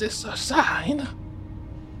 Or is this a sign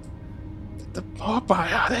that the more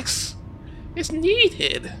biotics is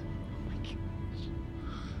needed?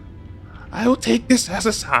 I will take this as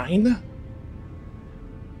a sign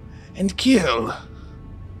and kill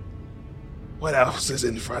what else is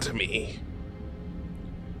in front of me.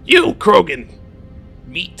 You, Krogan,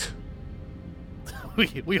 meat.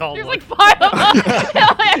 we all There's look. like 5 of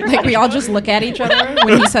them. Like we all just look at each other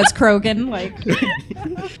when he says Krogan, like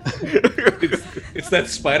It's that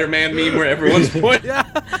Spider-Man meme where everyone's pointing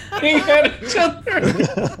at each other.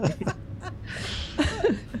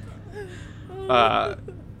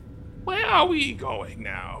 Where are we going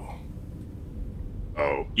now?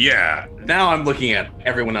 Oh, yeah. Now I'm looking at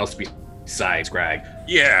everyone else besides Crag.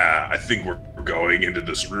 Yeah, I think we're going into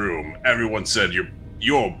this room. Everyone said you're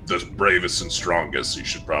the bravest and strongest. You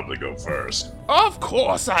should probably go first. Of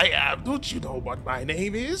course I am. Don't you know what my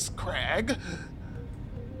name is? Crag.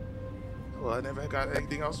 Well, I never got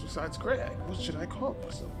anything else besides Crag. What should I call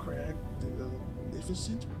myself? Crag the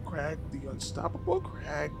Magnificent, Crag the Unstoppable,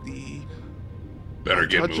 Crag the Better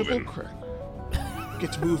get Untouchable, moving. Crag.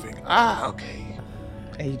 Get moving. Ah, okay.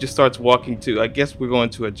 and he just starts walking to, I guess we're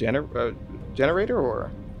going to a generator,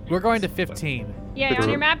 or? We're going to 15. Yeah, on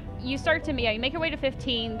your map, you start to, you make your way to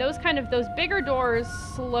 15. Those bigger doors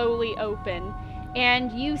slowly open,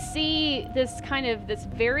 and you see this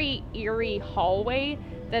very eerie hallway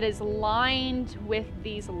that is lined with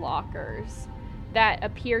these lockers that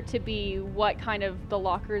appear to be the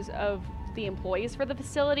lockers of the employees for the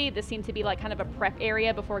facility. This seemed to be like kind of a prep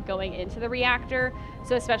area before going into the reactor.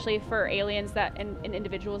 So especially for aliens and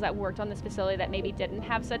individuals that worked on this facility that maybe didn't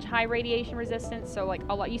have such high radiation resistance. So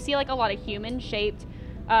you see a lot of human-shaped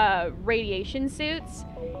radiation suits.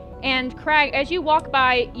 And Crag, as you walk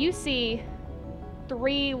by, you see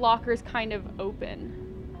 3 lockers kind of open.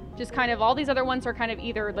 Just kind of all these other ones are kind of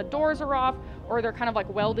either the doors are off or they're kind of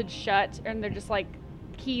welded shut, and they're just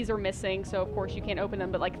keys are missing, so of course you can't open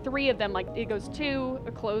them, but 3 of them, it goes 2,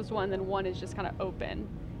 a closed one, then 1 is just kind of open,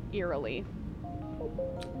 eerily.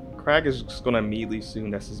 Crag is just going to immediately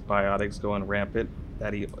assume that's his biotics going rampant,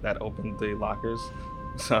 that opened the lockers.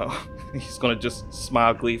 So he's going to just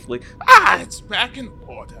smile gleefully. Ah, it's back in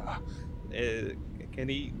order. Can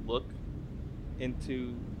he look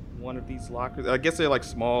into one of these lockers? I guess they're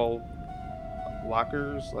small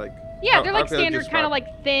lockers, Yeah, they're standard kind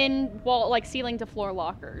of thin wall, ceiling to floor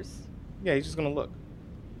lockers. Yeah, he's just gonna look.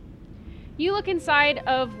 You look inside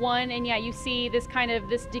of one, and you see this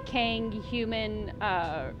decaying human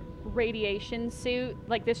radiation suit,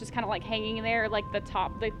 this just kind of hanging in there, the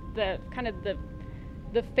top, the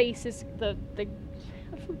face is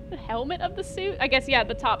the helmet of the suit. I guess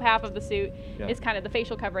the top half of the suit Yeah. is kind of the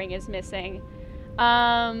facial covering is missing.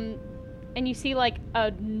 And you see like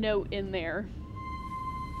a note in there.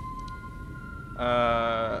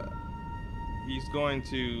 He's going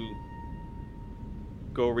to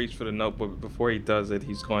go reach for the note, but before he does it,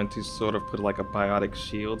 he's going to sort of put like a biotic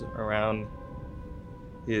shield around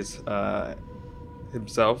his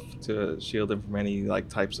himself to shield him from any like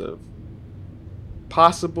types of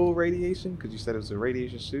possible radiation, because you said it was a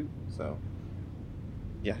radiation suit. So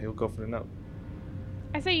yeah, he'll go for the note.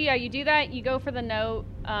 I say you do that. You go for the note,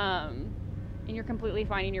 and you're completely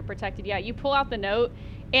fine and you're protected. Yeah, you pull out the note,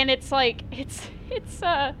 and it's like it's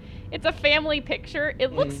a family picture.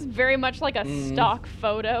 It looks very much like a stock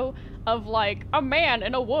photo of like a man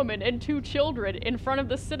and a woman and 2 children in front of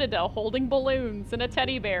the Citadel holding balloons and a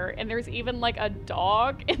teddy bear, and there's even like a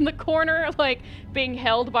dog in the corner like being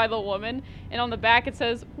held by the woman, and on the back it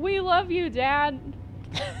says, "We love you, Dad."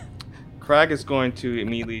 Crag is going to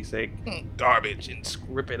immediately say garbage and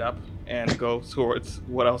rip it up and go towards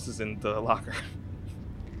what else is in the locker.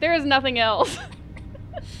 There is nothing else.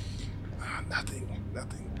 Nothing.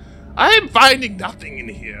 I am finding nothing in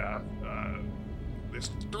here. There's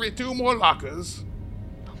 2 more lockers,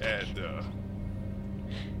 and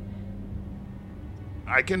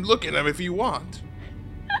I can look in them if you want.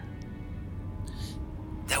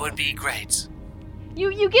 That would be great.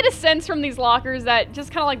 You get a sense from these lockers that,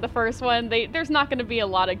 just kind of like the first one, there's not going to be a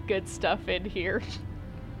lot of good stuff in here.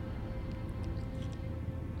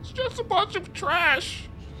 It's just a bunch of trash.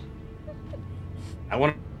 I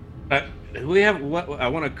want to. Who we have? What I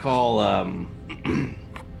want to call. I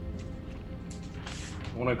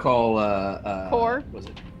want to call. Core. Was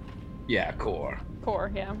it? Yeah, Core.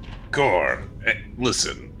 Core. Yeah. Core,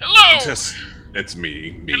 listen. Hello. It's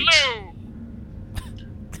me. Meat. Hello.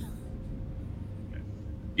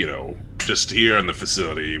 You know, just here in the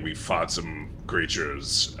facility, we fought some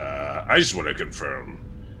creatures. I just want to confirm.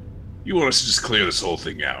 You want us to just clear this whole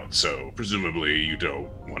thing out, so presumably you don't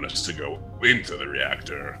want us to go into the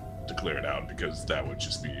reactor to clear it out, because that would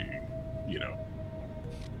just be,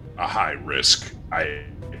 a high risk.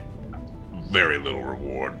 Very little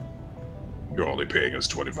reward. You're only paying us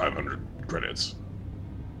 2,500 credits.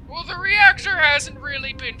 Well, the reactor hasn't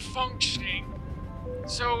really been functioning.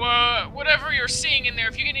 So, whatever you're seeing in there,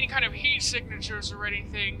 if you get any kind of heat signatures or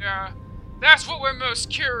anything, that's what we're most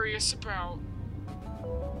curious about.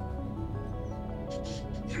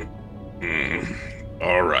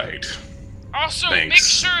 All right. Also, Thanks. make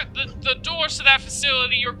sure that the doors to that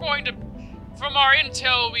facility, you're going to... From our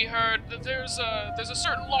intel, we heard that there's a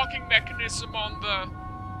certain locking mechanism on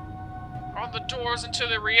the doors into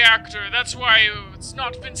the reactor. That's why it's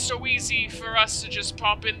not been so easy for us to just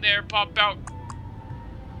pop in there, pop out.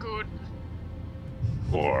 Good.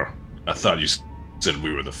 Or I thought you said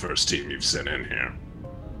we were the first team you've sent in here.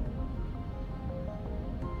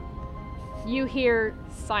 You hear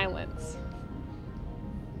silence.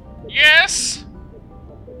 Yes.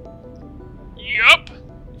 Yup.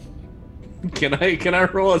 Can I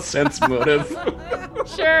roll a sense motive?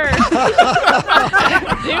 Sure. Do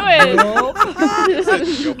it.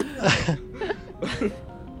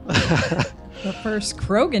 The first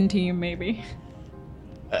Krogan team, maybe.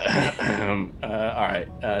 All right.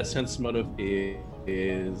 Sense motive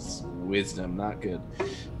is wisdom. Not good.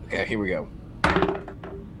 Okay, here we go.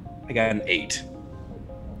 I got an 8.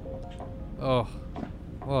 Oh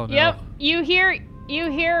no. Yep. You hear.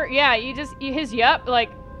 Yeah. His yup. Like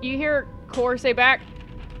you hear Core say back.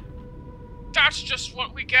 That's just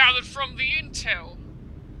what we gathered from the intel.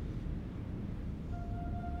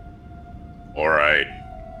 All right.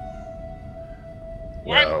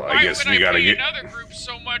 Well, I guess we gotta get. Why would I pay another group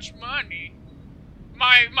so much money?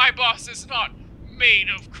 My boss is not made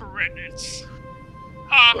of credits.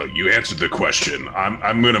 Well, you answered the question.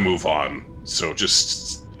 I'm gonna move on. So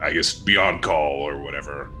just, I guess, be on call or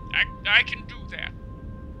whatever. I can do that.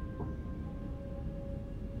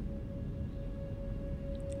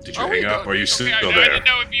 Did you hang up? Or are you still I there? didn't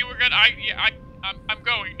know if you were gonna. I'm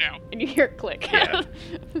going now. And you hear a click. Yeah.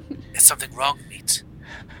 Is something wrong, Meat?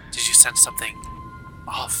 Did you sense something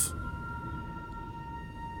off?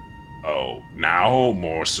 Oh, now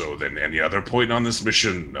more so than any other point on this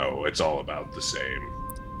mission? No, it's all about the same.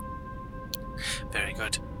 Very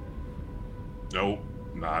good. Nope,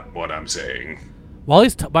 not what I'm saying. While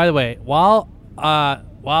he's by the way, while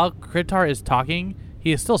Kritar is talking,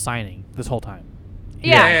 he is still signing this whole time.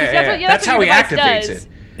 Yeah. That's how he your activates device does.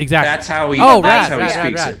 it. Exactly. That's how he. Oh, that's rad, how he rad,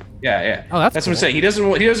 speaks rad. it. Yeah. Oh, that's what cool. I'm saying. He doesn't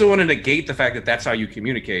want to negate the fact that that's how you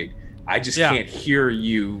communicate. I just can't hear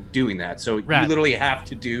you doing that. So you literally have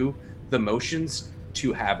to do the motions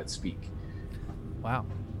to have it speak. Wow.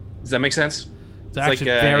 Does that make sense? It's actually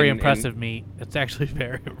very impressive, meat. It's actually a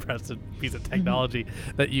very impressive piece of technology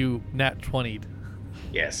that you nat 20'd.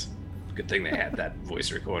 Yes. Good thing they had that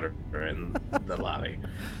voice recorder in the lobby.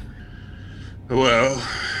 Well,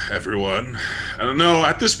 everyone, I don't know.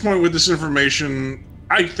 At this point with this information,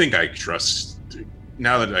 I think I trust.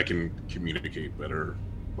 Now that I can communicate better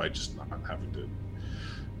by just not having to.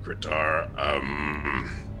 Kritar,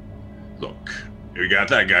 look, we got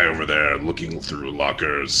that guy over there looking through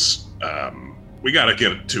lockers. We gotta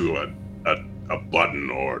get to a button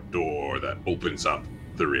or door that opens up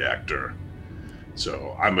the reactor.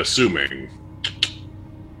 So I'm assuming.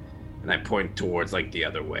 And I point towards like the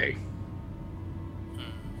other way.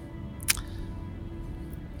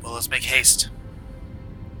 Well, let's make haste.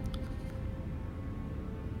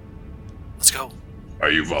 Let's go. Are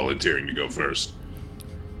you volunteering to go first?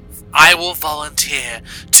 I will volunteer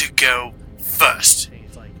to go first.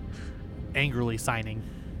 He's like angrily signing.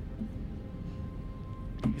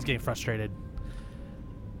 He's getting frustrated.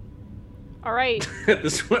 All right.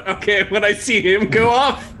 Okay, when I see him go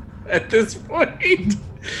off at this point,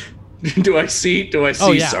 do I see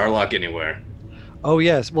Sarlacc anywhere? Oh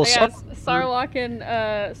yes. Well, Sarlacc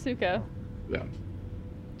and Suka. Yeah.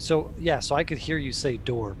 So I could hear you say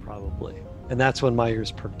door probably, and that's when my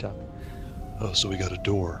ears perked up. Oh, so we got a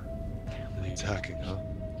door, and he's hacking, huh?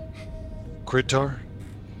 Kritar,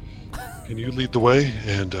 can you lead the way,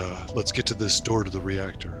 and let's get to this door to the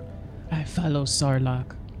reactor. I follow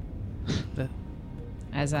Sarlacc.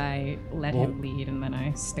 As I let him lead, and then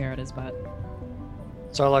I stare at his butt.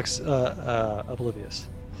 Sarlacc's oblivious.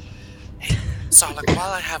 Hey, Sarlacc,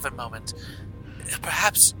 while I have a moment,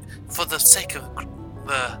 perhaps for the sake of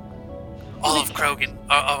all of Krogan,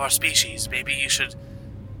 of our species, maybe you should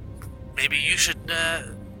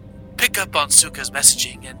pick up on Suka's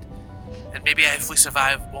messaging, and maybe when we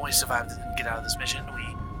survive and get out of this mission,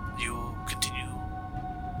 you continue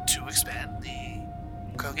to expand the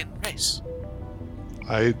Krogan race.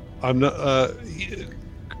 I'm not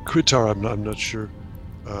Kritar, I'm not sure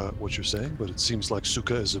what you're saying, but it seems like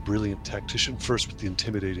Suka is a brilliant tactician, first with the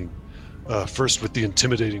intimidating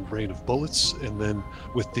rain of bullets, and then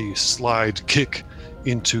with the slide kick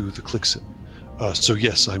into the Clixon. So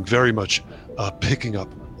yes, I'm very much picking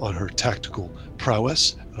up on her tactical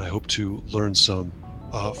prowess, and I hope to learn some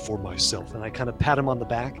for myself. And I kind of pat him on the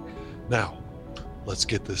back. Now, let's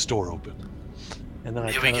get this door open. And then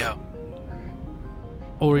Here we go.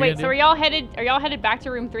 Wait, so are y'all headed back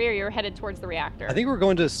to room 3, or you're headed towards the reactor? I think we're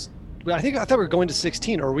going to. I thought we were going to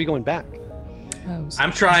 16, or are we going back?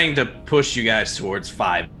 I'm trying to push you guys towards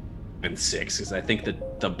 5 and 6 because I think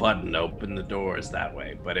that the button to open the door is that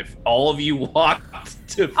way. But if all of you walk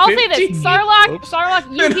to 15, I'll say this,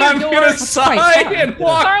 Sarlacc, you then hear I'm door. gonna sigh and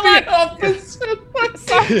walk Sarlacc, the opposite way.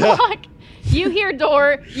 Sarlacc, you hear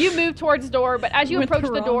door. You move towards door, but as you Went approach the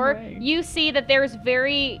the wrong door, way. you see that there's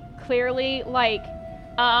very clearly like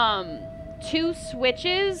 2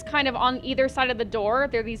 switches kind of on either side of the door.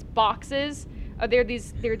 There are these boxes. There are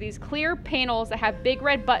these clear panels that have big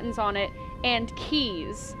red buttons on it and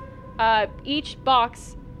keys. Each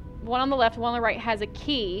box, one on the left, one on the right, has a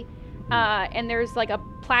key, and there's like a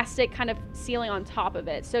plastic kind of ceiling on top of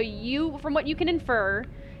it. So from what you can infer,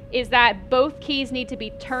 is that both keys need to be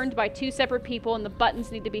turned by 2 separate people, and the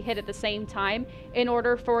buttons need to be hit at the same time in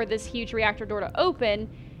order for this huge reactor door to open.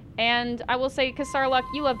 And I will say, because Sarlacc,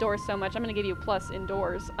 you love doors so much, I'm going to give you a plus in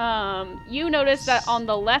doors. You notice that on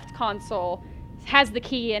the left console has the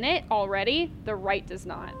key in it already. The right does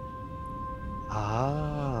not.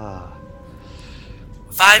 Ah.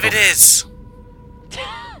 5 it is.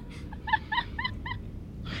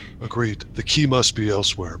 Agreed. The key must be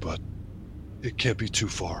elsewhere, but it can't be too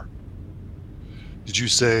far. Did you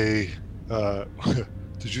say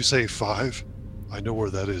 5? I know where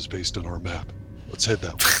that is based on our map. Let's head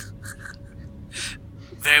that way.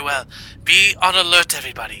 Very well. Be on alert,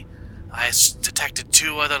 everybody. I detected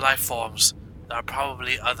 2 other life forms. There are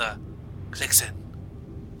probably other Clixon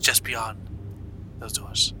just beyond those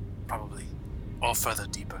doors, probably, or further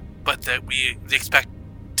deeper. But that we expect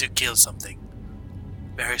to kill something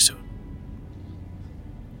very soon.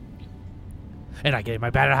 And I get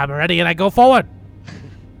my battle hammer ready, and I go forward.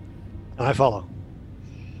 And I follow.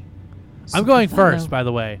 I'm going first, by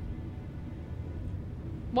the way.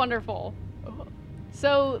 Wonderful.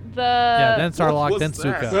 So then Sarlacc, then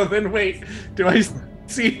Suka. So then wait, do I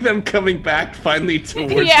see them coming back finally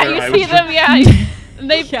towards yeah, where you I see was? them. Yeah, and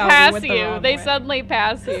they Yeah, we pass went the you. wrong They way. suddenly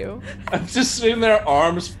pass you. I'm just sitting there,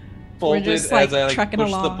 arms folded just, like, as I trucking push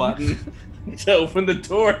the along. button to open the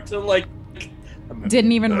door to like.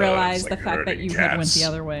 Didn't even It's realize like the fact that herding you had went cats. the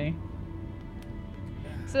other way.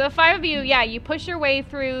 So the 5 of you, yeah, you push your way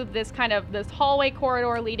through this hallway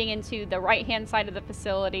corridor leading into the right-hand side of the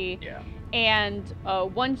facility. Yeah. And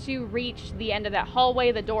once you reach the end of that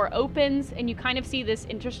hallway, the door opens and you kind of see this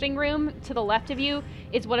interesting room. To the left of you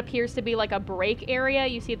is what appears to be like a break area.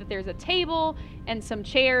 You see that there's a table and some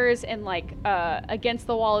chairs, and like against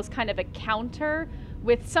the wall is kind of a counter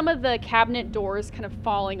with some of the cabinet doors kind of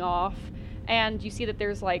falling off. And you see that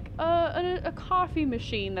there's like a coffee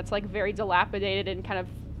machine that's like very dilapidated and kind of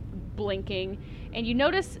blinking. And you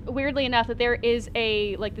notice, weirdly enough, that there is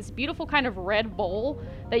this beautiful kind of red bowl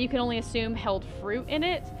that you can only assume held fruit in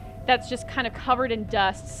it that's just kind of covered in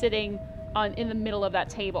dust sitting in the middle of that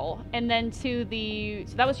table. And then so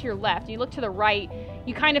that was to your left. You look to the right,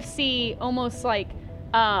 you kind of see almost like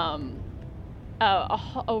a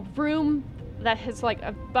room that has like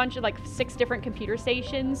a bunch of like 6 different computer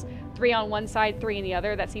stations, 3 on one side, 3 on the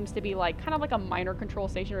other. That seems to be like kind of like a minor control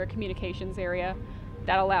station or a communications area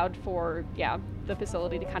that allowed for, the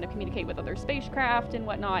facility to kind of communicate with other spacecraft and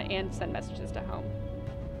whatnot and send messages to home.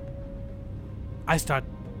 I start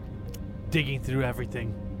digging through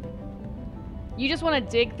everything. You just want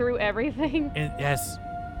to dig through everything? Yes.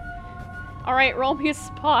 All right, roll me a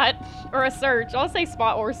spot or a search. I'll say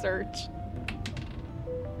spot or search.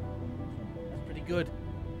 Pretty good.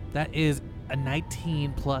 That is a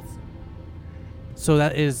 19 plus. So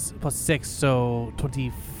that is plus 6, so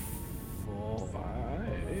 24.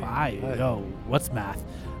 5. No, what's math?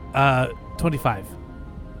 25.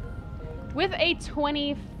 With a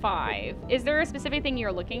 25, is there a specific thing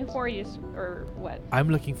you're looking for, or what? I'm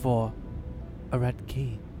looking for a red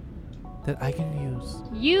key that I can use.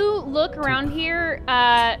 You look around here.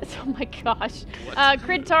 Oh my gosh,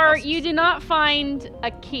 Kridtar, you do not find a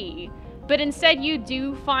key, but instead you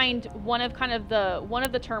do find one of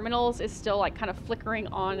the terminals is still like kind of flickering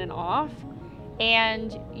on and off.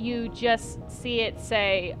 And you just see it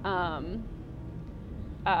say,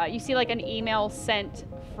 you see like an email sent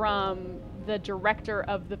from the director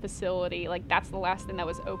of the facility. Like that's the last thing that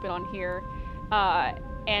was open on here.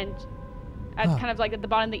 And kind of like at the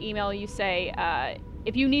bottom of the email, you say,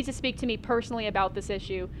 if you need to speak to me personally about this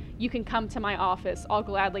issue, you can come to my office. I'll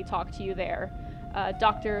gladly talk to you there.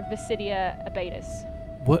 Dr. Visidia Abatis.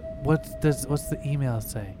 What's the email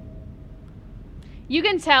say? You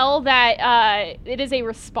can tell that it is a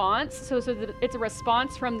response. So it's a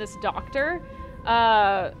response from this doctor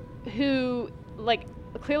who, like,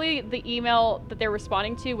 clearly the email that they're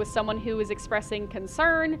responding to was someone who was expressing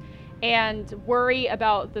concern and worry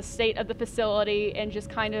about the state of the facility, and just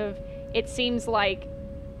kind of, it seems like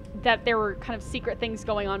that there were kind of secret things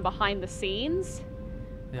going on behind the scenes.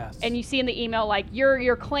 Yes. And you see in the email, like,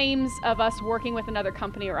 your claims of us working with another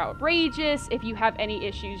company are outrageous. If you have any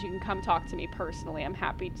issues, you can come talk to me personally. I'm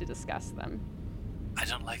happy to discuss them. I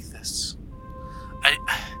don't like this.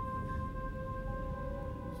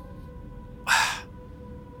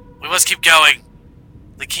 We must keep going.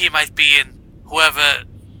 The key might be in whoever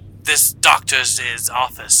this doctor's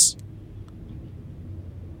office.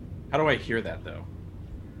 How do I hear that, though?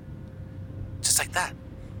 Just like that.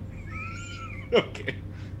 Okay.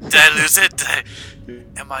 Did I lose it?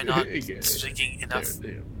 Am I not speaking enough?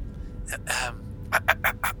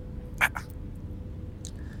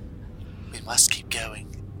 We must keep going.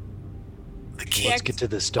 The key Let's get to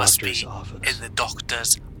this doctor's must be office. in the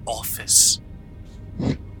doctor's office.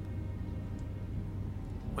 We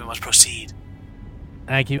must proceed.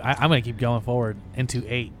 And I'm gonna keep going forward into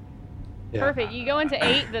 8. Yeah. Perfect. You go into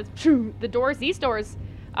 8. These doors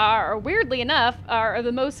are weirdly enough are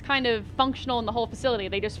the most kind of functional in the whole facility.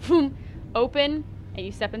 They just open and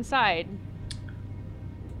you step inside,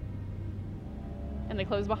 and they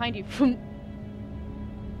close behind you.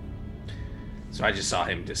 So I just saw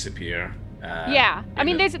him disappear. Yeah, I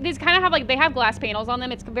mean, these kind of have like, they have glass panels on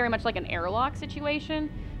them. It's very much like an airlock situation.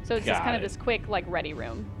 So it's just kind of this quick like ready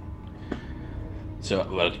room. So,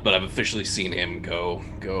 but I've officially seen him go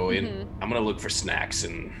in. I'm gonna look for snacks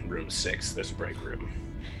in room 6. There's a break room.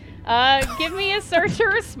 Give me a search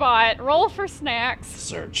or a spot. Roll for snacks.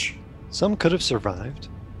 Search. Some could have survived.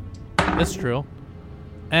 That's true.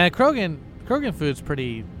 And Krogan food's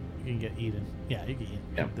pretty. You can get eaten. Yeah, you can eat.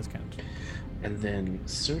 Yep. This kind of. And then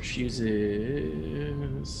search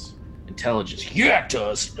uses intelligence. Yeah, it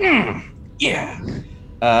does. Yeah.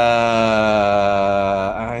 I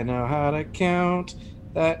know how to count.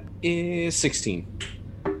 That is 16.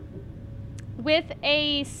 With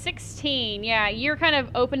a 16, yeah, you're kind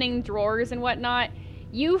of opening drawers and whatnot.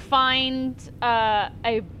 You find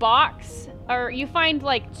a box, or you find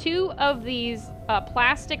like 2 of these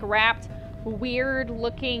plastic wrapped, weird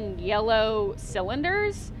looking yellow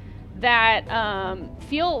cylinders that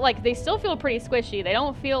feel like they still feel pretty squishy. They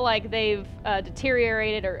don't feel like they've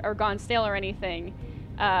deteriorated or gone stale or anything.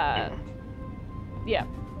 Yeah.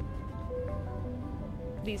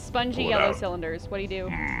 These spongy yellow cylinders. What do you do?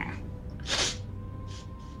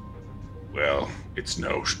 Well, it's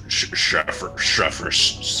no Schruffer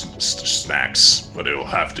snacks, but it'll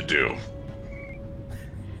have to do.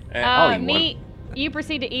 You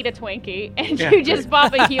proceed to eat a Twinkie, and you just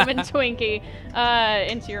pop a human Twinkie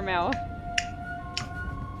into your mouth.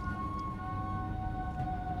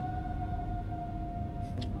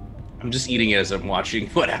 I'm just eating it as I'm watching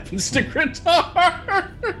what happens to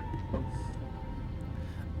Grintar.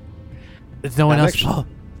 Is no one else? I'm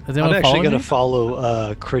actually going to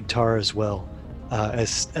follow Kridtar as well,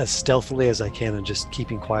 as stealthily as I can, and just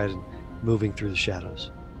keeping quiet and moving through the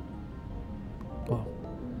shadows. Well,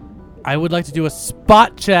 I would like to do a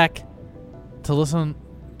spot check to listen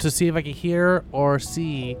to see if I can hear or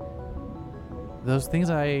see those things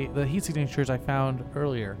the heat signatures I found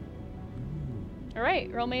earlier. All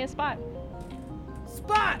right, roll me a spot.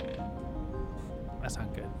 Spot. That's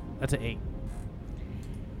not good. That's an 8.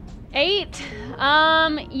 8.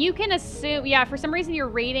 You can assume, for some reason your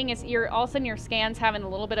rating is, all of a sudden your scan's having a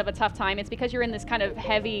little bit of a tough time. It's because you're in this kind of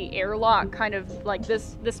heavy airlock, kind of like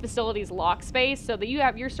this facility's lock space, so that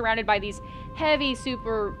you're surrounded by these heavy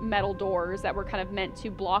super metal doors that were kind of meant to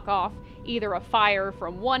block off either a fire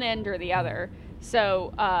from one end or the other.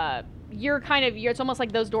 So, it's almost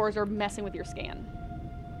like those doors are messing with your scan.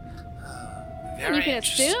 You can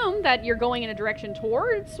assume that you're going in a direction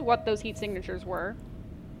towards what those heat signatures were.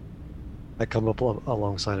 I come up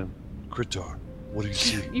alongside him. Kridtar, what do you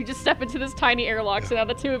see? You just step into this tiny airlock, so now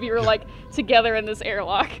the two of you are like together in this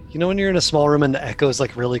airlock. You know when you're in a small room and the echo is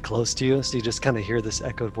like really close to you, so you just kind of hear this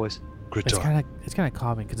echoed voice. Kridtar. It's kind of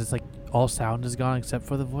calming because it's like all sound is gone except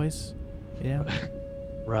for the voice. Yeah.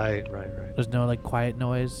 Right. There's no like quiet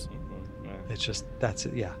noise. It's just that's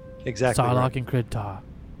it. Yeah, exactly. Sarlacc right. and Kridtar.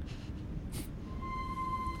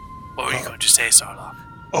 What were you going to say, Sarlacc?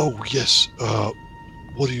 Oh yes.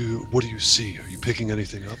 What do you see? Are you picking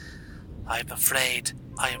anything up? I'm afraid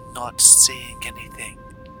I am not seeing anything.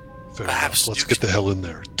 Fair Perhaps enough. Let's get the hell in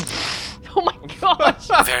there. Oh my gosh.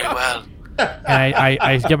 Very well. And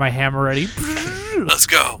I get my hammer ready. Let's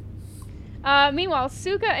go. Meanwhile,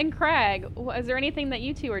 Suka and Crag, is there anything that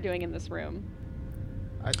you two are doing in this room?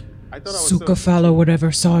 I thought I was Suka follow whatever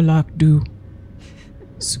Sarlacc do.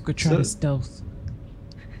 Suka try to stealth.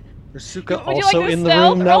 Is Suka Would you also like to in the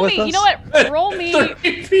stealth? room now Roll with me. us? You know what? Roll me.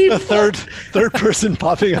 A third person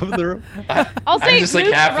popping up in the room. I'll say I'm just like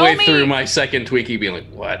Luke, halfway roll through me. my second Twinkie being like,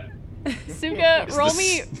 what? Suka,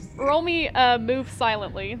 roll me move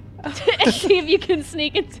silently and see if you can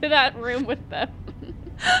sneak into that room with them.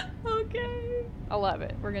 Okay. I love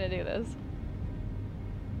it. We're gonna do this.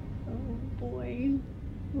 Oh boy.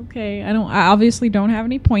 Okay, I obviously don't have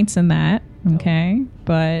any points in that. Okay,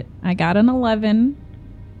 but I got an 11.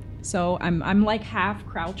 So I'm like half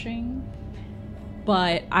crouching,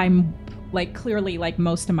 but I'm like clearly like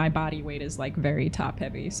most of my body weight is like very top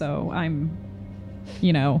heavy. So I'm,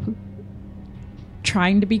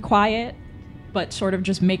 trying to be quiet, but sort of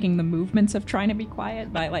just making the movements of trying to be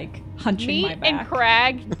quiet by like hunching my back. And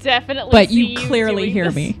Crag definitely But see you clearly doing hear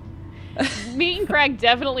this. me. Meat and Crag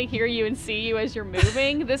definitely hear you and see you as you're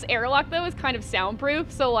moving. This airlock though is kind of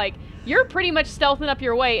soundproof, so like you're pretty much stealthing up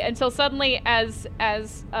your way until suddenly as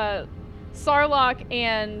Sarlacc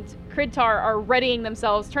and Kridtar are readying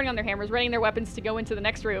themselves, turning on their hammers, readying their weapons to go into the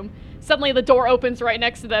next room. Suddenly the door opens right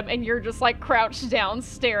next to them and you're just like crouched down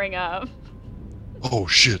staring up. Oh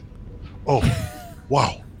shit. Oh,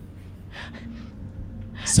 wow.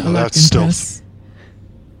 Sarlacc that's and stealth. Press.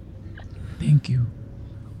 Thank you.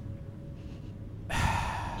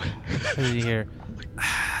 What did you hear?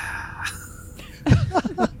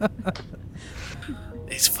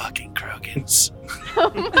 These fucking Krogans.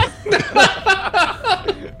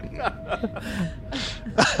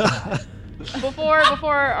 Before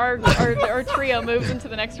our trio moves into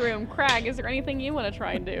the next room, Crag, is there anything you want to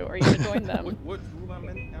try and do? Or are you going to join them? What room I'm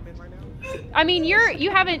in right now? I mean,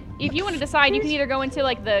 you haven't. If you want to decide, you can either go into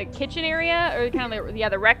like the kitchen area or kind of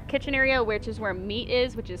the rec kitchen area, which is where meat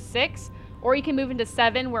is, which is 6, or you can move into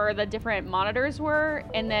 7, where the different monitors were,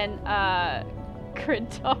 and then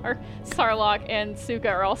Kridtar, Sarlacc, and Suka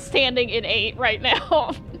are all standing in 8 right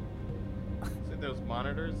now. So there's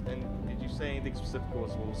monitors, and did you say anything specific what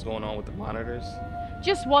was going on with the monitors?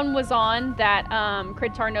 Just one was on that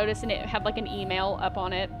Kridtar noticed, and it had like an email up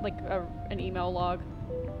on it, like an email log.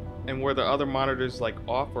 And were the other monitors like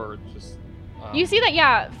off or just You see that,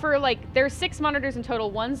 yeah, for like, there's 6 monitors in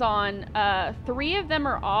total. One's on, 3 of them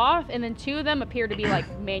are off, and then 2 of them appear to be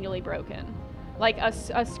like manually broken. Like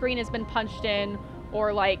a screen has been punched in,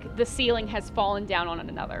 or like the ceiling has fallen down on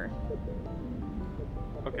another.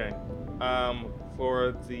 Okay.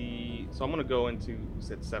 So I'm gonna go into, you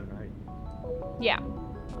said 7, right? Yeah.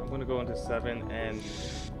 I'm gonna go into 7, and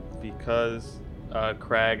because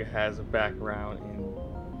Crag has a background in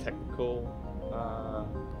technical,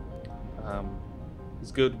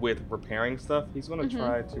 he's good with repairing stuff. He's gonna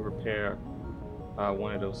try to repair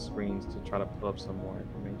one of those screens to try to pull up some more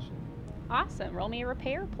information. Awesome. Roll me a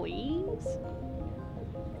repair, please.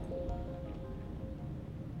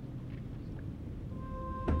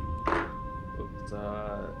 It's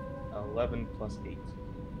 11 plus 8.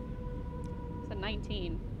 It's a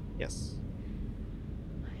 19. Yes.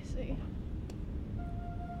 I see.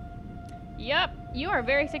 Yep, you are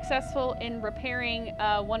very successful in repairing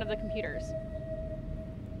one of the computers.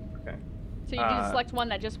 Okay. So you can select one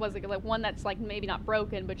that just was like one that's like maybe not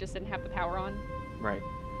broken but just didn't have the power on. Right.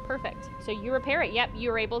 Perfect. So you repair it. Yep, you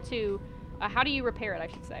were able to. How do you repair it? I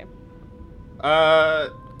should say.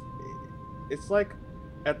 It's like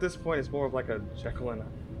at this point it's more of like a Jekyll and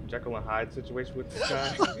Hyde situation with this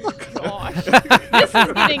guy. Gosh, this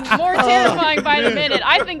is getting more terrifying by the minute.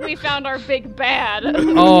 I think we found our big bad.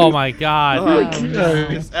 Oh my god.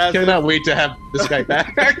 Cannot wait to have this guy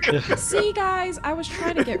back. See, guys, I was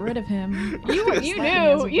trying to get rid of him. You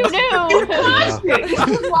knew. You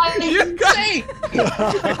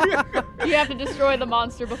have to destroy the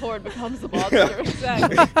monster before it becomes the monster.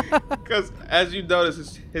 Exactly. Because as you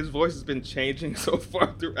notice, his voice has been changing so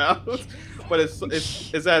far throughout, but it's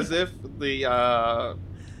as if the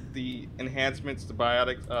enhancements, the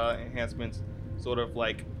biotic enhancements, sort of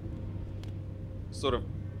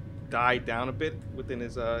died down a bit within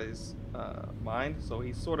his mind. So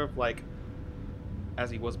he's sort of like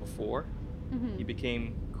as he was before. Mm-hmm. He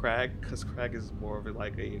became Crag, because Crag is more of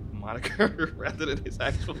like a moniker rather than his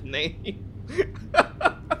actual name.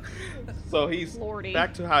 So he's Lordy.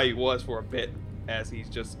 Back to how he was for a bit, as he's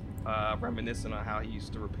just reminiscing on how he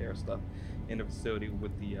used to repair stuff in the facility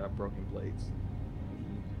with the broken blades.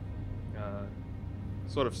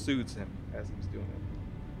 Sort of soothes him as he's doing it.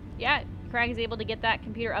 Yeah, Crag is able to get that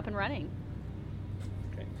computer up and running.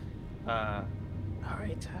 Okay. All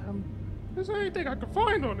right. Is there anything I can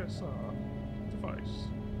find on this device?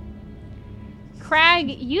 Crag,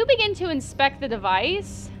 you begin to inspect the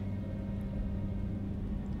device,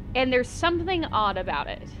 and there's something odd about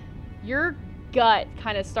it. Your gut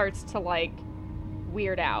kind of starts to like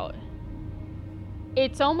weird out.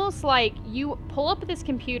 It's almost like you pull up this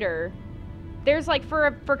computer. There's like for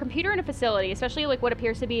a computer in a facility, especially like what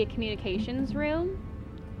appears to be a communications room,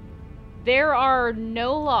 there are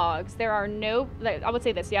no logs. There are no, I would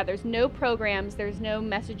say this, yeah, there's no programs. There's no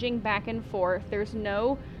messaging back and forth. There's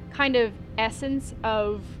no kind of essence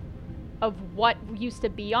of what used to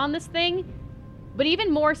be on this thing. But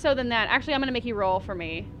even more so than that, actually, I'm going to make you roll for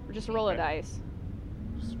me. Or just roll a dice.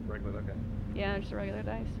 Just regular, okay. Yeah, just a regular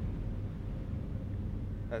dice.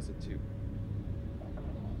 That's a 2.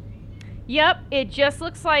 Yep, it just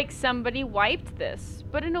looks like somebody wiped this,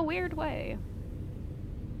 but in a weird way.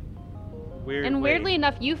 Weirdly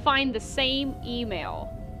enough, you find the same email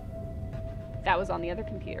that was on the other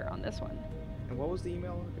computer on this one. And what was the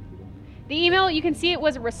email on the computer? The email, you can see it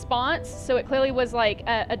was a response, so it clearly was like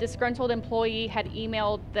a disgruntled employee had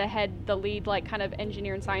emailed the lead, like kind of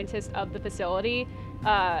engineer and scientist of the facility,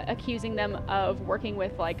 accusing them of working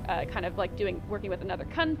with like kind of like working with another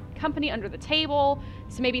company under the table,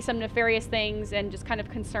 so maybe some nefarious things and just kind of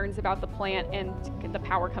concerns about the plant and the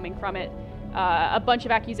power coming from it. A bunch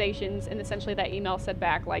of accusations, and essentially that email said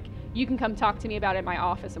back like, you can come talk to me about it in my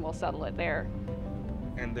office and we'll settle it there.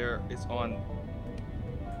 And it's on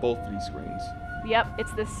both of these screens. Yep,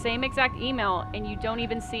 it's the same exact email, and you don't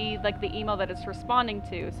even see like the email that it's responding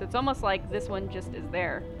to, so it's almost like this one just is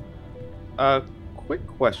there. Quick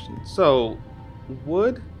question. So,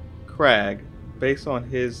 would Crag, based on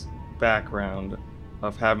his background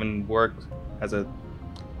of having worked as I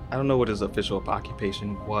don't know what his official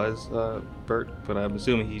occupation was, Bert, but I'm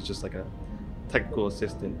assuming he's just like a technical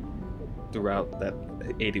assistant throughout that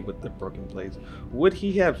 80 with the broken blades. Would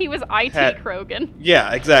he have... He was IT Krogan.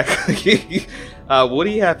 Yeah, exactly. Would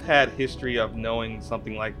he have had history of knowing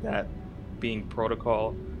something like that being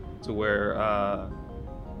protocol to where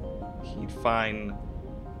he'd find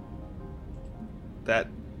that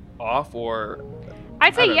off, or...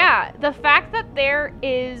 I'd say yeah. The fact that there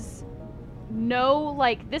is no,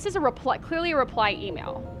 like, this is clearly a reply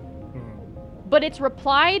email, but it's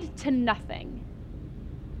replied to nothing.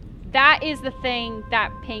 That is the thing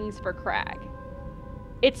that pings for Crag.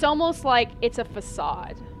 It's almost like it's a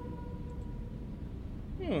facade.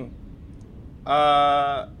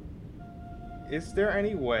 Is there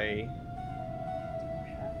any way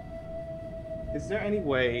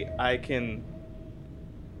I can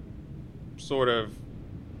sort of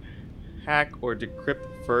hack or decrypt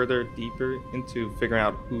further deeper into figuring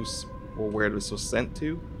out who's or where this was sent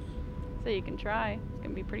to? So you can try. It's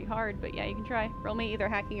gonna be pretty hard, but yeah, you can try. Roll me either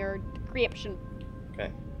hacking or decryption.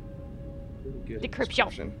 Okay. Pretty good at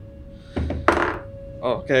Decryption.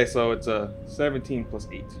 Oh, okay, so it's a 17 plus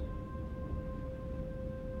 8.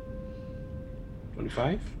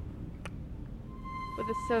 25?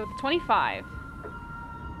 So 25.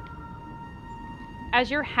 As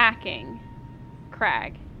you're hacking,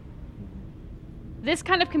 Crag, this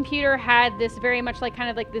kind of computer had this very much like kind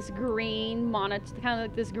of like this green monitor, kind of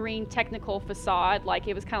like this green technical facade, like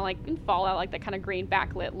it was kind of like in Fallout, like that kind of green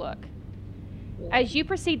backlit look. As you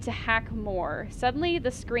proceed to hack more, suddenly the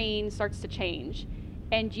screen starts to change,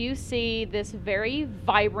 and you see this very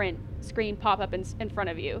vibrant screen pop up in front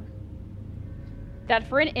of you. That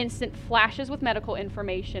for an instant flashes with medical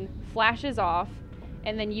information, flashes off,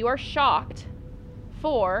 and then you are shocked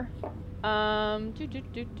for, do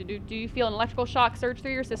you feel an electrical shock surge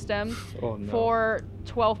through your system for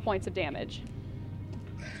 12 points of damage.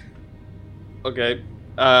 Okay.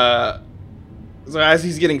 So as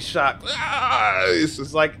he's getting shocked, it's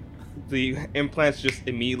just like the implants just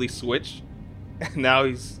immediately switch, and now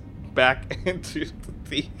he's back into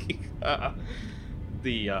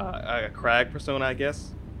the Crag persona, I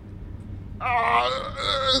guess.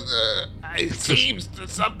 It seems that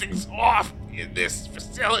something's off in this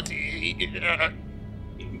facility.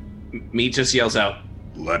 Me just yells out,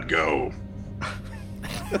 "Let go.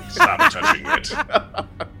 Stop touching it."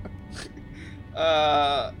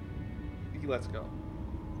 He lets go.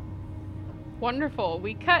 Wonderful.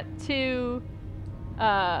 We cut to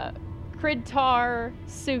Kridtar,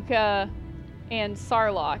 Suka, and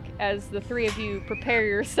Sarlocc as the three of you prepare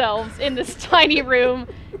yourselves in this tiny room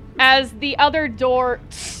as the other door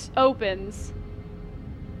opens.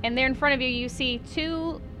 And there in front of you, you see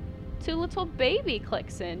two little baby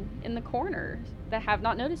Clixen in the corner that have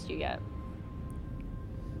not noticed you yet.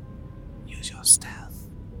 Use your stealth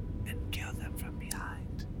and kill them from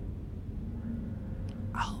behind.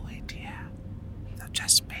 I'll wait here. They're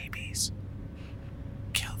just babies.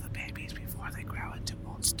 Kill the babies before they grow into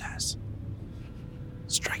monsters.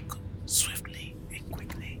 Strike swiftly and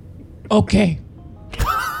quickly. Okay.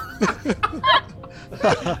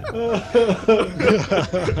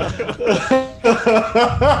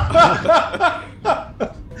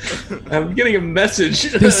 I'm getting a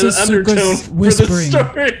message. This is undertone Suka's for whispering. the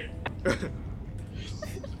story.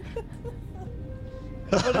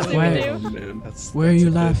 What does Why- it do? Where are you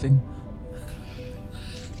laughing?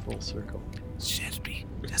 Full circle. Shit, me.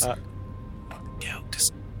 Just.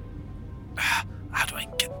 Just. How do I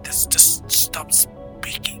get this? Just stop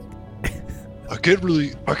speaking. I can't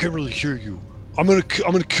really hear you. I'm gonna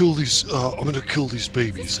kill these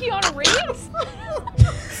babies. Keanu Reeves?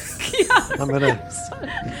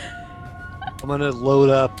 I'm gonna load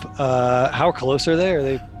up. How close are they? Are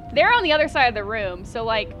they? They're on the other side of the room, so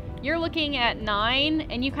like you're looking at 9,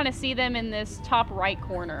 and you kind of see them in this top right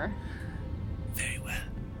corner. Very well.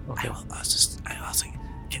 Okay. I will also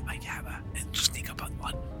get my camera and sneak up on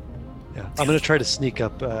one. Yeah, I'm gonna try to sneak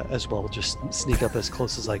up as well. Just sneak up as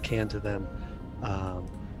close as I can to them,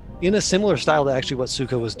 in a similar style to actually what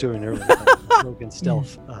Suka was doing earlier, like Logan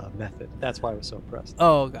stealth method. That's why I was so impressed.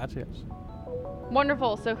 Oh, gotcha.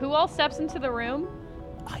 Wonderful. So who all steps into the room?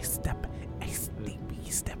 I step a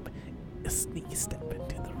sneaky step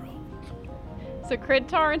into the room. So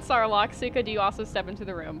Kridtar and Sarlocc. Suka, do you also step into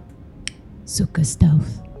the room? Suka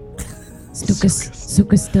stealth.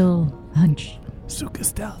 Suka still hunch. Suka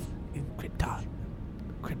stealth in Kridtar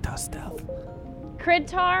stealth.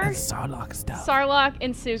 Kridtar, And Sarlocc stealth. Sarlocc,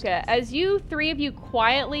 and Suka. As you three of you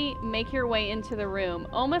quietly make your way into the room,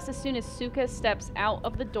 almost as soon as Suka steps out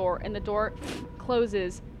of the door and the door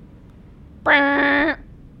closes, brr,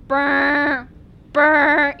 brr,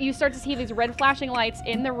 brr, you start to see these red flashing lights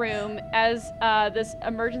in the room as this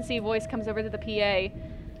emergency voice comes over to the PA.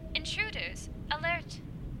 Intruders, alert.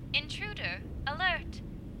 Intruder, alert.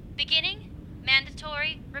 Beginning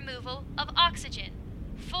mandatory removal of oxygen.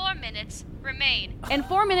 4 minutes remain. And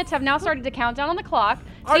 4 minutes have now started to count down on the clock.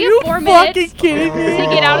 So Are you you have 4 fucking minutes kidding me? to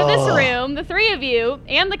get out of this room, the three of you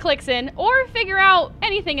and the Clixen, or figure out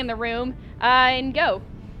anything in the room and go.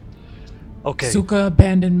 Okay. Suka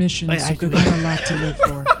abandoned mission. Wait, Suka actually- got a lot to live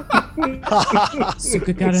for.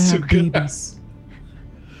 Suka gotta have Suka. babies.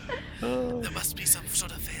 There must be some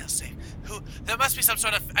sort of failsafe. There must be some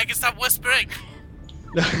sort of. I can stop whispering.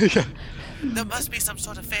 There must be some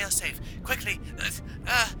sort of failsafe. Quickly,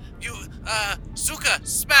 Suka,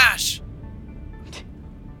 smash!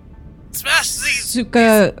 Smash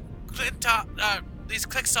Suka. These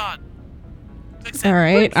clicks on. All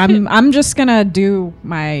right, I'm just gonna do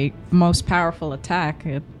my most powerful attack.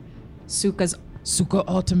 Suka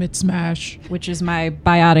Ultimate Smash, which is my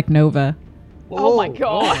Biotic Nova. Oh my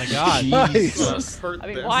god. Oh my god. Nice. I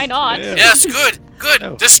mean, why not? Yeah. Yes, good.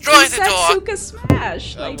 Oh. Destroy the door. Suka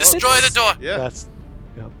Smash. Like, Destroy the door. Yeah.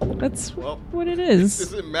 That's what it is.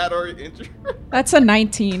 Isn't Matt already injured? That's a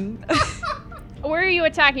 19. Where are you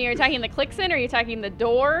attacking? Are you attacking the Clixon or are you attacking the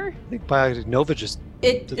door? I think Biotic Nova just.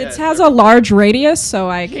 It has a large radius, so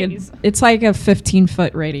I can. It's like a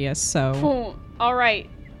 15-foot radius. So. Boom. All right,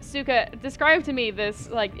 Suka, describe to me this.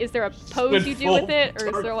 Like, is there a pose you do with it, or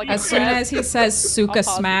is there like? As soon as he says Suka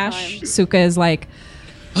Smash, Suka is like,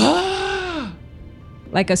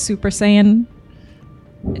 like a Super Saiyan,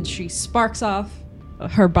 and she sparks off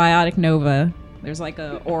her Biotic Nova. There's like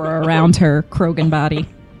a aura around her Krogan body.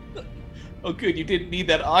 Oh, good. You didn't need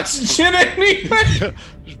that oxygen anyway.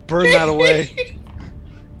 Just burn that away.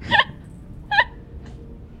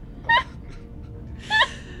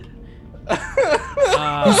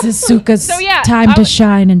 This is Suka's So, yeah, time to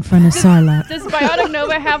shine in front of Sarlacc. Does Biotic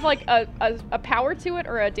Nova have like a power to it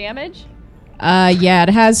or a damage? Yeah, it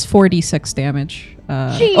has 4d6 damage.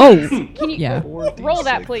 Jeez. Oh, Can you yeah. roll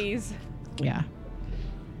that, please? Yeah.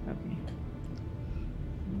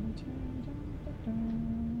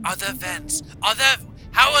 Are there vents?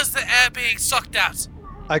 How is the air being sucked out?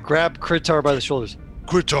 I grab Kritar by the shoulders.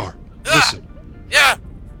 Kritar, listen. Yeah.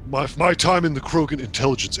 My time in the Krogan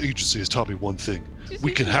Intelligence Agency has taught me one thing.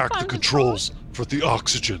 We can hack the controls for the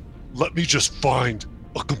oxygen. Let me just find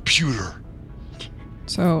a computer.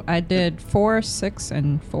 So I did 4, 6,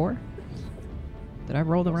 and 4. Did I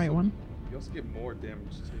roll the right one? You also get more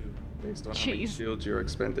damage too, based on how many shields you're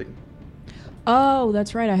expending. Oh,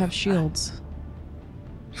 that's right. I have shields.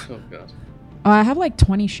 Oh god. Oh, I have like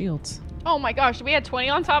 20 shields. Oh my gosh, we had 20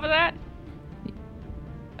 on top of that?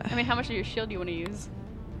 I mean, how much of your shield do you want to use?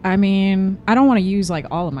 I mean, I don't want to use like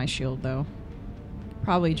all of my shield though.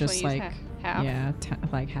 Probably just like half. Yeah,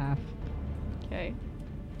 like half. Okay.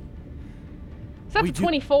 So that's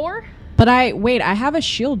 24. But I have a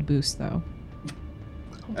shield boost though.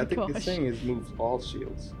 I think the thing is moves all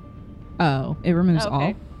shields. Oh, it removes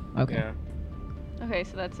Okay. all. Okay. Yeah. Okay,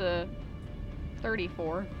 so that's a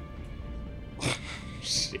 34.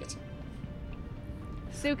 Shit.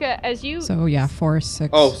 Suka, as you. So yeah, 4, 6.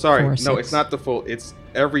 Oh, sorry. 4, No, 6. it's not the full. It's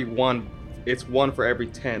every one. It's 1 for every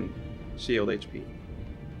 10 shield HP.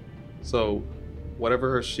 So, whatever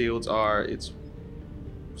her shields are, it's.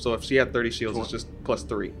 So if she had 30 shields, it's just plus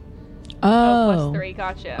 3. Oh. Plus 3,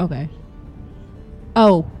 gotcha. Okay.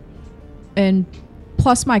 Oh, and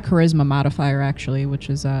plus my charisma modifier actually, which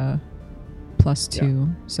is plus 2. Yeah.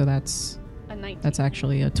 So that's A 19. That's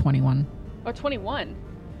actually a 21. Oh, 21.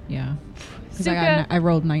 Yeah. Because Suka. I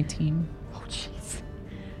rolled 19. Oh, jeez.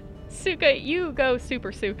 Suka, you go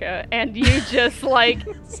Super Suka, and you just like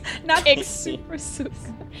not Super Suka.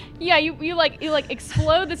 Yeah, you like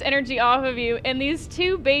explode this energy off of you, and these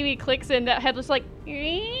two baby Clixon that had just like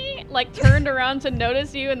turned around to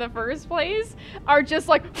notice you in the first place are just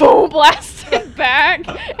like boom blasted back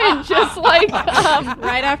and just like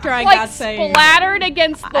right after I like got saying splattered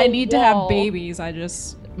against the I need to have wall. babies. I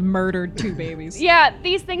just murdered 2 babies. Yeah,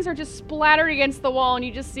 these things are just splattered against the wall, and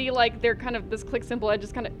you just see like they're kind of this Clixon blood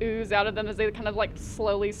just kind of ooze out of them as they kind of like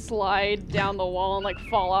slowly slide down the wall and like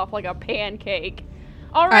fall off like a pancake.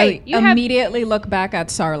 All right, I immediately look back at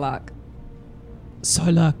Sarlacc.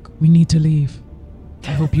 Sarlacc, we need to leave.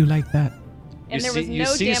 I hope you like that. And there was no you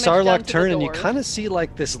see damage done Sarlacc to the turn, and you door. kind of see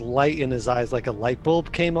like this light in his eyes, like a light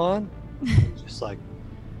bulb came on. He's just like,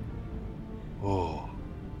 oh,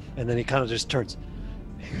 and then he kind of just turns.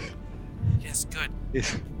 Yes, good.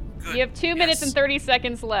 You have 2 minutes and 30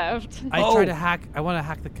 seconds left. I try to hack. I want to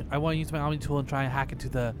hack I want to use my Omni tool and try and hack into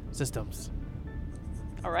the systems.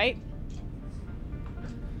 All right.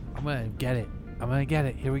 I'm gonna get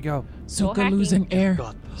it. Here we go. Suka hacking. losing air.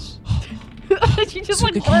 You just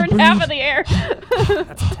Suka like can't burned half breathe. of the air.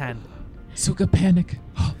 That's a 10. Suka panic.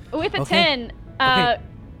 With a Okay. 10,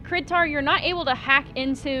 Kritar, you're not able to hack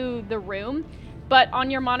into the room, but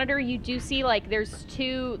on your monitor you do see like there's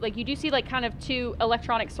two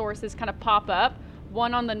electronic sources kind of pop up,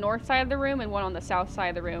 one on the north side of the room and one on the south side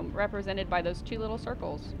of the room, represented by those 2 little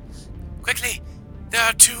circles. Quickly, there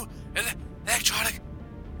are 2 electronic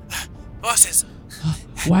bosses.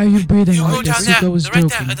 Why are you breathing You go like this? down there, Suka was right joking.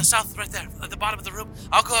 there, at the south, right there, at the bottom of the room.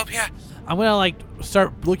 I'll go up here. I'm gonna like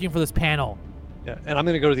start looking for this panel. Yeah, and I'm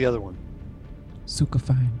gonna go to the other one. Suka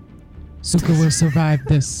fine. Suka will survive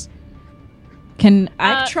this. Can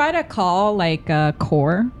I try to call like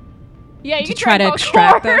Core? Yeah, you to can try to call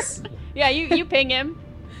extract Core. us. Yeah, you ping him.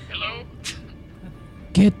 Hello?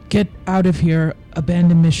 Get out of here.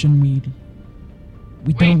 Abandon mission, Weed.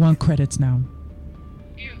 We don't want credits now.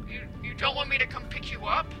 You don't want me to come pick you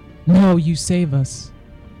up? No, you save us.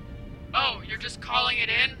 Oh, you're just calling it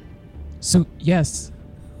in? Yes.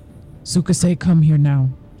 Suka say come here now.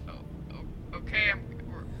 Okay,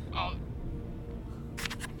 I'll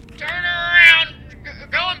turn around.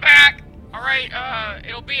 Going back. All right.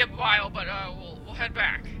 It'll be a while, but we'll head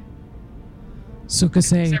back. Suka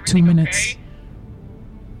say Is 2 everything minutes. okay?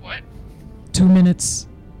 What? 2 minutes.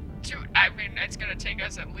 I mean, it's gonna take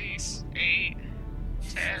us at least 8,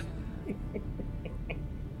 10.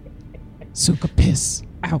 Suka piss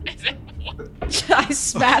out. I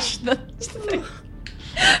smashed the thing.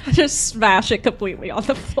 I just smash it completely on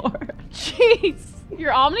the floor. Jeez.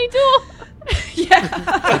 Your Omni tool? Yeah.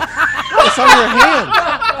 It's on your hand.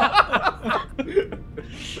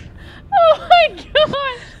 Oh my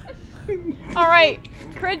gosh. All right.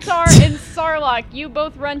 Kritar and Sarlacc, you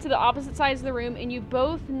both run to the opposite sides of the room, and you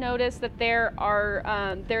both notice that there's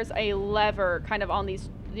a lever kind of on these.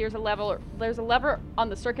 There's a lever on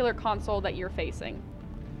the circular console that you're facing.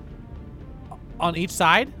 On each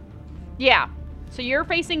side? Yeah. So you're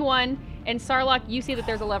facing one, and Sarlacc, you see that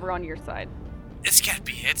there's a lever on your side. This can't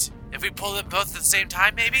be it. If we pull them both at the same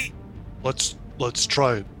time, maybe? Let's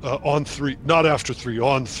try it. On 3, not after 3.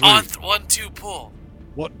 On 3. On 1, 2, pull.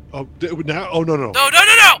 What? Oh, now? Oh no. No!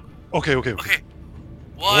 Okay.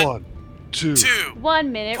 1, 2.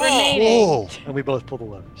 1 minute pull. remaining. Whoa. And we both pull the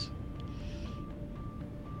levers.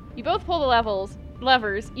 You both pull the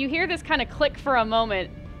levers. You hear this kind of click for a moment,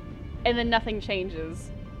 and then nothing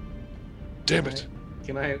changes. Damn it.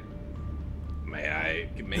 May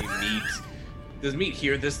Meat? Does Meat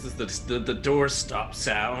hear this? Does the door stop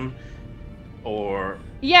sound? Or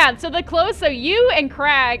Yeah, so you and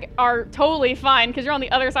Crag are totally fine because you're on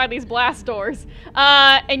the other side of these blast doors.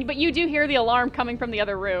 But you do hear the alarm coming from the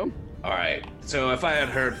other room. all right. So if I had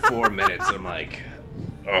heard 4 minutes, I'm like,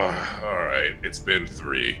 All right, it's been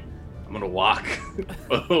 3. I'm gonna walk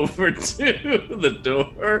over to the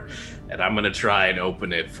door, and I'm gonna try and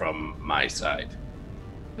open it from my side.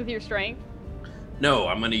 With your strength? No,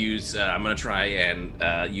 I'm gonna use. I'm gonna try and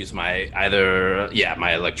use my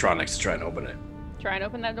my electronics to try and open it. Try and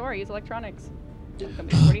open that door. Use electronics. It's gonna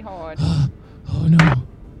be pretty hard. Oh no. I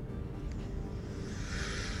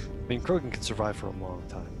mean, Krogan can survive for a long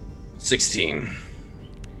time. 16.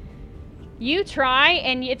 You try,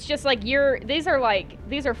 and it's just like these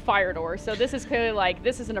are fire doors. So this is clearly like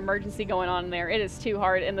this is an emergency going on in there. It is too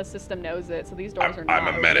hard, and the system knows it. So these doors are not.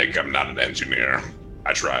 I'm a medic. I'm not an engineer.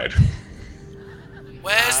 I tried.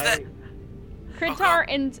 Where's that? Kritar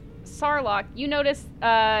and Sarlacc, you notice.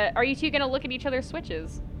 Are you two gonna look at each other's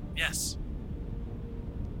switches? Yes.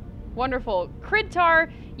 Wonderful.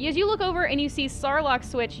 Kritar, as you look over and you see Sarlacc's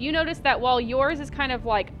switch, you notice that while yours is kind of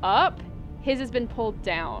like up, his has been pulled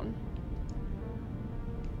down.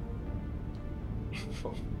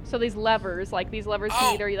 So these levers can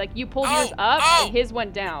either like you pulled yours up and his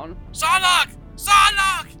went down. Sarlacc!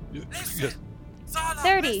 Listen! Sarlacc,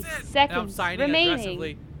 30 listen! And I'm seconds signing remaining.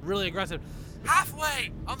 aggressively, really aggressive.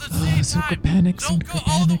 Halfway on the same Suka time. panics. Don't Suka go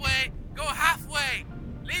all the panic. way. Go halfway.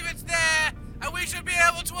 Leave it there, and we should be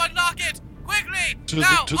able to unlock it quickly.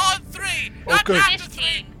 Now on 3, not Okay. after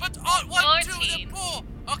 3, but on 1, 2, 14, then pull.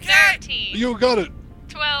 Okay. 13, You got it.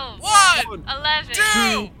 12, 1, 11,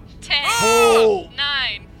 2, 10, Pull.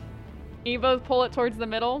 9, You both pull it towards the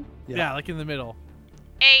middle. Yeah, like in the middle.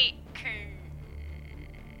 8.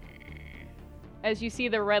 As you see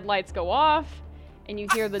the red lights go off, and you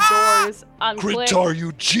hear the doors unclick. Kritar,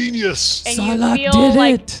 you genius. And Sarlacc you feel did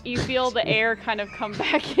like it. you feel the air kind of come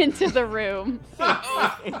back into the room.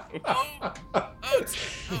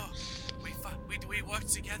 We worked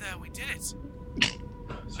together. We did it.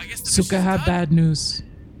 I guess the Suka mission's have done. bad news.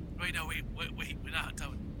 Wait, no, we're not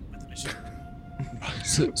done with the mission.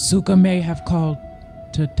 Suka may have called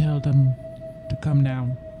to tell them to come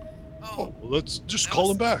down. Oh, well, let's just call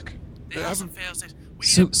him back. They have some fail safes.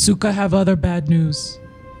 Suka have other bad news.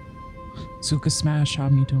 Suka smash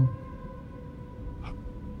Omnitool.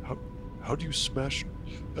 How do you smash?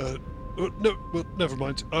 No, well, never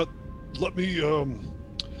mind. Let me Core.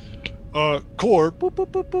 Boop,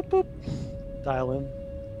 boop, boop, boop, boop. Dial in.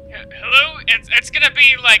 Hello? It's gonna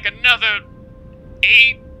be like another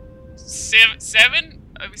 8, 7?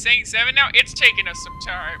 Are we saying 7 now? It's taking us some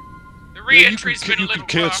time. The re-entry's been a You little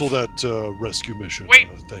can cancel rough. that rescue mission. Wait,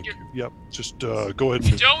 thank you. Yep. Just go ahead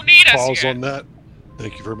and don't need us pause yet. on that.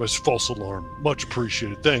 Thank you very much. False alarm. Much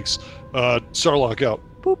appreciated. Thanks. Sarlacc out.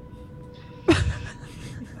 Boop.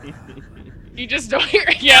 You just don't hear.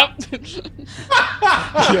 Yep.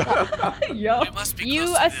 Yup.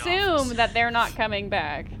 You assume that they're not coming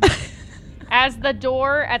back. As the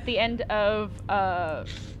door at the end of 9.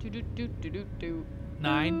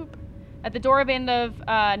 At the door of end of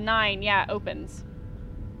 9, opens.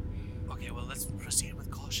 Okay, well, let's proceed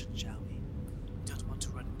with caution, shall we? Don't want to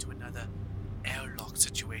run into another airlock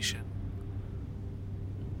situation.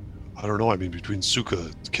 I don't know. I mean, between Suka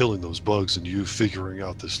killing those bugs and you figuring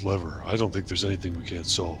out this lever, I don't think there's anything we can't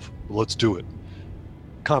solve. But let's do it.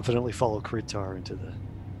 Confidently follow Kritar into the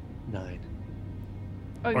 9.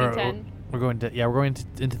 Oh, you mean 10? We're going to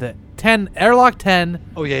into the 10 airlock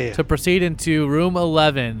 10. Oh yeah. To proceed into room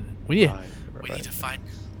 11. We need to find.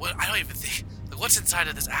 Well, I don't even think. What's inside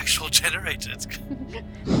of this actual generator?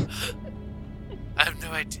 I have no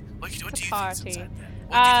idea. What do you think is inside there?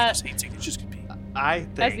 What do you think those heat signatures could be? I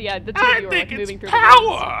think. The two of you are like moving through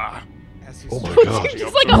power. Oh my god!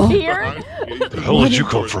 Just like up here. Where the hell did you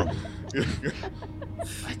come from?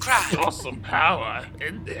 Crap! Saw some power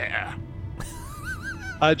in there.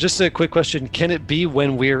 Just a quick question. Can it be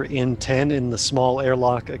when we're in 10 in the small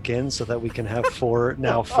airlock again so that we can have four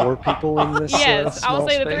people in this? Yes, I'll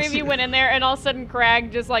say the three of you went in there and all of a sudden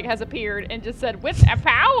Crag just like has appeared and just said, with a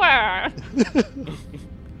power!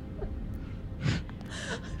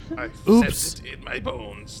 I sense it in my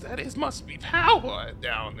bones. That is must be power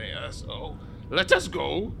down there. So let us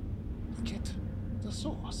go get the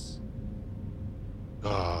source.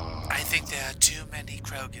 I think there are too many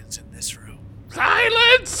Krogans in this room.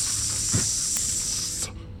 Silence!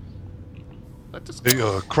 Let us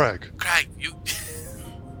go. Hey, Crag. Crag, you.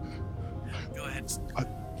 Go ahead.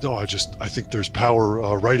 I think there's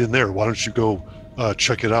power right in there. Why don't you go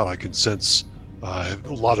check it out? I can sense a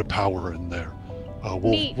lot of power in there.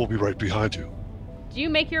 We'll be right behind you. Do you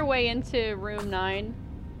make your way into room 9?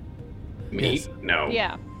 Me? Yes. No.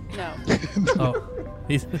 Yeah. No.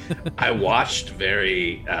 I watched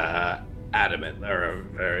very adamant or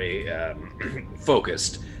very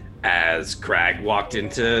focused as Crag walked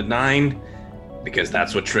into 9 because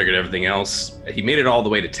that's what triggered everything else. He made it all the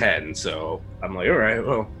way to 10, so I'm like, all right,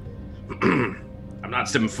 well, I'm not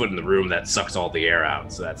stepping foot in the room that sucks all the air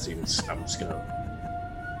out, so that seems, I'm just gonna...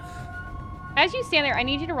 As you stand there, I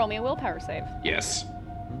need you to roll me a willpower save. Yes.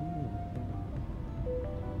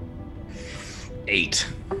 8.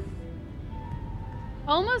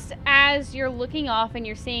 Almost as you're looking off and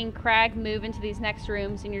you're seeing Crag move into these next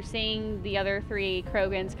rooms and you're seeing the other 3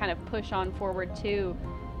 Krogans kind of push on forward too,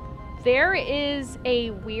 there is a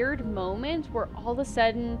weird moment where all of a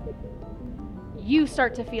sudden you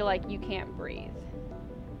start to feel like you can't breathe.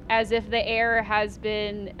 As if the air has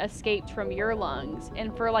been escaped from your lungs.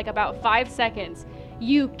 And for like about 5 seconds,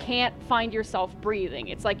 you can't find yourself breathing.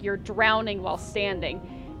 It's like you're drowning while standing.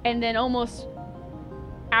 And then almost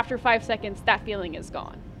after 5 seconds, that feeling is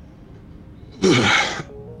gone.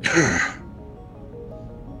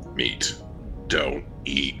 Meat. Don't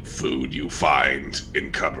eat food you find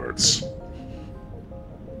in cupboards.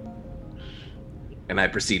 And I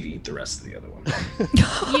proceed to eat the rest of the other one.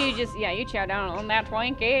 You chow down on that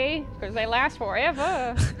Twinkie, because they last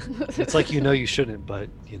forever. It's like you shouldn't, but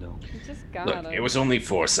you know. You just gotta. Look, it was only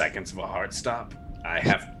 4 seconds of a heart stop. I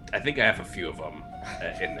think I have a few of them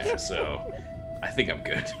in there, so I think I'm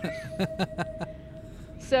good.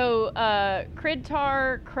 So,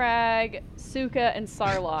 Kritar, Crag, Suka, and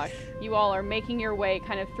Sarlacc, you all are making your way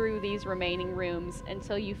kind of through these remaining rooms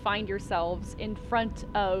until you find yourselves in front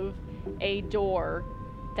of a door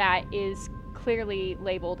that is clearly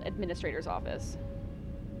labeled Administrator's Office.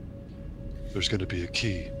 There's going to be a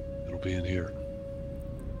key. It'll be in here.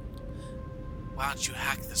 Why don't you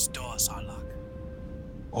hack this door, Sarlacc?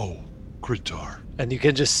 Oh, Kritar. And you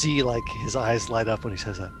can just see like his eyes light up when he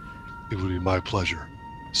says that. It would be my pleasure.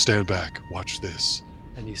 Stand back. Watch this.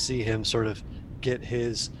 And you see him sort of get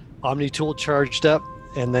his Omni tool charged up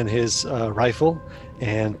and then his rifle.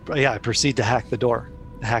 And I proceed to hack the door.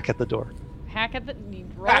 Hack at the door. Hack at the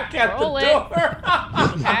door. Hack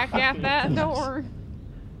at that door.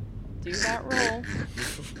 Do that roll.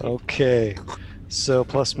 Okay. So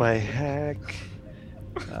plus my hack.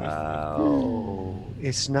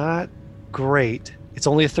 It's not great. It's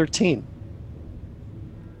only a 13.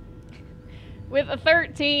 With a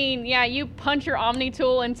 13, you punch your Omni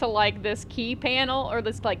tool into like this key panel or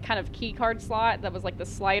this like kind of key card slot that was like the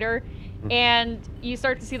slider, and you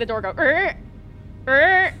start to see the door go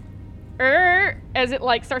as it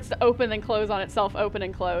like starts to open and close on itself, open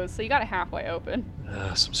and close. So you got it halfway open.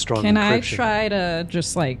 Some strong Can encryption. I try to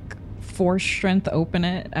just like force strength open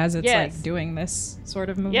it as it's Yes. like doing this sort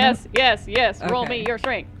of movement? Yes. Roll Okay. me your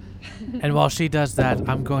strength. And while she does that,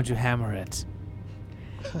 I'm going to hammer it.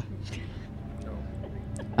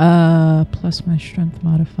 Plus my strength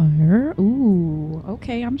modifier. Ooh,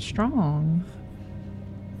 okay, I'm strong.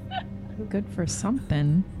 Good for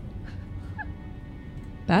something.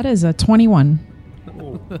 That is a 21.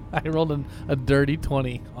 I rolled a dirty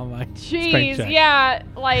 20 on my strength Jeez, check. yeah.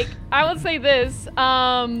 Like, I would say this.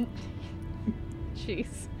 Jeez.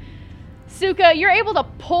 Suka, you're able to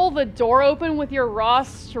pull the door open with your raw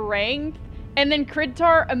strength. And then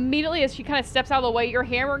Kridtar, immediately as she kind of steps out of the way, your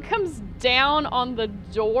hammer comes down on the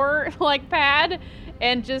door, like, pad.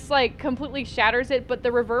 And just, like, completely shatters it. But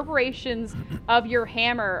the reverberations of your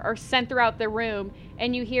hammer are sent throughout the room.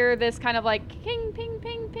 And you hear this kind of, like, ping, ping,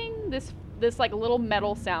 ping, ping. This like, little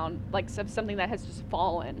metal sound, like, of something that has just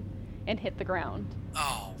fallen and hit the ground.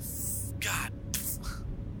 Oh, God.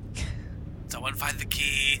 Someone find the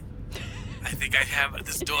key. I think I hammered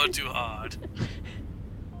this door too hard.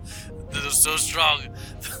 This is so strong.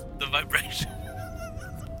 The vibration.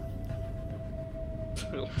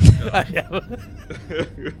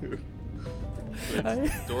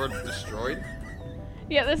 Door destroyed?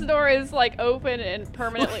 Yeah, this door is, like, open and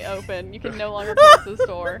permanently open. You can no longer close this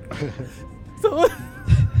door.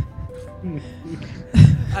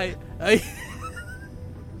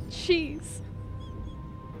 Jeez.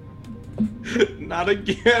 Not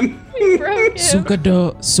again. We broke him.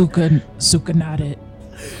 Suka not it.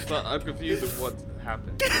 So I'm confused with what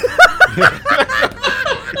happened.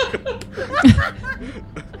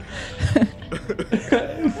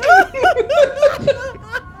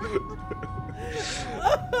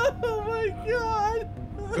 Oh my god.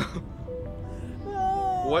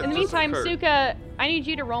 What In the just meantime, occurred? Suka, I need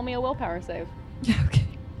you to roll me a willpower save.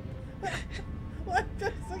 What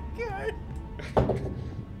just occurred?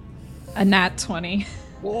 A nat 20.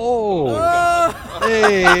 Whoa.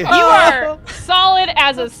 Hey. You are solid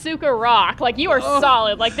as a Suka rock. Like, you are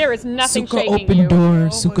solid. Like, there is nothing Suka shaking open you.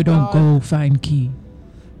 door. Suka don't go find key.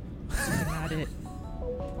 Got it.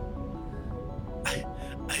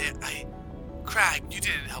 Crag, you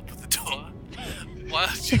didn't help with the door. Why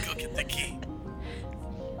don't you go get the key?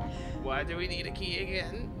 Why do we need a key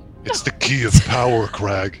again? It's the key of power,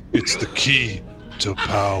 Crag. It's the key to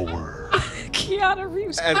power. Keanu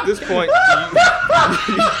Reeves. At this point,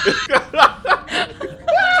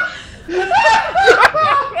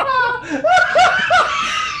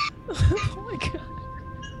 Oh my god.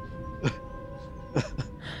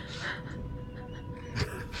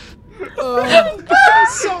 Oh,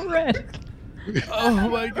 So red. oh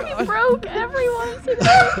my god. Broke everyone today.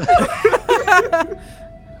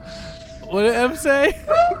 What did M say?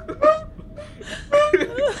 I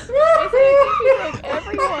think you broke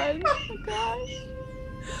everyone. Oh my gosh.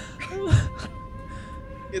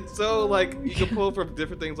 it's so like you can pull from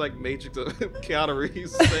different things like Matrix of Keanu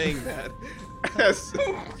Reeves saying that. As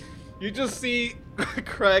you just see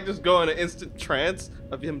Craig just go in an instant trance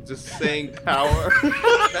of him just saying power.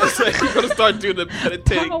 As he's gonna start doing the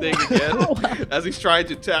meditating thing again. As he's trying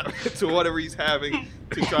to tap into whatever he's having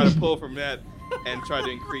to try to pull from that and try to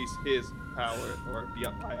increase his power or be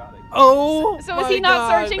biotic. Oh, So is he not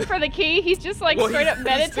searching for the key? He's just, like, straight up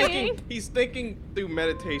meditating? He's thinking through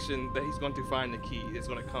meditation that he's going to find the key. It's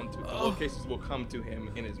going to come to the locations will come to him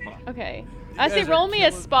in his mind. Okay. I say roll me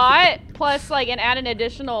a spot plus, like, and add an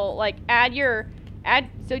additional, like,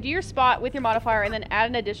 so do your spot with your modifier and then add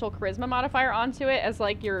an additional charisma modifier onto it as,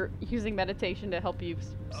 like, you're using meditation to help you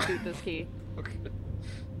scoot this key.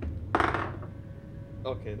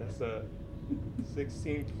 Okay, that's a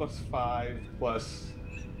 16 plus 5 plus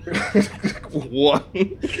 1.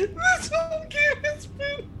 This whole game has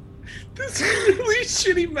been this really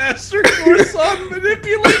shitty master course on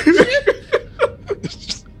manipulation.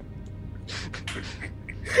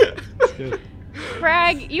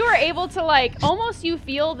 Crag, you are able to, like, almost you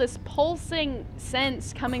feel this pulsing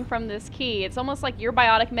sense coming from this key. It's almost like your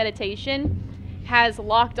biotic meditation has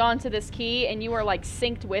locked onto this key and you are, like,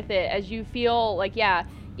 synced with it as you feel like, yeah,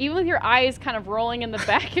 even with your eyes kind of rolling in the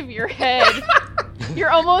back of your head, you're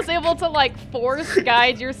almost able to, like, force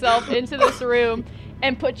guide yourself into this room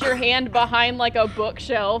and put your hand behind, like, a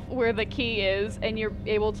bookshelf where the key is and you're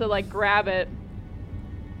able to, like, grab it.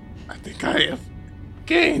 I think I have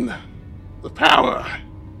gained the power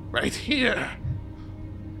right here.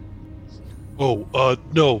 Oh,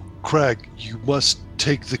 no, Crag, you must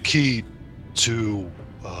take the key to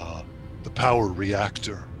the power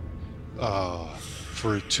reactor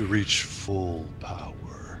for it to reach full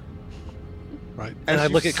power. Right? And I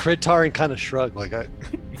look at Kridtar and kind of shrug, like I.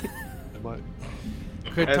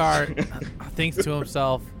 Kritar thinks to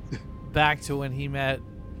himself, back to when he met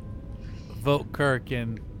Vote Kirk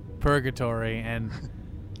in Purgatory and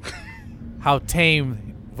how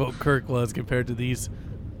tame Vote Kirk was compared to these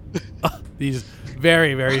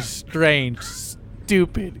very, very strange,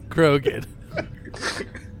 stupid Krogan.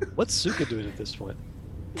 What's Suka doing at this point?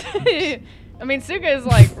 I mean, Suka is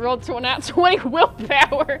like rolled to an 20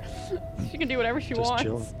 willpower. She can do whatever she wants.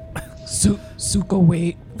 Chilling. Suka,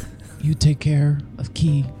 wait. You take care of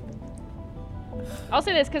Key. I'll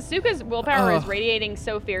say this, because Suka's willpower is radiating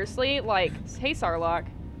so fiercely, like, hey, Sarlacc.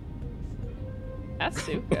 That's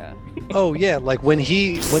Suka. Oh yeah, like when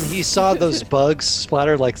he saw those bugs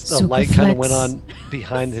splatter, like the Suka light kind of flex. went on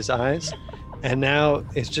behind his eyes, and now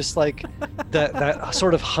it's just like that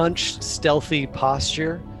sort of hunched, stealthy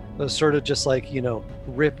posture, those sort of just like, you know,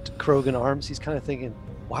 ripped Krogan arms. He's kind of thinking,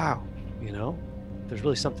 wow, you know, there's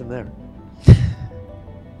really something there.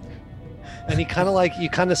 And he kind of like, you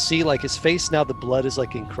kind of see like his face now, the blood is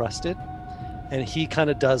like encrusted, and he kind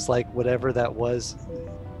of does like whatever that was.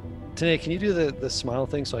 Tanae, can you do the smile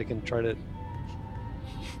thing so I can try to?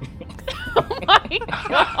 Oh my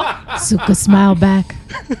god. Suka, smile back.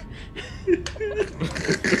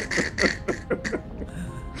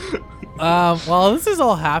 While this is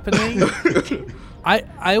all happening,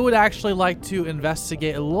 I would actually like to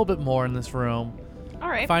investigate a little bit more in this room. All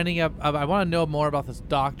right. Finding out, I want to know more about this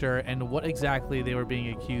doctor and what exactly they were being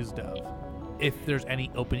accused of. If there's any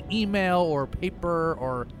open email or paper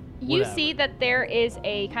or You whatever. see that there is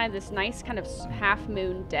a kind of this nice kind of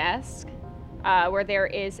half-moon desk where there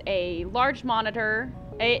is a large monitor.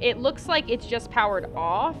 It looks like it's just powered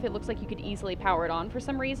off. It looks like you could easily power it on for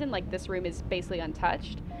some reason. Like this room is basically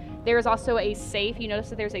untouched. There is also a safe. You notice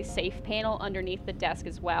that there's a safe panel underneath the desk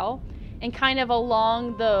as well. And kind of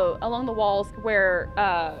along the walls where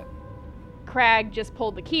Crag just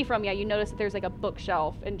pulled the key from, yeah, you notice that there's like a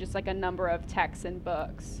bookshelf and just like a number of texts and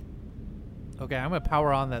books. Okay, I'm gonna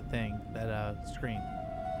power on that thing, that screen.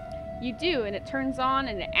 You do, and it turns on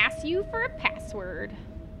and it asks you for a password.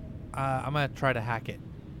 I'm gonna try to hack it.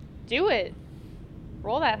 Do it.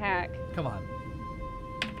 Roll that hack. Come on.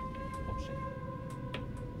 Oh, shit.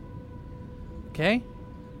 Okay,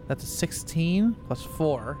 that's a 16 plus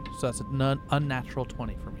 4, so that's an unnatural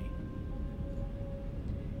 20 for me.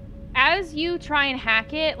 As you try and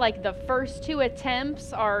hack it, like the first two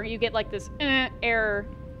attempts are, you get like this error,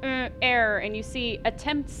 and you see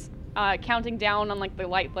attempts counting down on like the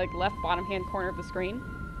left bottom hand corner of the screen.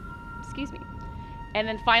 Excuse me. And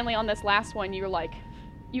then finally on this last one, you're like,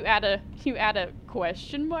 you add a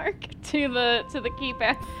question mark to the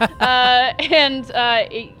keypad,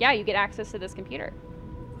 yeah, you get access to this computer.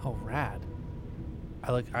 Oh, rad!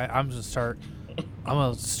 I'm gonna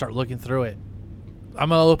start looking through it. I'm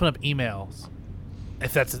gonna open up emails,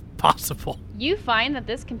 if that's possible. You find that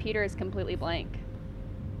this computer is completely blank.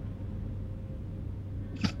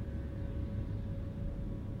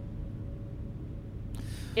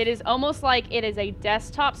 It is almost like it is a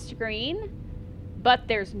desktop screen, but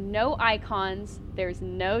there's no icons, there's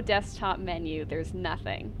no desktop menu, there's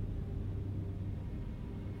nothing.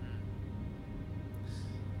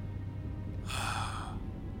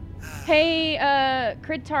 Hey,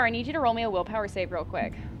 Kridtar, I need you to roll me a willpower save real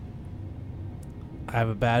quick. I have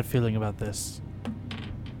a bad feeling about this.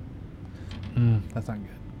 That's not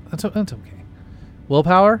good. That's okay.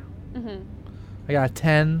 Willpower? Mm-hmm. I got a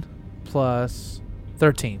 10 plus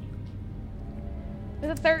 13. With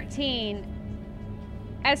a 13,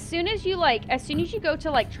 as soon as you go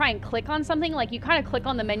to like try and click on something, like you kind of click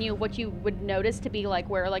on the menu, what you would notice to be like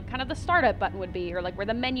where like kind of the startup button would be, or like where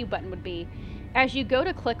the menu button would be. As you go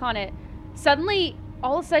to click on it, suddenly,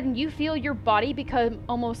 all of a sudden, you feel your body become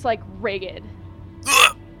almost like rigid.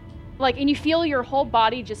 Like, and you feel your whole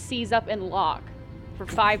body just seize up and lock for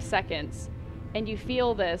 5 seconds. And you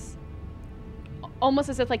feel this almost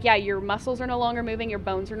as if like, yeah, your muscles are no longer moving, your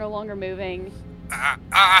bones are no longer moving.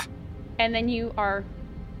 And then you are,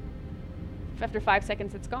 after 5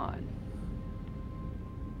 seconds, it's gone.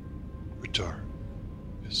 Ritar,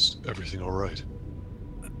 is everything all right?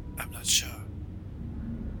 I'm not sure.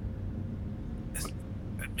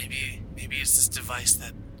 Maybe it's this device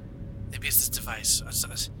that. Maybe it's this device. I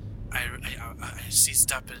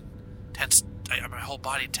seized up and tensed. My whole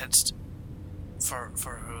body tensed for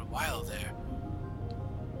a while there.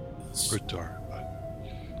 Ritar,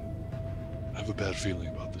 I have a bad feeling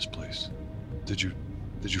about this place. Did you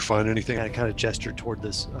find anything? I kind of gestured toward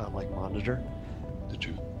this like monitor. Did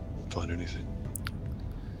you find anything?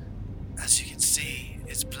 As you can see,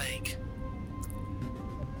 it's blank.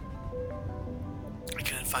 I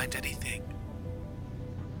couldn't find anything.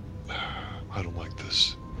 I don't like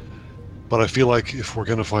this. But I feel like if we're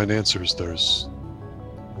going to find answers, there's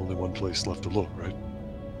only one one place left to look, right?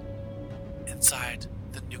 Inside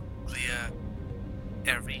the nuclear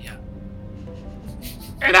area.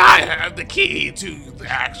 And I have the key to the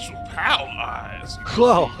actual power lines.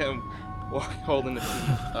 Whoa. Him holding the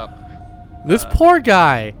key up. This poor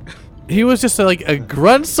guy. He was just like a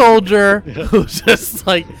grunt soldier who was just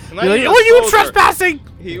like, Not you're like, even a oh, you soldier. trespassing!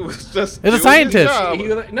 He was just As a doing scientist.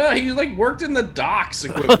 his job. He like worked in the docks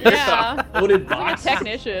equipment. Yeah. Loaded Like a boxes.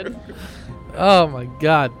 technician. Oh my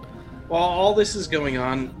god. While all this is going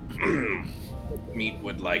on, Meat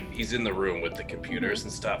would like, he's in the room with the computers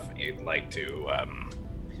and stuff. He'd like to,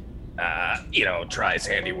 try his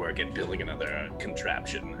handiwork at building another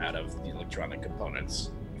contraption out of the electronic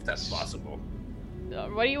components, if that's possible.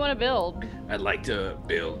 What do you want to build? I'd like to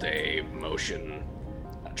build a motion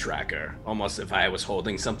tracker, almost if I was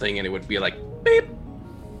holding something and it would be like beep,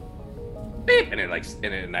 beep,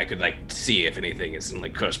 and I could like see if anything is in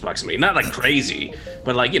like close proximity. Not like crazy,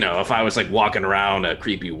 but like if I was like walking around a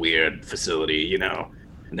creepy, weird facility,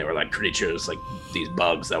 and there were like creatures like these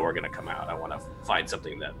bugs that were gonna come out. I want to find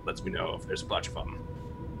something that lets me know if there's a bunch of them.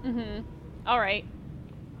 Mm-hmm. All right.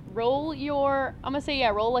 Roll your. I'm gonna say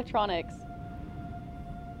roll electronics.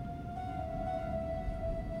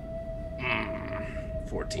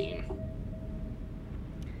 14.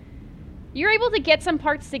 You're able to get some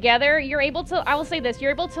parts together. You're able to, I will say this,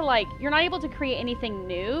 you're able to you're not able to create anything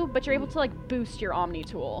new, but you're able to boost your Omni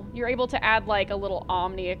tool. You're able to add a little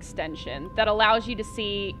Omni extension that allows you to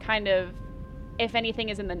see kind of if anything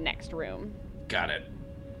is in the next room. Got it.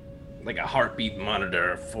 Like a heartbeat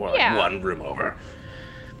monitor for one room over.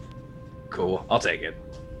 Cool, I'll take it.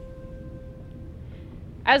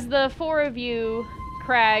 As the four of you,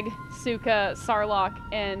 Crag, Suka, Sarlacc,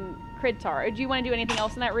 and Kridtar, do you want to do anything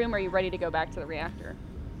else in that room, or are you ready to go back to the reactor?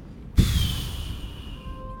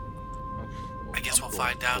 I guess we'll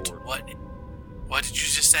find out. What did you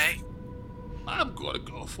just say? I'm gonna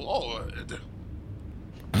go forward.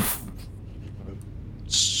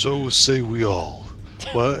 So say we all.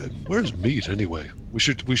 Well, where's Meat anyway? We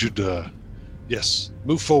should yes,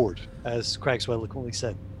 move forward. As Crag so eloquently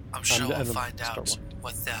said. I'm sure we'll find out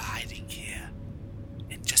what they're hiding here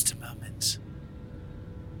in just a moment.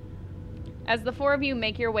 As the four of you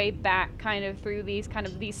make your way back kind of through these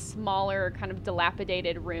smaller kind of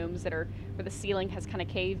dilapidated rooms that are where the ceiling has kind of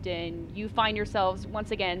caved in, you find yourselves once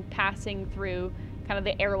again passing through kind of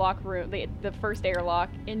the airlock room, the first airlock,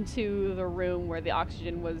 into the room where the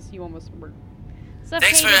oxygen was. You almost were suffocated.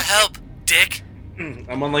 Thanks for your help, Dick.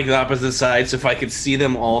 I'm on the opposite side, so if I could see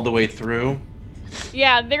them all the way through.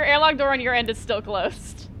 Yeah, their airlock door on your end is still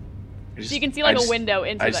closed. So you can see a window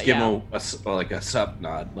into that. I just give them a sup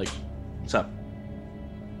nod, like sup.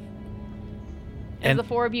 As the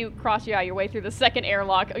four of you cross your way through the second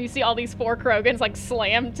airlock, you see all these four Krogans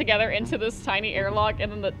slammed together into this tiny airlock,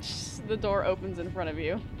 and then the door opens in front of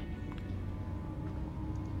you.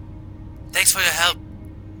 Thanks for your help,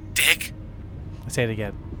 Dick. Say it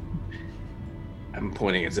again. I'm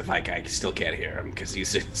pointing as if I still can't hear him because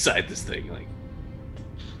he's inside this thing.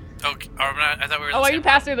 Okay, I thought we were. You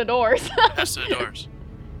passed through the doors. Passed through the doors.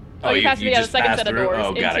 You passed through the second set of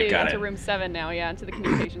doors got into it. room 7 now. Yeah, into the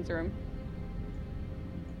communications room.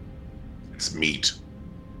 It's Meat.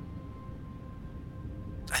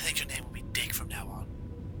 I think your name will be Dick from now on.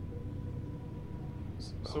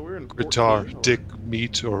 So we're in Kridtar, Dick,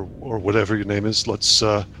 Meat, or whatever your name is.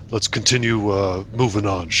 Let's continue moving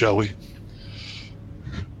on, shall we?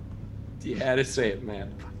 You had to say it,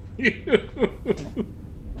 man.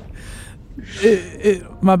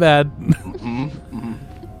 My bad.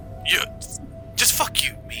 You just fuck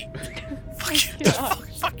you, me. Fuck you.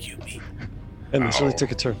 Fuck you, me. And this really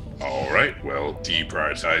took a turn. All right, well,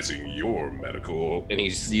 deprioritizing your medical. And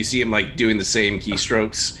you see him doing the same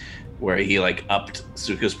keystrokes where he upped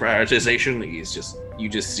Suka's prioritization. You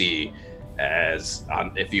just see as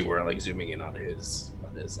if you were zooming in on his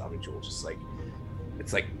Omni-Jewel, just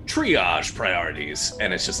it's triage priorities,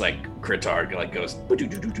 and it's just Kridtar goes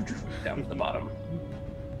down to the bottom.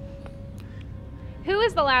 Who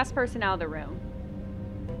is the last person out of the room?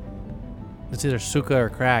 It's either Suka or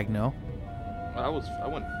Crag, no? I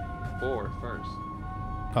went forward first.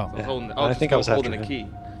 Oh, So I think I was holding after the key.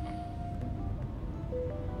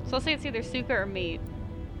 So I'll say it's either Suka or Meat.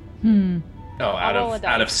 Oh, I'll roll a dice.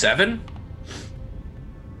 out of 7?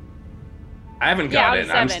 I haven't got it.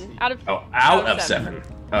 Out of 7. Out of 7.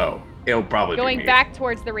 Oh, it'll probably going be me. back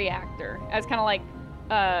towards the reactor, as kind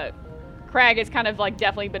of Crag has kind of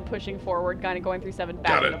definitely been pushing forward, kind of going through 7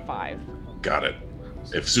 back into 5. Got it.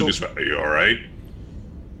 If Suka's, are you all right?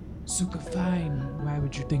 Suka, fine. Why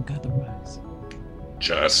would you think otherwise?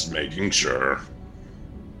 Just making sure.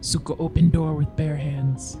 Suka, open door with bare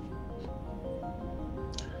hands.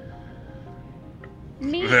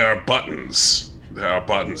 Me? There are buttons. There are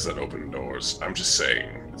buttons that open doors. I'm just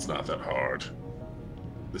saying, it's not that hard.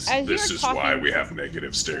 This is why we have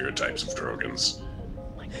negative stereotypes of Krogans.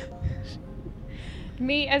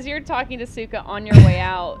 Me, as you're talking to Suka on your way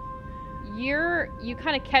out, you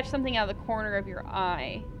kind of catch something out of the corner of your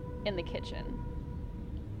eye in the kitchen.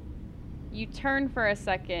 You turn for a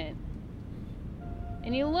second,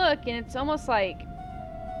 and you look, and it's almost like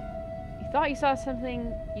you thought you saw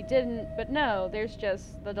something, you didn't, but no, there's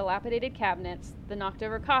just the dilapidated cabinets, the knocked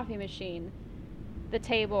over coffee machine, the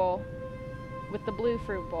table with the blue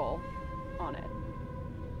fruit bowl on it.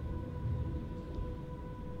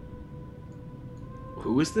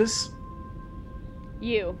 Who is this?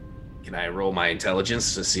 You. Can I roll my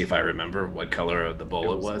intelligence to see if I remember what color of the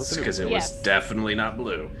bowl it was? Because it was definitely not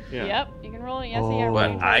blue. Yeah. Yep, you can roll it. Yes, yeah.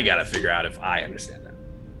 But I gotta figure out if I understand that.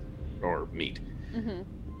 Or meet.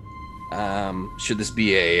 Mm-hmm. Should this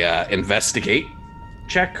be a investigate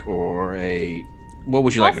check or a... What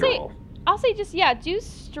would you like me to roll? I'll say just, do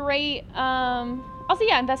straight, I'll say,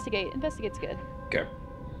 investigate. Investigate's good. Okay.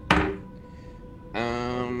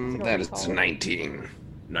 That is 19.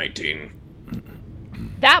 19.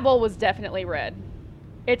 That bowl was definitely red.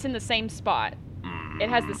 It's in the same spot. It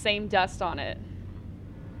has the same dust on it.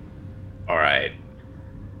 All right.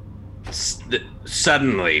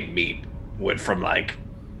 Suddenly, meat went from like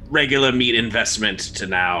regular meat investment to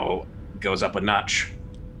now goes up a notch.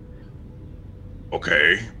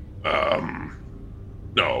 Okay.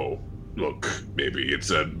 No. Look, maybe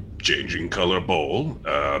it's a changing color bowl.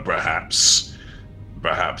 Perhaps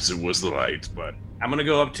it was the light, but I'm gonna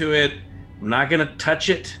go up to it. I'm not gonna touch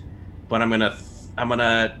it, but I'm gonna.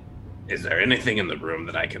 Is there anything in the room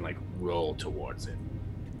that I can like roll towards it?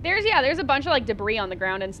 There's a bunch of like debris on the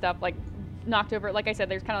ground and stuff, like knocked over. Like I said,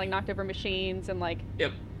 there's kind of like knocked over machines and like.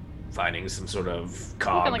 Yep. Finding some sort of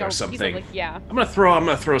cog like or something. Like, yeah. I'm gonna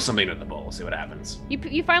throw something in the bowl. See what happens.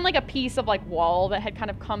 You find like a piece of like wall that had kind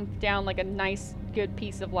of come down, like a nice good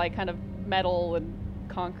piece of like kind of metal and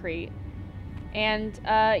concrete, and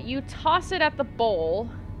you toss it at the bowl,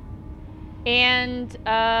 and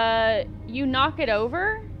you knock it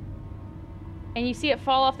over, and you see it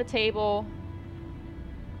fall off the table,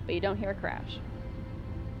 but you don't hear a crash.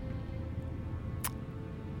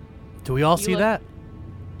 Do we all see that?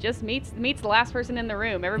 Just meets the last person in the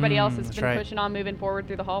room. Everybody else has been right. pushing on, moving forward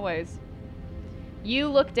through the hallways. You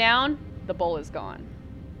look down, the bowl is gone.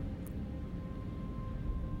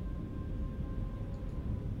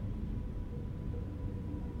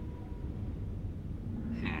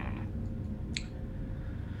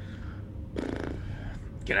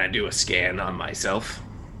 Can I do a scan on myself?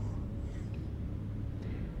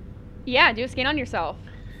 Yeah, do a scan on yourself.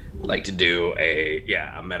 I'd like to do a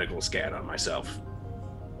medical scan on myself.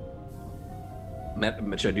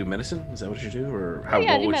 Should I do medicine? Is that what you do, or how?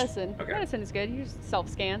 Do medicine. Okay. Medicine is good. You just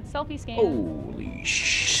self-scan, selfie scan. Holy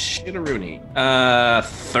shit-a-rooney.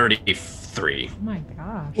 33. Oh my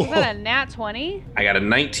gosh. You got a nat 20? I got a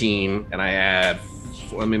 19, and I add.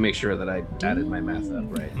 Let me make sure that I added my math up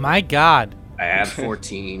right. My God. I add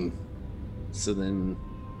 14, so then,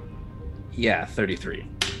 33.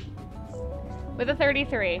 With a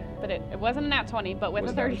 33, but it wasn't a nat 20, but with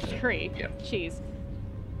a 33. Yep. Jeez.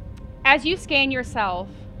 As you scan yourself,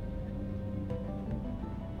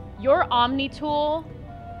 your Omni tool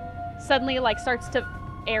suddenly starts to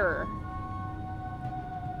error.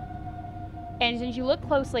 And as you look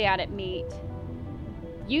closely at it, Meat,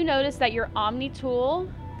 you notice that your Omni tool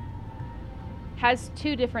has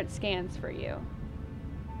two different scans for you.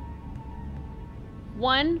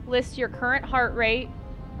 One lists your current heart rate,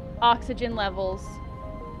 oxygen levels.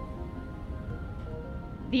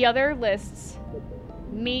 The other lists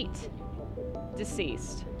Meat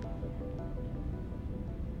deceased.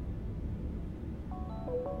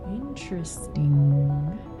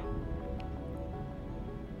 Interesting.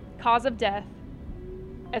 Cause of death,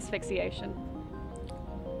 asphyxiation.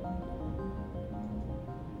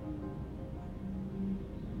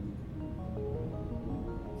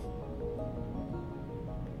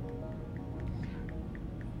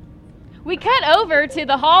 We cut over to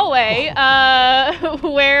the hallway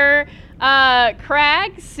where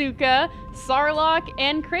Crag, Suka, Sarlocke,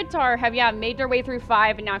 and Kritar have made their way through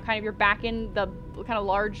 5, and now kind of you're back in the kind of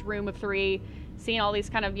large room of 3, seeing all these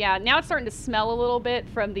kind of now it's starting to smell a little bit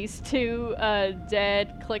from these 2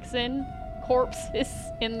 dead Clixon corpses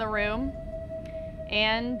in the room.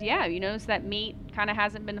 And you notice that Meat kind of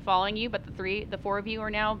hasn't been following you, but the 4 of you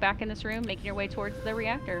are now back in this room, making your way towards the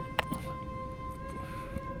reactor.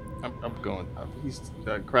 I'm going.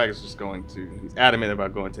 Crag is just going to. He's adamant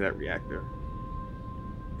about going to that reactor.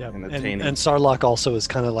 entertaining. And Sarlacc also is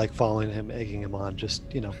kind of like following him, egging him on, just,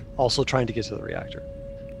 also trying to get to the reactor.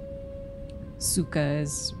 Suka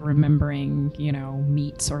is remembering,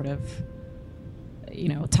 Meat sort of,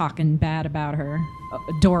 talking bad about her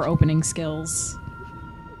door opening skills.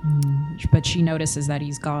 But she notices that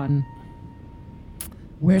he's gone.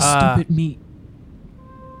 Where's stupid Meat?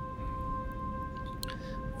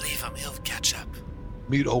 Leave him, he'll catch up.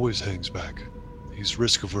 Meat always hangs back. He's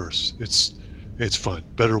risk averse. It's fine.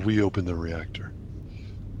 Better we open the reactor.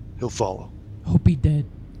 He'll follow. Hope he dead.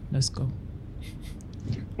 Let's go.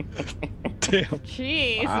 Damn.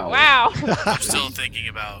 Jeez, wow. I'm still thinking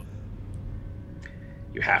about.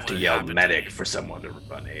 You have to yell medic for someone to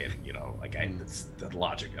run in, that's the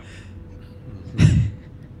logic of it.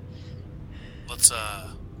 Let's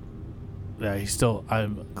Yeah,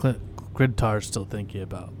 Gridtar's still thinking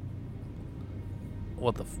about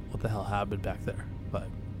what the hell happened back there, but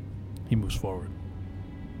he moves forward.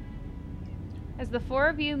 As the four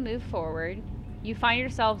of you move forward, you find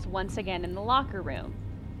yourselves once again in the locker room.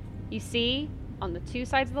 You see, on the two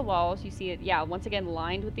sides of the walls, you see it, once again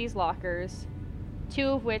lined with these lockers, two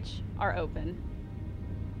of which are open.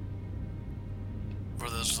 Were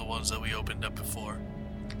those the ones that we opened up before?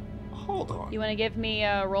 Hold on. You want to give me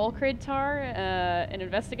a roll, Gridtar, an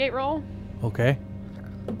investigate roll? Okay.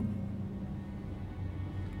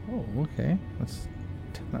 Oh, okay.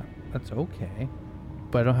 That's okay.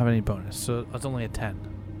 But I don't have any bonus, so it's only a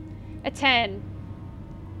 10. A 10.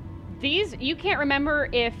 These, you can't remember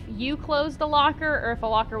if you closed a locker or if a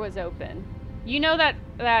locker was open. You know that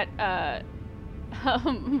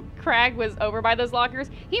Crag was over by those lockers.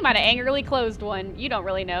 He might have angrily closed one. You don't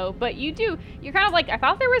really know, but you're kind of like, I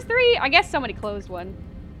thought there was 3. I guess somebody closed one.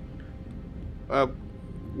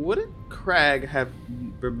 Wouldn't Crag have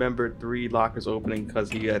remembered 3 lockers opening because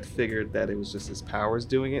he had figured that it was just his powers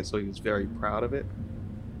doing it, so he was very proud of it?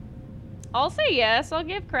 I'll say yes. I'll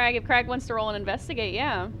give Crag, if Crag wants to roll and investigate,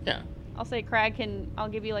 yeah. Yeah. I'll say Crag I'll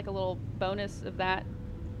give you like a little bonus of that.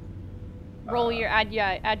 Roll add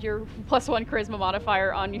your +1 charisma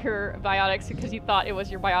modifier on your biotics because you thought it was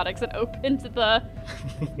your biotics that opened the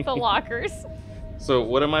lockers. So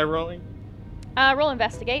what am I rolling? Roll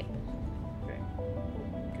investigate.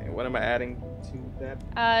 Okay, what am I adding to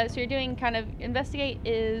that? So you're doing kind of investigate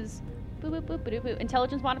is boop,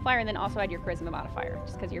 intelligence modifier, and then also add your charisma modifier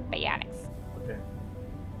just because you're biotics.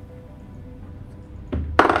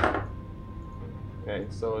 Okay,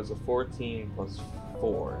 so it's a 14 plus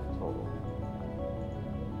 4 total.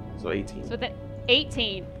 So 18. So with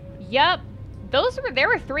 18. Yep. There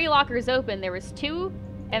were 3 lockers open. There was 2,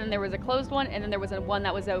 and then there was a closed one, and then there was one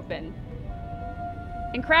that was open.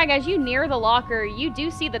 And Crag, as you near the locker, you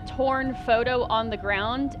do see the torn photo on the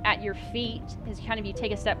ground at your feet as you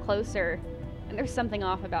take a step closer, and there's something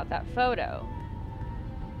off about that photo.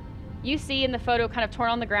 You see in the photo kind of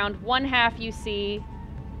torn on the ground, one half you see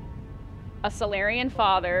a Solarian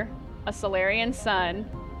father, a Solarian son,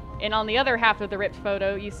 and on the other half of the ripped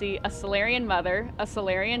photo, you see a Solarian mother, a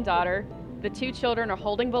Solarian daughter, the 2 children are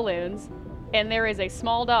holding balloons, and there is a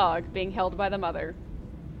small dog being held by the mother.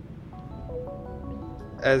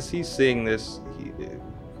 As he's seeing this,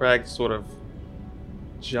 Crag sort of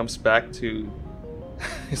jumps back to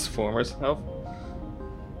his former self.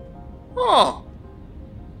 Oh!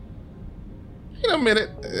 Wait a minute.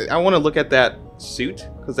 I want to look at that suit,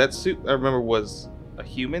 because that suit, I remember, was a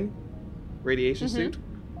human radiation suit.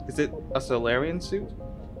 Is it a Solarian suit?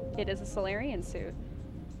 It is a Solarian suit.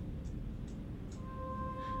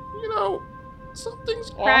 Something's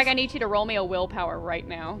off. Crag, I need you to roll me a willpower right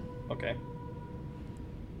now. Okay.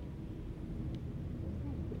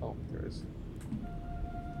 Oh, there is.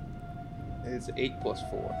 It's 8 plus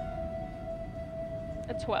 4.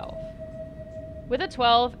 A 12. With a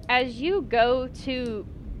 12, as you go to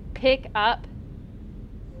pick up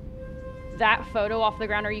that photo off the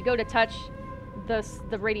ground, or you go to touch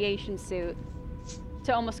the radiation suit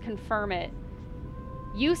to almost confirm it,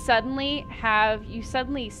 you suddenly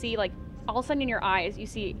see, like, all of a sudden in your eyes, you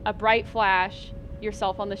see a bright flash,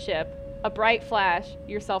 yourself on the ship, a bright flash,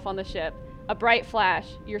 yourself on the ship, a bright flash,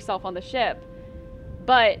 yourself on the ship.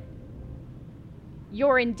 But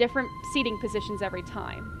you're in different seating positions every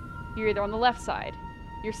time. You're either on the left side,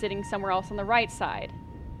 you're sitting somewhere else on the right side.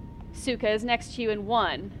 Suka is next to you in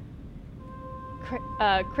one.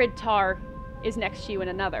 Gridtar is next to you in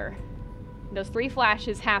another. Those 3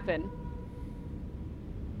 flashes happen.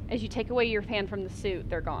 As you take away your hand from the suit,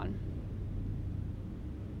 they're gone.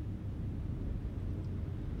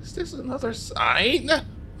 Is this another sign?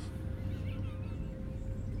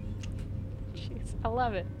 Jeez, I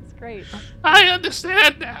love it. It's great. I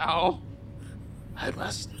understand now. I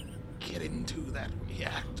must get into that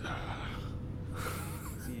reactor?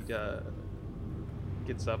 He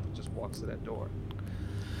gets up and just walks to that door.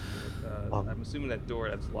 I'm assuming that door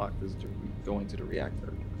that's locked is going to the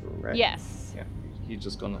reactor, correct? Yes. Yeah. He's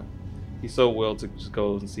just gonna. He's so willed to just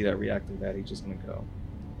go and see that reactor that he's just gonna go.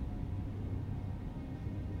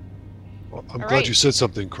 Well, I'm glad you said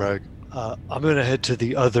something, Craig. I'm going to head to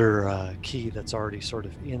the other key that's already sort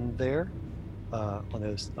of in there on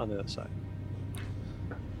the other side.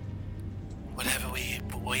 Whatever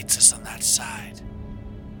waits us on that side,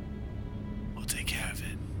 we'll take care of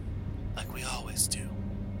it, like we always do.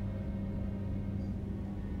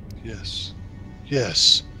 Yes.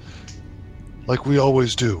 Yes. Like we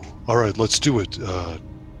always do. All right, let's do it,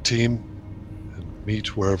 team. And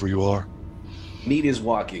meet wherever you are. Meat is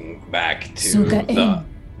walking back to Suka the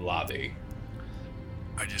lobby.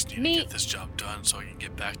 I just need to get this job done so I can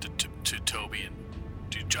get back to Toby and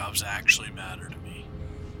do jobs that actually matter to me.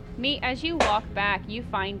 Meat, as you walk back, you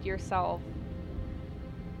find yourself...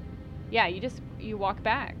 Yeah, you walk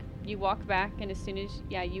back. You walk back, and as soon as,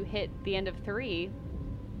 you hit the end of 3,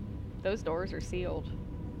 those doors are sealed.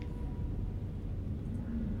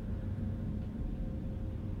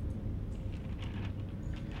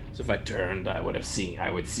 So if I turned, I would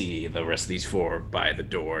see the rest of these 4 by the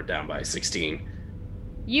door down by 16.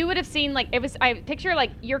 You would have seen, like, I picture,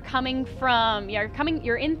 like, you're in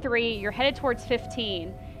 3, you're headed towards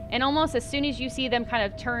 15, and almost as soon as you see them kind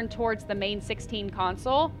of turn towards the main 16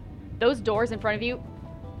 console, those doors in front of you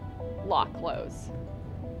lock close.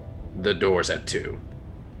 The doors at 2.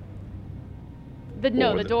 The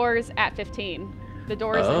doors at 15. The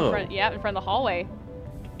doors in front of the hallway.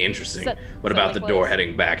 Interesting. What about the door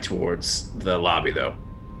heading back towards the lobby, though?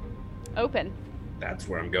 Open. That's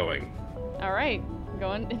where I'm going. All right,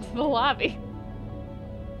 going into the lobby.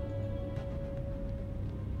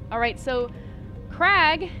 All right, so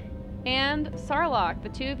Crag and Sarlacc, the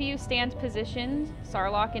two of you stand positioned.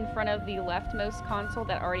 Sarlacc in front of the leftmost console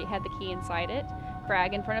that already had the key inside it.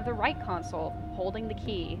 Crag in front of the right console, holding the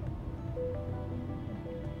key.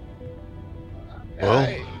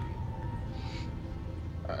 Well,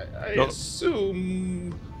 I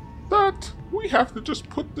assume that we have to just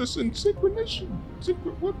put this in synchronization.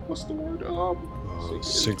 What's the word?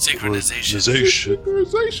 Synchronization.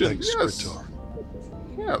 Synchronization. Thanks, Yes.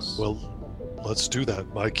 Yes. Well, let's do that.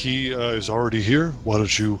 My key is already here. Why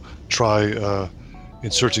don't you try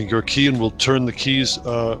inserting your key, and we'll turn the keys.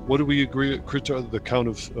 What do we agree, Kritar? The count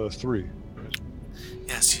of 3. Right?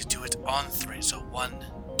 Yes, you do it on 3. So 1,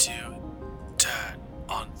 2, turn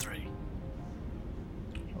on 3.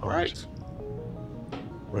 All right.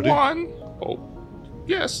 Ready? 1. Oh,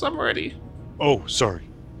 yes, I'm ready. Oh, sorry.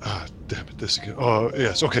 Damn it, this again.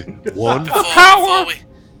 Yes, okay. 1.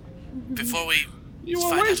 Before we You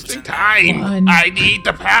are wasting time. 1. I need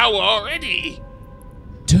the power already.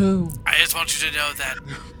 2. I just want you to know that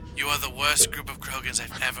you are the worst group of Krogans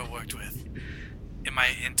I've ever worked with. In my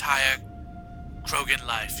entire Krogan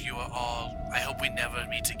life, you are all... I hope we never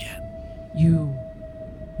meet again. You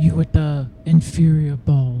with the inferior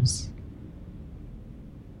balls.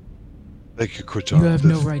 Thank you, Kritar. You have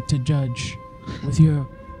no right to judge with your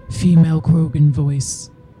female Krogan voice.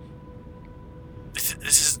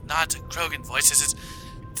 This is not a Krogan voice. This is...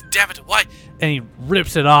 Damn it, why? And he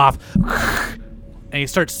rips it off. And he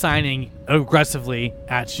starts signing aggressively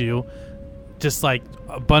at you. Just like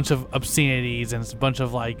a bunch of obscenities and a bunch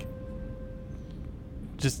of like...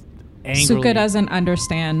 Just angrily. Suka doesn't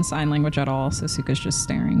understand sign language at all, so Suka's just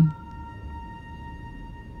staring.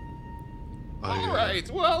 All right,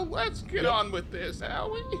 well, let's get on with this,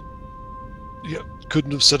 shall we? Yeah,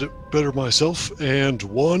 couldn't have said it better myself. And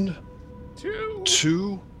 1,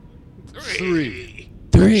 2, 3.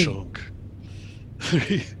 3. Chunk.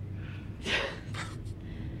 3.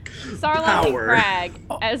 Sarlacc and Crag,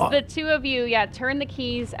 as the two of you, turn the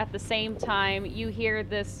keys at the same time, you hear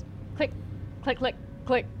this click, click, click,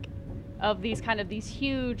 click of these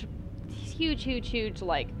huge,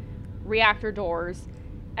 like reactor doors.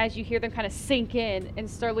 As you hear them kind of sink in and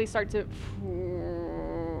slowly start to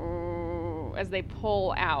as they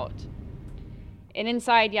pull out. And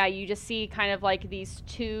inside, you just see kind of like these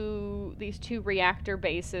two reactor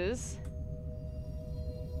bases.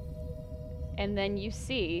 And then you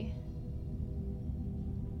see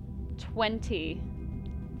 20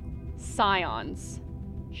 scions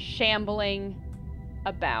shambling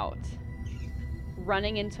about,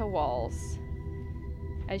 running into walls.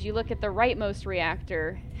 As you look at the rightmost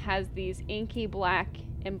reactor, has these inky black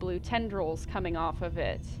and blue tendrils coming off of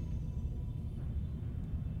it.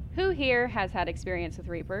 Who here has had experience with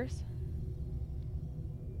Reapers?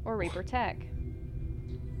 Or Reaper tech?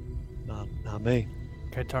 Not me.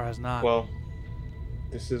 Kaitar has not. Well,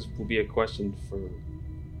 will be a question for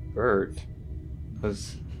Bert,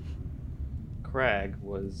 because Crag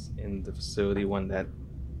was in the facility when that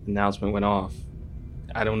announcement went off.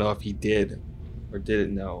 I don't know if he did or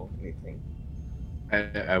didn't know anything.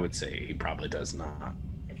 I would say he probably does not.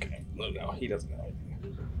 Okay. No, he doesn't know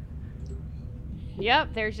anything. Yep,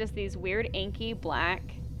 there's just these weird inky black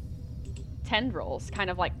tendrils kind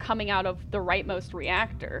of like coming out of the rightmost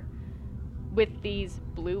reactor with these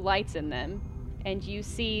blue lights in them. And you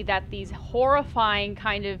see that these horrifying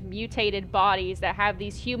kind of mutated bodies that have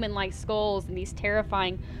these human-like skulls and these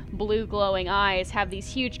terrifying blue glowing eyes have these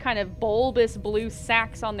huge kind of bulbous blue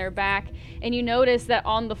sacs on their back. And you notice that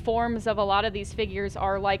on the forms of a lot of these figures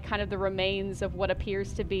are like kind of the remains of what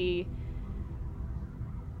appears to be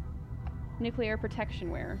nuclear protection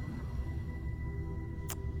wear.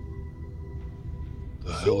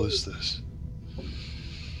 The hell is this?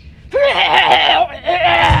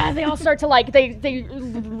 They all start to like they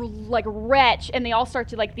like retch, and they all start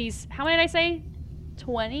to like these. How many did I say?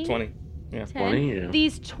 20. 20. Yeah. 10? 20. Yeah.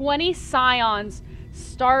 These 20 scions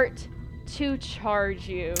start to charge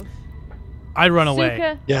you. I'd run away.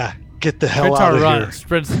 Suka, Yeah, get the hell Kaitar out of runs, here.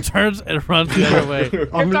 sprints and turns, and runs the other way.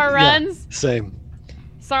 Kaitar runs. Same.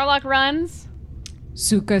 Sarlacc runs.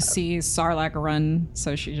 Suka sees Sarlacc run,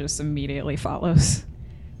 so she just immediately follows.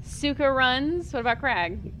 Suka runs. What about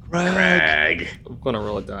Crag? Crag. I'm gonna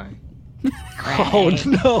roll a die. Oh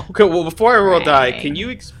no. Okay, well before I roll a die, Crag. can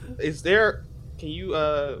you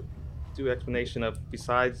do explanation of,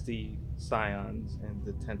 besides the scions and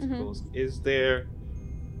the tentacles, is there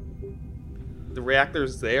the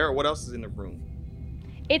reactors there, or what else is in the room?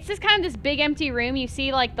 It's just kind of this big empty room. You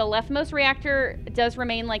see like the leftmost reactor does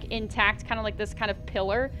remain like intact, kind of like this kind of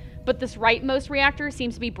pillar, but this rightmost reactor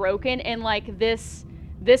seems to be broken, and like this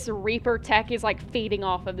Reaper tech is like feeding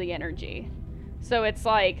off of the energy. So it's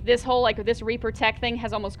like this whole like this Reaper tech thing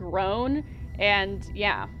has almost grown, and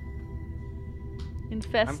yeah,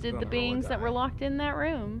 infested the beings that were locked in that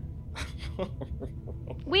room.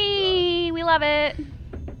 We love it.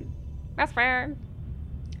 That's fair.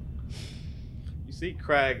 You see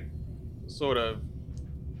Crag sort of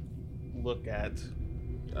look at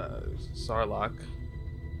Sarlacc,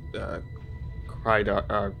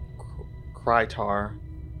 Krytar,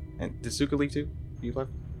 and did Suka leave too? You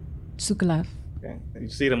left? Suka left. Okay. And you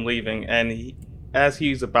see them leaving, and as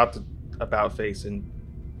he's about to face and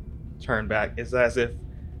turn back, it's as if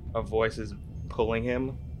a voice is pulling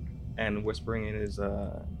him and whispering in his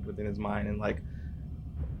within his mind, and like,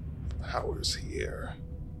 Power's here.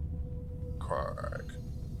 Krark.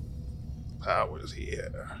 Power's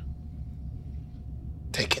here.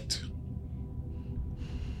 Take it.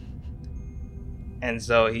 and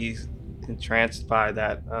so he's entranced by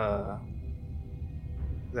that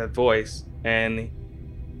that voice, and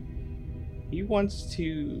he wants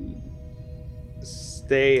to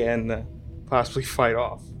stay and possibly fight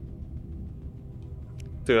off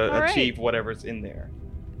to achieve whatever's in there.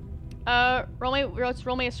 Let's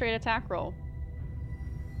roll me a straight attack roll.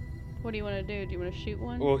 What do you want to do? Do you want to shoot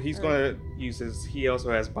one? Well, he's going to use his. He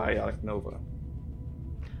also has Biotic Nova.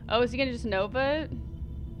 Oh, is he gonna just Nova it?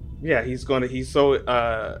 Yeah, he's going to. He's so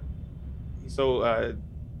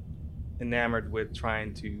enamored with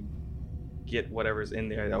trying to get whatever's in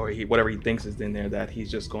there, or whatever he thinks is in there, that he's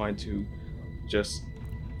just going to just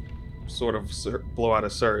sort of blow out a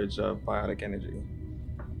surge of biotic energy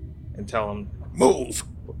and tell him, "Move,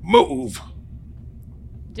 move."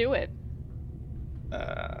 Do it.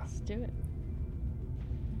 Let's do it.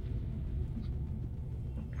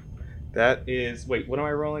 That is. Wait, what am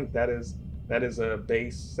I rolling? That is a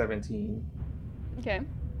base 17. Okay.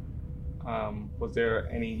 Was there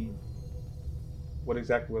any? What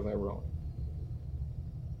exactly was I rolling?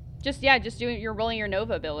 Just doing. You're rolling your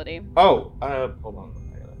Nova ability. Oh, hold on.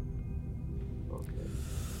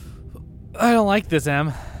 I don't like this,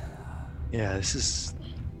 Em. Yeah, this is.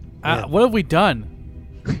 What have we done?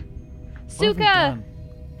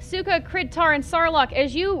 Suka, Kridtar, and Sarlacc,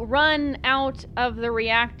 as you run out of the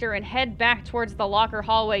reactor and head back towards the locker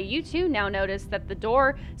hallway, you too now notice that the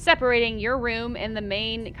door separating your room and the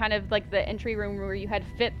main kind of like the entry room where you had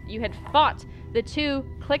fought the two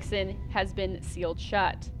clicks in has been sealed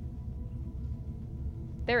shut.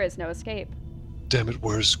 There is no escape. Damn it,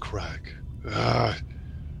 where's Crag?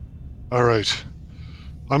 All right.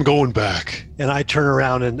 I'm going back. And I turn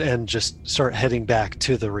around and just start heading back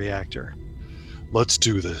to the reactor. Let's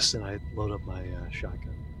do this. And I load up my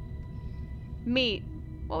shotgun. Meat,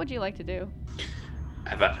 what would you like to do?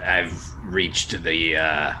 I've reached the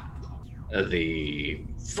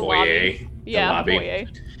foyer, lobby. the lobby. Foyer.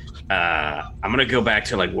 I'm gonna go back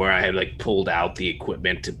to like where I had like pulled out the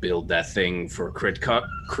equipment to build that thing for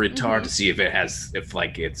Kritar to see if it has, if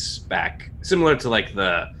like it's back similar to like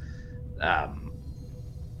the,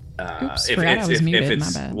 Oops, if forgot I was muted, if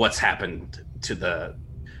it's my bad. what's happened to the.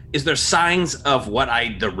 Is there signs of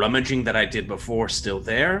the rummaging that I did before still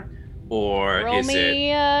there, or Roll is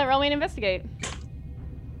me and investigate.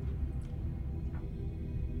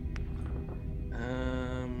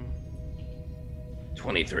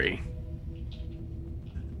 23.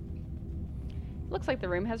 Looks like the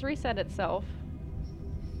room has reset itself.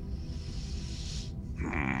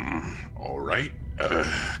 All right.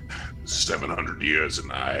 700 years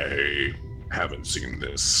and I haven't seen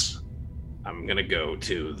this. I'm gonna go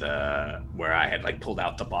to where I had like pulled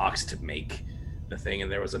out the box to make the thing,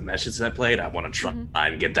 and there was a message that played. I want to try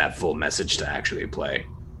and get that full message to actually play.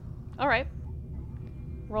 All right.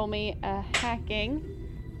 Roll me a hacking.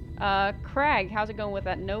 Craig, how's it going with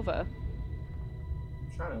that Nova?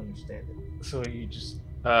 I'm trying to understand it. So you just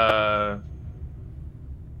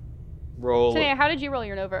roll. Tania, how did you roll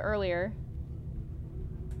your Nova earlier?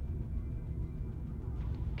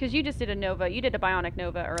 Because you just did a Nova. You did a Bionic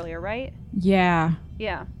Nova earlier, right? Yeah.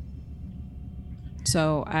 Yeah.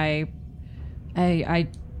 So I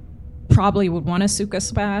probably would want to Suka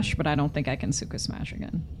Smash, but I don't think I can Suka Smash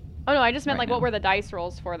again. Oh, no, I just meant Right like now. what were the dice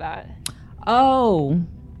rolls for that? Oh.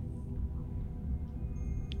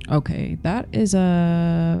 Okay, that is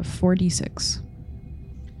a 4d6.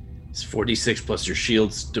 It's 46 plus your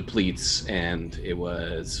shields depletes, and it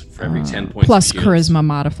was for every 10 points. Plus of shields. charisma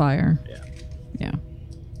modifier. Yeah. Yeah.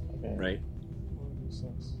 Right.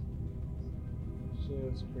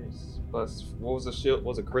 Shields plus what was the shield?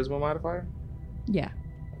 Was it charisma modifier? Yeah.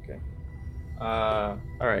 Okay. All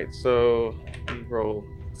right. So you roll.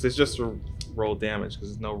 So it's just a roll damage because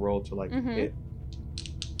there's no roll to like hit.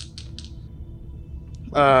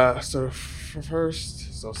 So for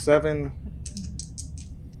first, so 7,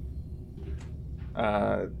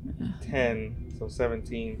 10, so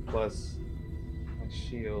 17 plus my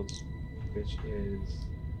shields, which is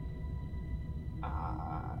so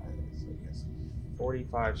yes,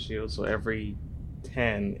 45 shields. So every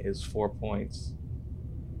 10 is 4 points.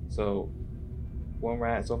 So one we're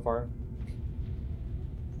at so far.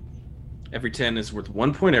 Every 10 is worth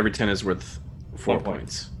 1 point. Every 10 is worth 4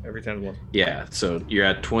 points. Every 10 is 1. Yeah, so you're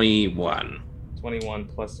at 21. 21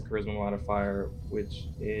 plus the charisma modifier, which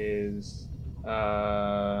is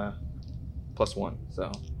plus 1,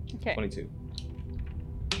 so Okay. 22.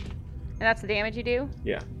 And that's the damage you do?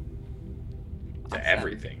 Yeah. To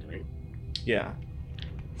everything, right? Yeah.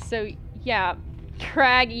 So, yeah,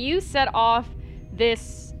 Craig, you set off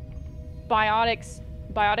this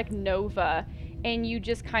biotic Nova, and you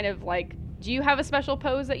just kind of like, do you have a special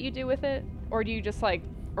pose that you do with it? Or do you just like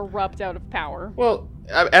erupt out of power? Well,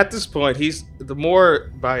 at this point, the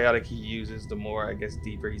more biotic he uses, the more, I guess,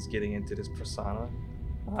 deeper he's getting into this persona.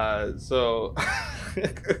 So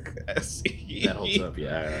as That holds up,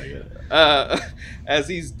 yeah. As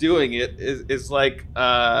he's doing it, it's like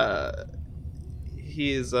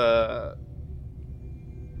he is Krogan's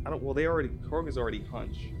already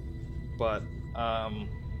hunch, but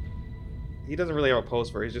he doesn't really have a pose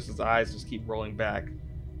for it. It's just his eyes just keep rolling back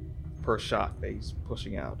per shot that he's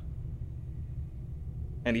pushing out,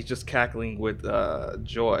 and he's just cackling with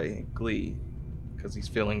joy and glee because he's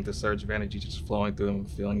feeling the surge of energy just flowing through him,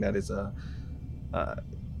 feeling that it's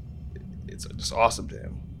just awesome to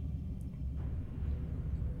him.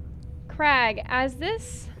 Craig, as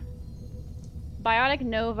this biotic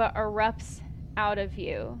Nova erupts out of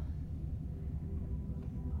you,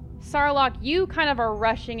 Sarlacc, you kind of are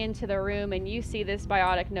rushing into the room and you see this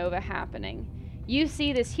biotic Nova happening. You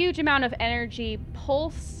see this huge amount of energy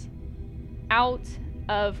pulse out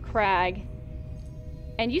of Craig,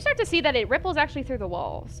 and you start to see that it ripples actually through the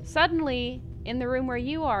walls. Suddenly, in the room where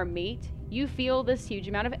you are, Meat, you feel this huge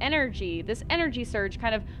amount of energy, this energy surge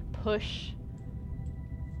kind of push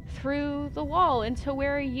through the wall into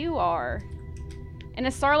where you are. And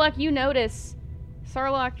as Sarlacc, you notice,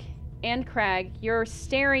 Sarlacc and Craig, you're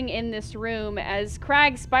staring in this room as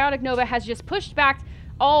Crag's biotic Nova has just pushed back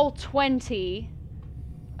all 20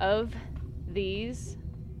 of these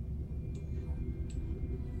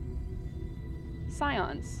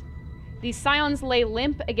scions. These scions lay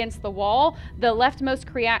limp against the wall. The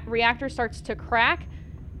leftmost reactor starts to crack.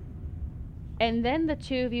 And then the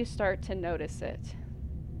two of you start to notice it.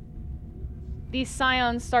 These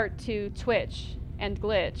scions start to twitch and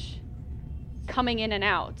glitch, coming in and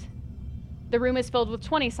out. The room is filled with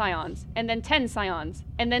 20 scions, and then 10 scions,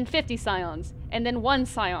 and then 50 scions, and then one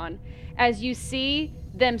scion, as you see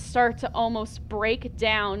them start to almost break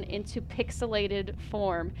down into pixelated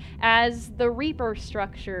form, as the Reaper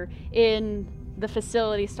structure in the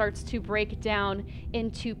facility starts to break down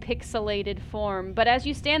into pixelated form. But as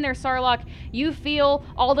you stand there, Sarlacc, you feel,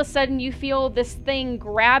 all of a sudden, you feel this thing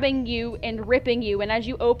grabbing you and ripping you, and as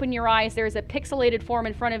you open your eyes, there's a pixelated form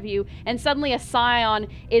in front of you, and suddenly a scion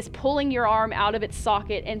is pulling your arm out of its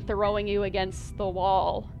socket and throwing you against the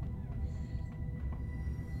wall.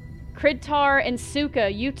 Kridtar and Suka,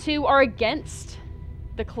 you two are against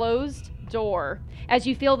the closed door as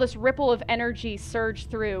you feel this ripple of energy surge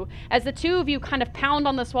through. As the two of you kind of pound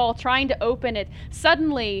on this wall trying to open it,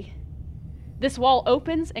 suddenly this wall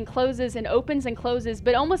opens and closes and opens and closes,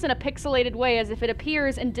 but almost in a pixelated way, as if it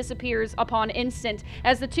appears and disappears upon instant.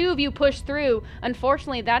 As the two of you push through,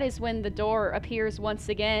 unfortunately, that is when the door appears once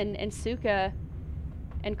again, and Suka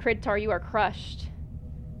and Kridtar, you are crushed,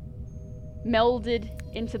 melded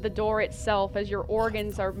into the door itself as your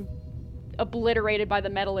organs are obliterated by the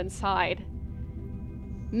metal inside.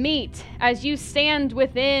 Meet, as you stand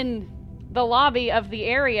within the lobby of the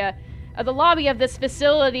area, the lobby of this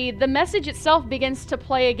facility, the message itself begins to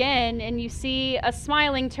play again, and you see a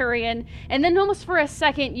smiling Turian, and then almost for a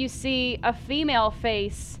second you see a female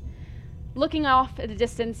face looking off at a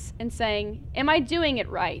distance and saying, "Am I doing it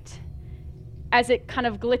right?" As it kind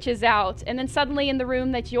of glitches out, and then suddenly in the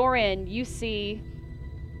room that you're in, you see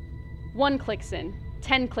 1 Clixon,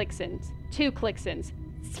 10 Clixons, 2 Clixons,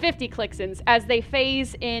 50 Clixons, as they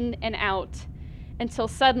phase in and out, until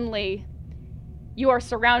suddenly you are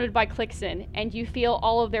surrounded by Clixon, and you feel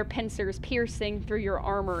all of their pincers piercing through your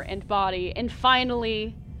armor and body. And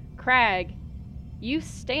finally, Crag, you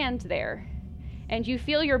stand there, and you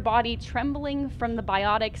feel your body trembling from the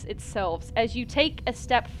biotics itself. As you take a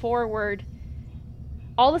step forward,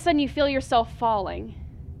 all of a sudden you feel yourself falling.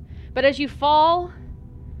 But as you fall,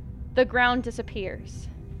 the ground disappears.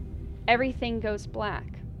 Everything goes black.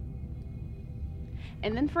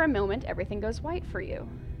 And then for a moment, everything goes white for you.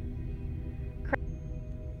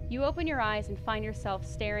 You open your eyes and find yourself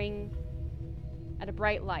staring at a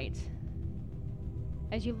bright light.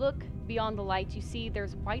 As you look beyond the light, you see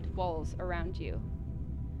there's white walls around you.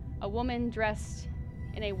 A woman dressed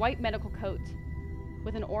in a white medical coat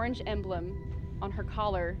with an orange emblem on her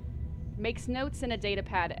collar makes notes in a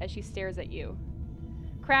datapad as she stares at you.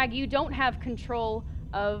 Crag, you don't have control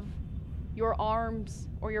of your arms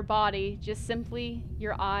or your body, just simply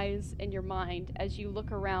your eyes and your mind as you look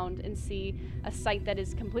around and see a sight that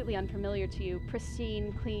is completely unfamiliar to you.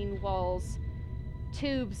 Pristine, clean walls,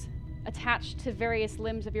 tubes attached to various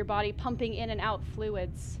limbs of your body, pumping in and out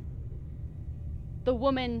fluids. The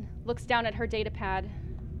woman looks down at her datapad.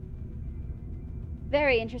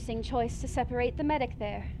 Very interesting choice to separate the medic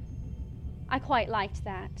there. I quite liked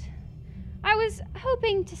that. I was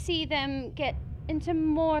hoping to see them get into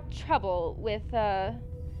more trouble with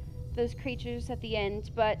those creatures at the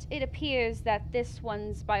end, but it appears that this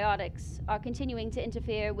one's biotics are continuing to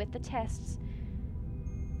interfere with the tests.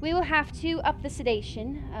 We will have to up the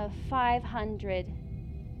sedation of 500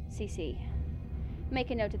 cc. Make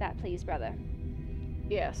a note of that, please, brother.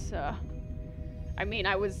 Yes,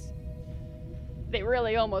 they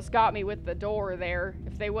really almost got me with the door there.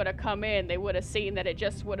 If they would have come in, they would have seen that it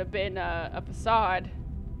just would have been a facade.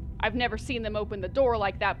 I've never seen them open the door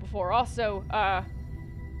like that before. Also,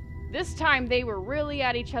 this time they were really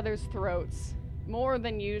at each other's throats, more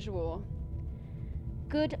than usual.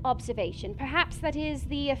 Good observation. Perhaps that is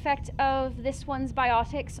the effect of this one's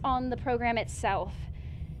biotics on the program itself.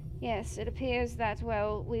 Yes, it appears that,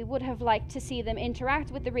 well, we would have liked to see them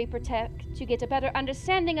interact with the Reaper tech to get a better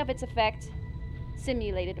understanding of its effect,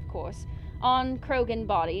 simulated, of course, on Krogan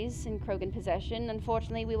bodies in Krogan possession.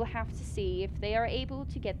 Unfortunately, we will have to see if they are able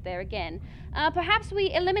to get there again. Perhaps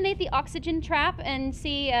we eliminate the oxygen trap and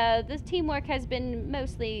see the teamwork has been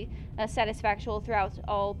mostly satisfactory throughout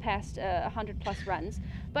all past 100+ runs.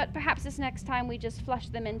 But perhaps this next time we just flush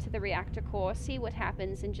them into the reactor core, see what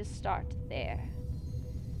happens, and just start there.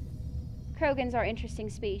 Krogans are interesting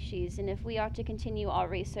species, and if we are to continue our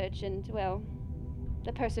research and, well,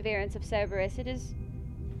 the perseverance of Cerberus, it is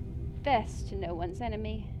best to know one's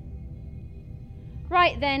enemy.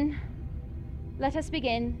 Right then, let us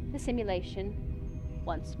begin the simulation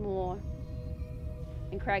once more.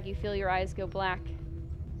 And Crag, you feel your eyes go black.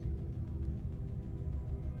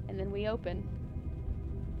 And then we open.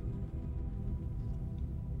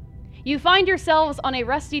 You find yourselves on a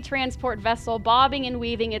rusty transport vessel bobbing and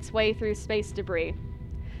weaving its way through space debris.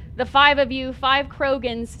 The 5 of you, 5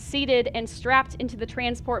 Krogans, seated and strapped into the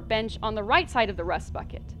transport bench on the right side of the rust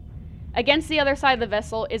bucket. Against the other side of the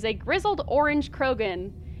vessel is a grizzled orange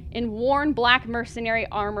Krogan in worn black mercenary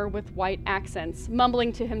armor with white accents,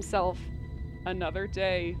 mumbling to himself, "Another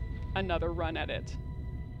day, another run at it."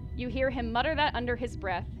 You hear him mutter that under his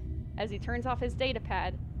breath as he turns off his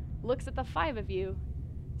datapad, looks at the 5 of you,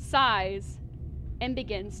 sighs, and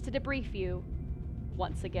begins to debrief you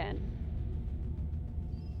once again.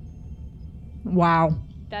 Wow.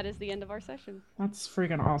 That is the end of our session. That's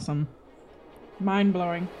freaking awesome. Mind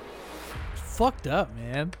blowing. Fucked up,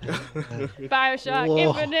 man. Bioshock Whoa.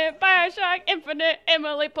 Infinite, Bioshock Infinite.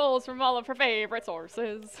 Emily pulls from all of her favorite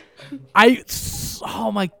sources.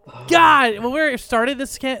 Oh my god! When we started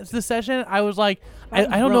this session, I was like, I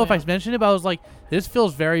don't know if I mentioned it, but I was like, this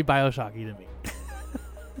feels very Bioshocky to me.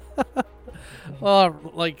 Well,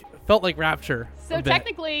 like felt like Rapture. So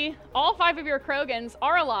technically, all 5 of your Krogans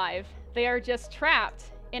are alive. They are just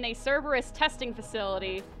trapped in a Cerberus testing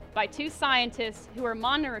facility by 2 scientists who are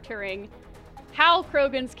monitoring how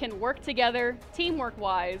Krogans can work together,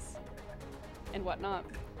 teamwork-wise, and whatnot.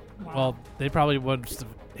 Well, they probably would have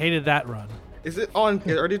hated that run. Is it on?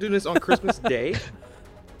 Are they doing this on Christmas Day?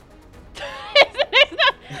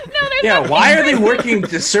 Yeah, why are they working?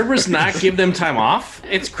 Does Cerberus not give them time off?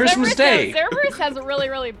 It's Christmas Day. Cerberus has a really,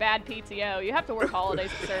 really bad PTO. You have to work holidays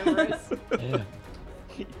at Cerberus. Yeah.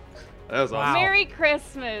 That was awesome. Merry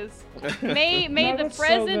Christmas. May the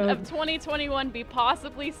present of 2021 be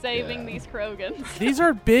possibly saving these Krogans. These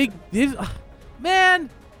are big. Man.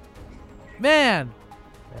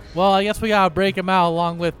 Well, I guess we gotta break them out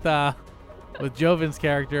along with Joven's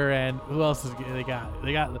character, and who else is they got?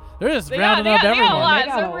 They're just rounding up everyone. They got a lot.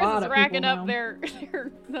 Cerberus is racking up their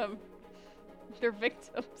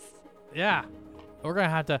victims. Yeah, we're gonna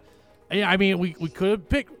have to. Yeah, I mean, we could have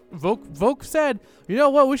picked. Voke said, you know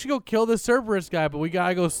what? We should go kill this Cerberus guy, but we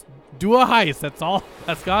gotta go do a heist. That's all.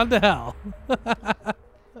 That's gone to hell.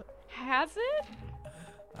 Has it?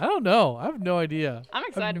 I don't know. I have no idea. I'm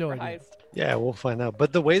excited for heist. Yeah, we'll find out.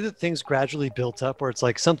 But the way that things gradually built up, where it's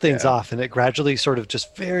like something's off, and it gradually sort of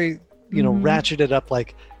just very, ratcheted up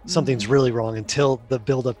like something's really wrong until the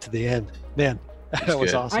build up to the end. Man, that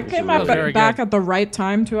was awesome. I came back at the right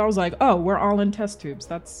time too. I was like, oh, we're all in test tubes.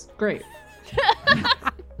 That's great.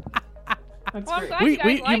 That's great.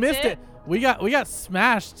 You missed it. We got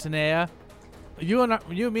smashed, Tanea. You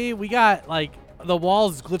and me, we got like the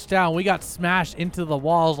walls glitched down. We got smashed into the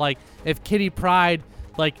walls. Like if Kitty Pryde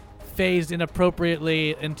like phased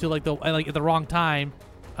inappropriately into like at the wrong time,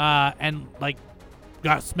 and like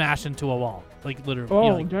got smashed into a wall. Like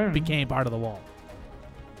literally, became part of the wall.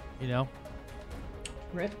 You know.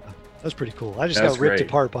 Rip. That's pretty cool. I just got ripped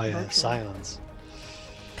apart by scions.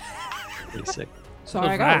 Pretty sick. Sorry,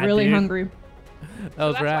 I got really hungry. That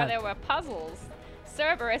was that's rad. why there were puzzles.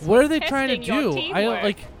 Cerberus. What was are they trying to testing your do? teamwork. I don't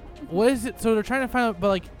like. What is it? So they're trying to find out, but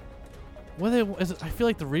like, what I feel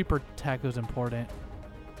like the Reaper tech is important.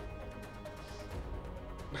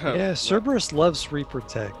 Yeah, Cerberus loves Reaper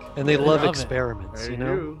tech, and they love experiments. They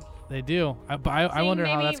do. They do. I wonder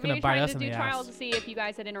how that's going to bite us in the ass. Maybe trials to see if you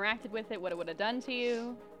guys had interacted with it, what it would have done to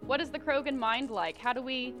you. What is the Krogan mind like? How do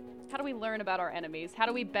we learn about our enemies? How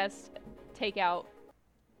do we best take out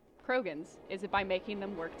Krogans? Is it by making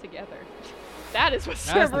them work together? That is what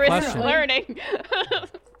Cerberus is learning.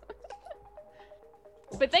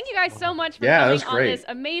 But thank you guys so much for coming on this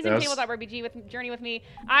amazing tabletop RPG journey with me.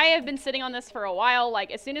 I have been sitting on this for a while.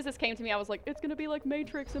 Like, as soon as this came to me, I was like, it's going to be like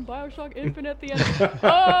Matrix and Bioshock Infinite at the end.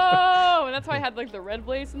 Oh! And that's why I had, like, the red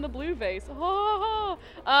vase and the blue vase. Oh!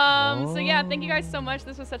 So, yeah, thank you guys so much.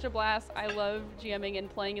 This was such a blast. I love GMing and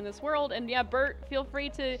playing in this world. And, yeah, Bert, feel free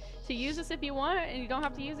to use this if you want, and you don't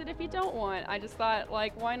have to use it if you don't want. I just thought,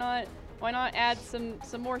 like, why not add some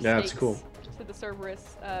more steaks to the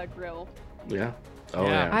Cerberus grill? Yeah. Oh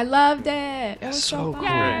yeah. I loved it. It was so fun.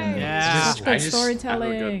 Yeah. Good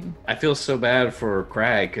storytelling. I feel so bad for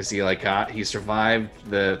Crag because he survived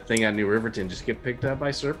the thing at New Riverton, just get picked up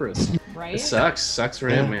by Cerberus. Right. It sucks for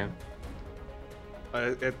him, man.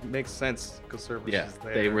 It makes sense because Cerberus is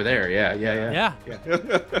there. They were there. Yeah.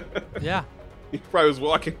 Yeah. He probably was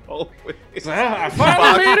walking all the way. I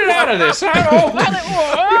finally made it out of this.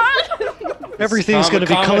 Everything's going to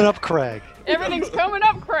be coming up, Crag. Everything's coming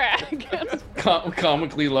up, Crag.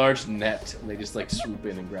 Comically large net, and they just like swoop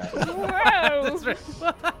in and grab it.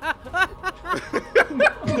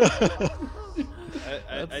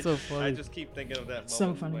 That's so funny. I just keep thinking of that moment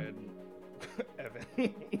so funny. when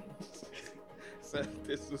Evan said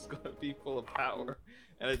this was going to be full of power,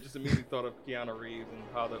 and I just immediately thought of Keanu Reeves and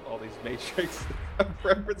how all these Matrix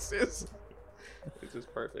references. It's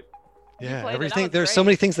just perfect. Yeah, everything. There's so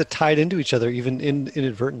many things that tied into each other, even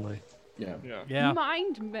inadvertently. Yeah.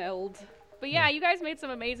 Mind meld. But yeah, you guys made some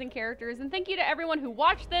amazing characters, and thank you to everyone who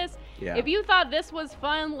watched this. Yeah. If you thought this was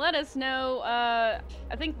fun, let us know. I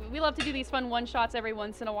think we love to do these fun one-shots every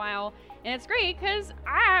once in a while, and it's great because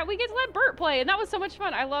we get to let Bert play, and that was so much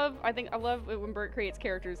fun. I love it when Bert creates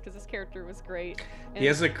characters because this character was great. And He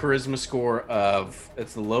has a charisma score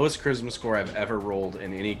it's the lowest charisma score I've ever rolled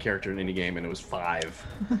in any character in any game, and it was 5.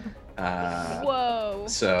 Whoa.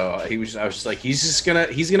 So I was just like, he's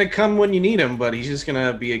gonna come when you need him, but he's just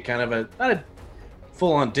gonna be a kind of not a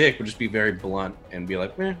full-on dick, but just be very blunt and be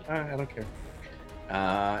like, I don't care.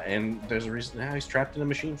 And there's a reason now he's trapped in a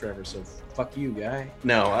machine forever, so fuck you, guy.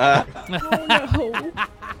 No. No,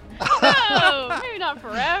 maybe not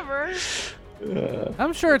forever.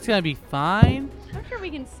 I'm sure it's gonna be fine. I'm sure we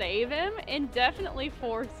can save him in definitely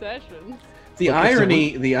 4 sessions. The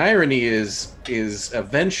irony is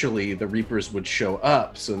eventually the Reapers would show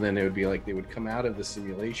up, so then it would be like they would come out of the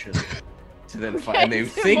simulation to then find, and they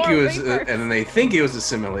think it was, and then they think it was a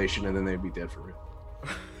simulation, and then they'd be dead for real.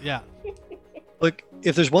 Yeah. Look,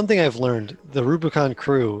 if there's one thing I've learned, the Rubicon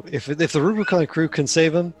crew, if the Rubicon crew can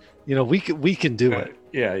save him, we can do it.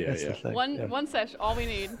 Yeah. One session, all we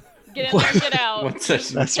need. Get in there, get out. One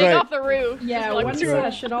session. That's Take right. off the roof. Yeah, Just one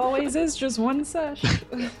sesh. It always is just one sesh.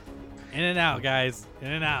 In and out, guys.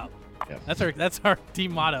 In and out. Yep. That's our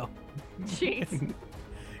team motto. Jeez.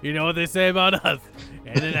 You know what they say about us?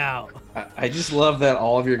 In and out. I just love that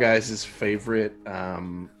all of your guys' favorite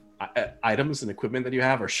items and equipment that you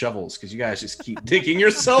have are shovels, because you guys just keep digging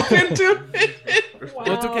yourself into it. Wow.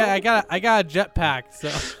 Well, it's okay. I got a jetpack, so.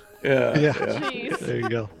 Yeah. Jeez. There you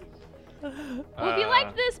go. Well, if you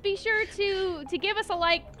like this, be sure to give us a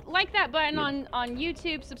like that button on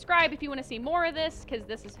YouTube. Subscribe if you want to see more of this, because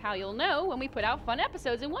this is how you'll know when we put out fun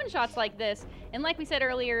episodes and one-shots like this. And like we said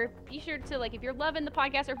earlier, be sure to, if you're loving the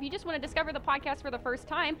podcast, or if you just want to discover the podcast for the first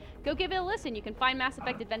time, go give it a listen. You can find Mass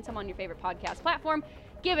Effect Adventum on your favorite podcast platform.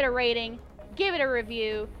 Give it a rating. Give it a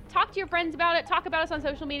review. Talk to your friends about it. Talk about us on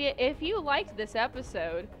social media. If you liked this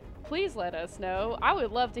episode, please let us know. I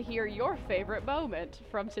would love to hear your favorite moment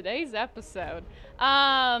from today's episode.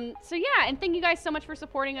 So yeah, and thank you guys so much for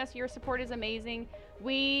supporting us. Your support is amazing.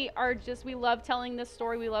 We love telling this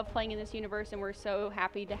story. We love playing in this universe, and we're so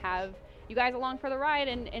happy to have you guys along for the ride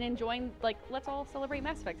and enjoying, let's all celebrate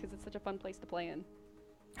Mass Effect because it's such a fun place to play in.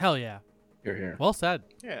 Hell yeah. You're here. Well said.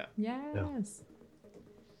 Yeah. Yes.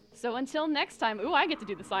 So until next time, I get to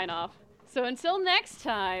do the sign off. So until next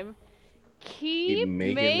time, keep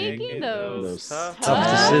making those tough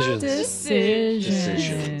decisions. Decisions.